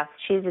podcast.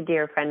 She's a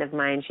dear friend of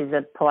mine. She's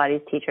a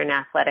Pilates teacher and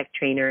athletic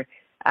trainer.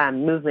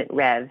 Movement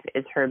Rev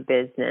is her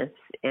business,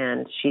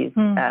 and she's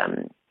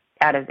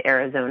out of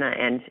Arizona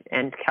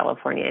and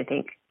California, I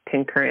think,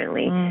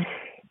 concurrently. In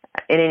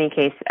any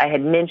case, I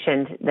had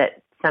mentioned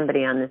that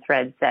somebody on the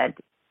thread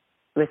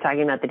was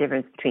talking about the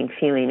difference between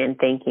feeling and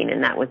thinking,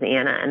 and that was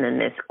Anna. And then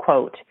this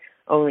quote,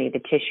 "Only the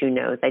tissue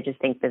knows." I just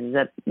think this is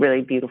a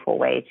really beautiful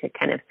way to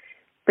kind of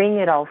bring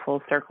it all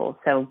full circle.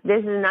 So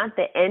this is not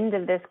the end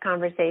of this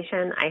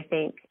conversation. I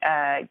think,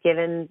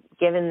 given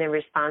the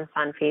response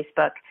on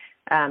Facebook,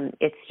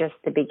 it's just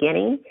the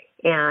beginning.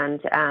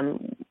 And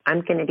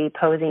I'm going to be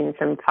posing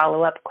some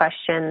follow-up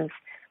questions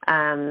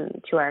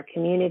to our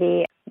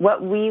community.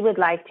 What we would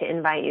like to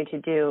invite you to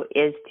do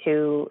is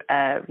to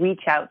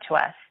reach out to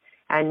us.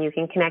 And you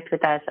can connect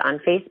with us on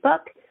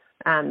Facebook,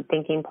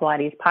 Thinking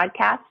Pilates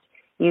Podcast.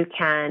 You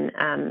can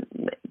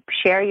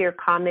share your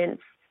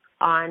comments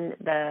on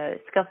the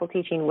Skillful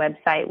Teaching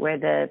website where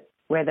the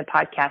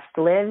podcast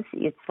lives.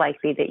 It's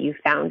likely that you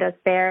found us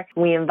there.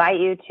 We invite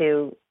you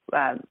to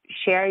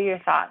share your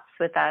thoughts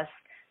with us,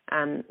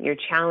 your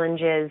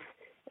challenges,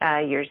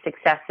 your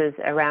successes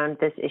around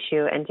this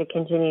issue, and to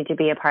continue to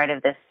be a part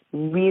of this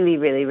really,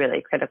 really,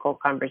 really critical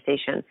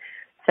conversation.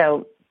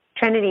 So,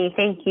 Trinity,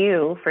 thank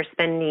you for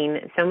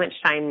spending so much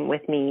time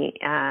with me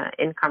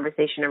in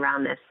conversation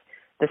around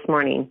this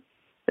morning.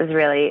 It was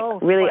really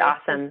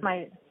awesome.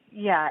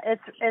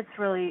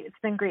 It's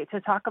been great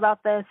to talk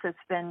about this. It's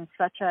been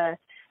such a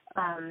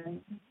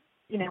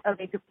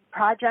big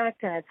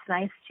project, and it's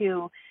nice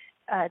to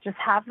just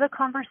have the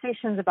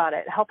conversations about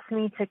it. It helps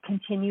me to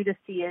continue to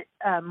see it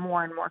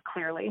more and more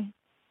clearly.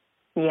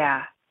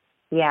 Yeah,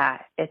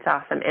 it's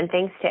awesome. And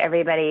thanks to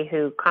everybody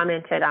who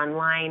commented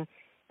online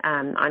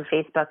on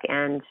Facebook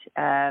and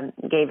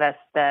gave us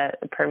the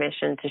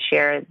permission to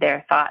share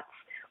their thoughts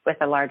with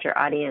a larger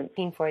audience.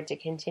 Looking forward to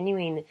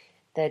continuing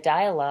the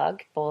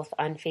dialogue, both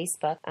on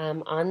Facebook,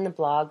 on the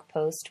blog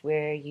post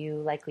where you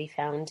likely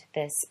found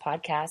this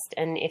podcast.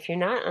 And if you're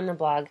not on the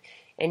blog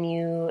and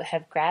you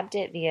have grabbed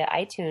it via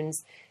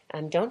iTunes,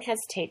 don't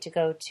hesitate to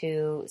go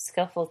to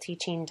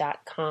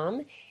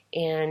skillfulteaching.com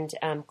and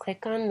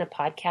click on the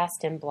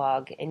podcast and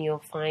blog, and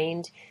you'll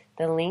find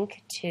the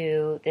link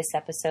to this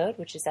episode,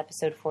 which is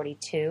episode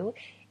 42.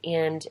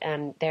 And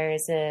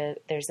there's a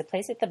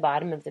place at the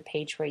bottom of the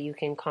page where you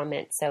can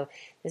comment. So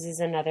this is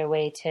another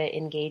way to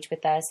engage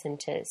with us and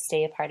to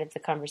stay a part of the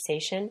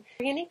conversation.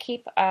 We're going to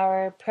keep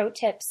our pro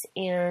tips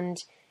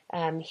and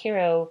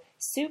hero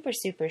super,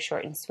 super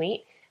short and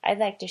sweet. I'd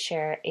like to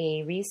share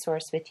a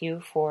resource with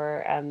you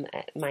for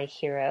my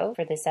hero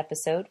for this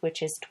episode,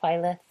 which is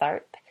Twyla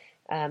Tharp,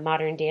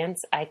 modern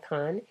dance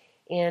icon,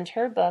 and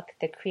her book,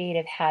 The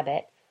Creative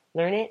Habit,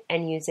 learn it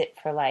and use it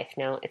for life.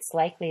 Now, it's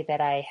likely that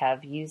I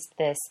have used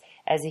this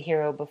as a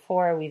hero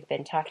before. We've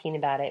been talking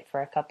about it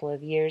for a couple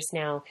of years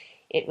now.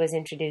 It was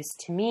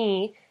introduced to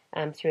me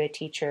through a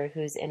teacher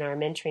who's in our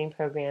mentoring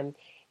program,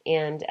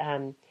 and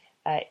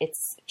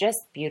it's just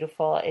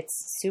beautiful.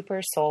 It's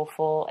super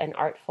soulful and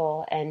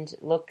artful, and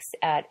looks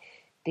at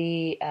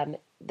the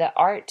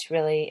art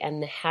really,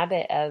 and the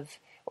habit of,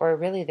 or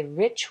really the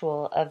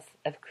ritual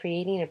of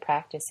creating a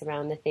practice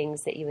around the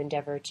things that you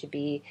endeavor to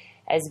be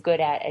as good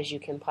at as you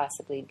can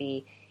possibly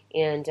be.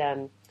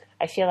 And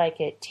I feel like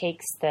it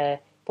takes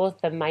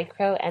both the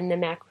micro and the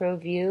macro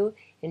view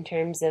in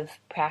terms of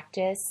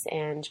practice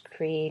and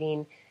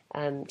creating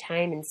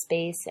time and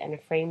space and a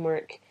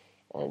framework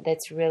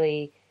that's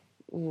really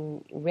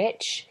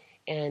rich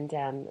and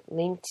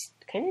linked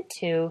kind of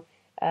to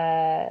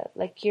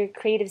like your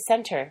creative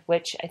center,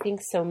 which I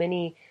think so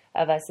many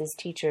of us as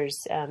teachers,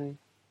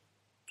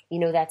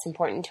 that's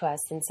important to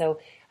us. And so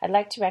I'd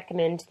like to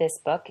recommend this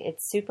book.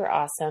 It's super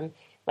awesome.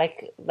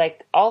 Like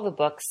all the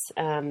books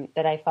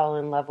that I fall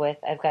in love with,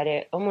 I've got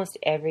almost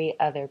every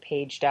other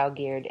page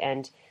dog-eared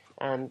and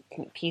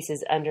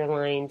pieces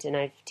underlined, and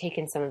I've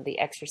taken some of the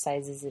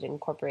exercises and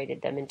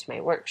incorporated them into my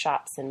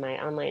workshops and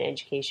my online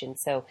education.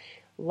 So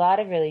a lot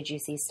of really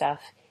juicy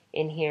stuff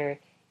in here.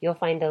 You'll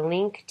find a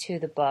link to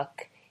the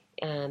book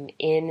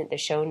in the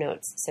show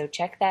notes, so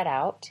check that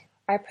out.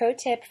 Our pro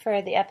tip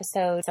for the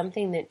episode,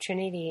 something that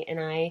Trinity and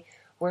I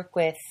work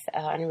with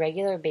on a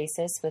regular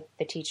basis with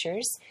the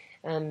teachers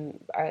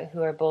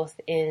who are both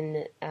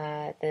in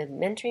the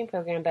mentoring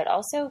program, but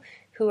also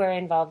who are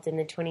involved in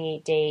the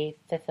 28-day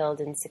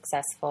Fulfilled and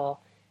Successful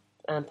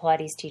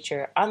Pilates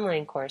Teacher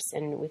online course.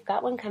 And we've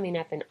got one coming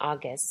up in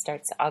August,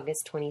 starts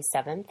August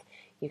 27th.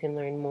 You can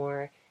learn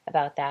more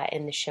about that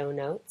in the show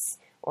notes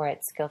or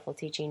at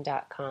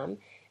skillfulteaching.com.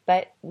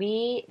 But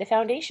the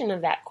foundation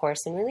of that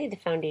course, and really the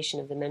foundation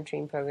of the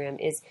mentoring program,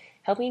 is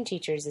helping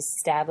teachers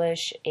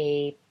establish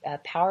a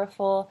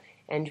powerful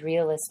and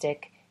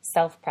realistic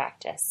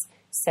self-practice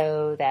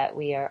so that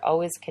we are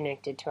always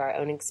connected to our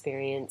own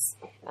experience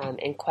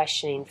and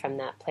questioning from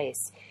that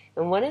place.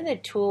 And one of the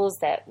tools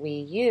that we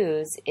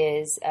use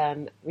is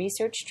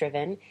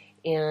research-driven,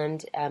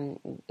 and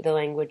the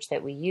language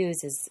that we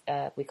use is,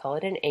 we call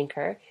it an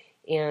anchor.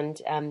 And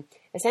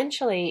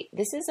essentially,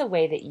 this is a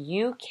way that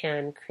you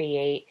can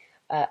create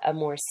a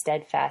more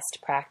steadfast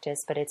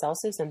practice, but it's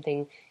also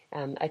something,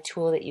 a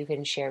tool that you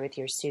can share with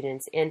your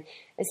students. And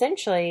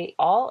essentially,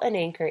 all an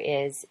anchor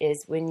is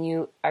when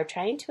you are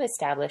trying to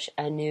establish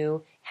a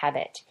new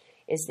habit,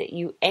 is that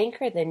you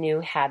anchor the new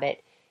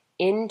habit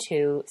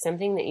into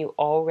something that you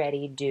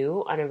already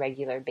do on a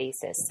regular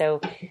basis.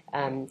 So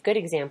good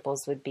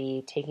examples would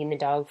be taking the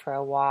dog for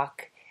a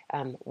walk,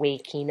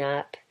 waking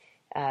up,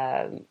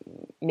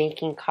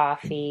 making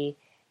coffee,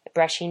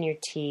 brushing your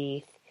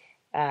teeth,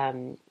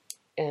 trying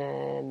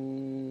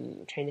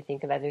to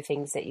think of other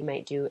things that you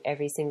might do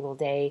every single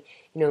day,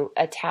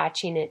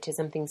 attaching it to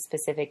something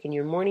specific in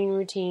your morning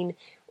routine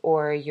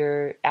or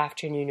your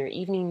afternoon or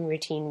evening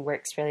routine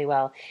works really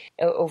well.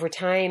 Over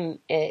time,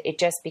 it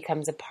just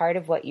becomes a part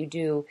of what you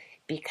do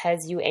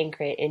because you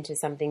anchor it into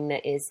something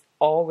that is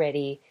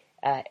already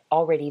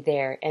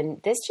there.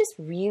 And this just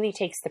really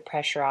takes the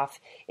pressure off.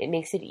 It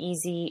makes it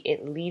easy.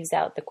 It leaves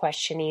out the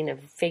questioning of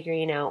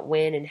figuring out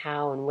when and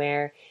how and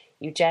where.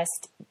 You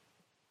just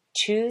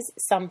choose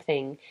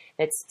something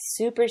that's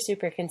super,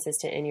 super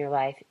consistent in your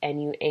life,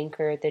 and you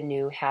anchor the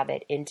new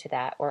habit into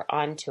that or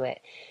onto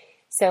it.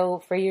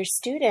 So for your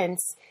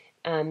students,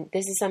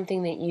 this is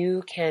something that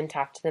you can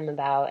talk to them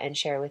about and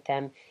share with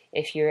them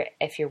if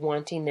you're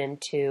wanting them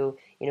to,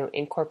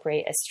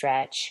 incorporate a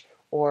stretch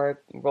or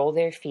roll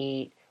their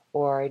feet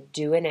or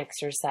do an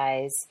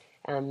exercise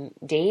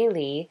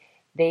daily.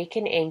 They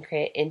can anchor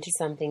it into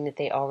something that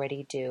they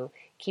already do,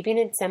 keeping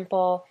it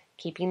simple,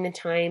 keeping the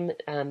time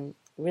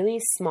really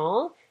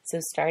small. So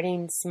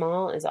starting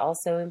small is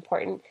also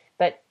important,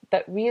 but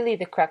really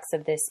the crux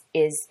of this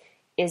is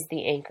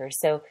the anchor.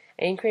 So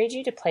I encourage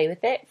you to play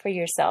with it for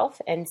yourself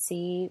and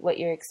see what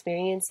your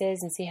experience is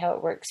and see how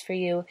it works for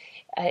you.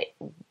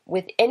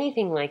 With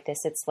anything like this,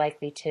 it's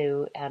likely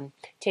to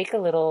take a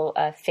little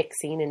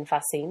fixing and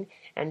fussing.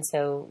 And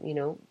so,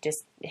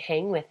 just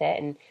hang with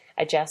it and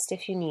adjust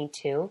if you need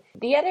to.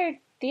 The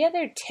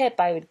other tip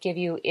I would give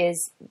you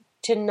is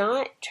to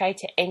not try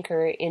to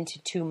anchor into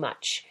too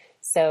much.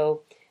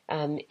 So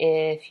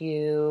if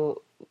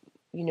you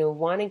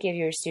want to give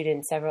your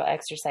students several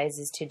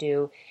exercises to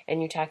do, and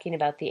you're talking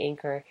about the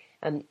anchor,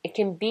 it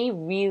can be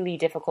really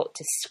difficult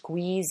to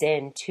squeeze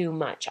in too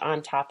much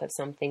on top of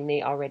something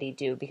they already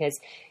do, because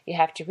you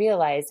have to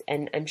realize,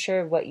 and I'm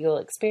sure what you'll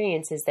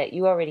experience is that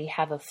you already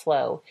have a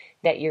flow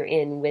that you're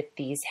in with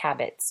these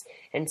habits.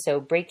 And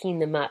so breaking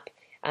them up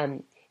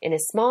in a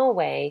small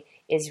way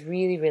is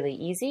really, really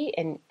easy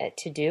and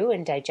to do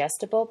and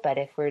digestible. But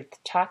if we're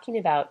talking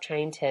about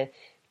trying to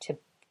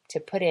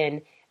put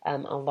in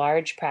a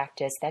large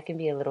practice, that can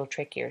be a little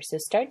trickier. So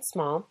start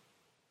small,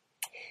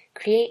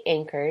 create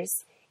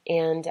anchors,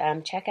 and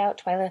check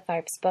out Twyla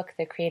Tharp's book,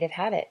 The Creative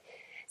Habit.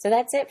 So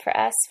that's it for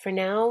us for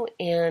now,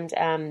 and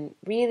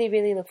really,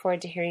 really look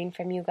forward to hearing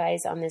from you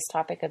guys on this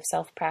topic of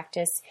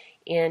self-practice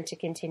and to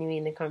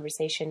continuing the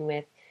conversation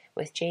with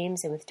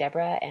James and with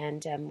Deborah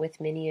and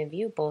with many of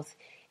you, both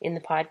in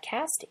the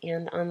podcast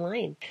and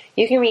online.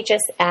 You can reach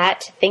us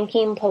at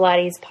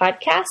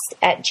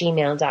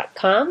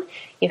thinkingpilatespodcast@gmail.com.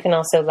 You can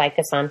also like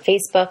us on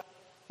Facebook.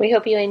 We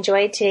hope you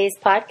enjoyed today's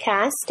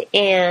podcast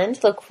and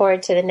look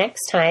forward to the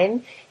next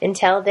time.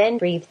 Until then,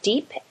 breathe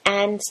deep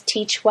and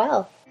teach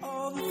well.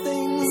 All the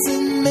things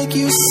that make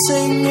you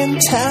sing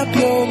and tap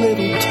your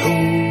little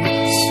toes.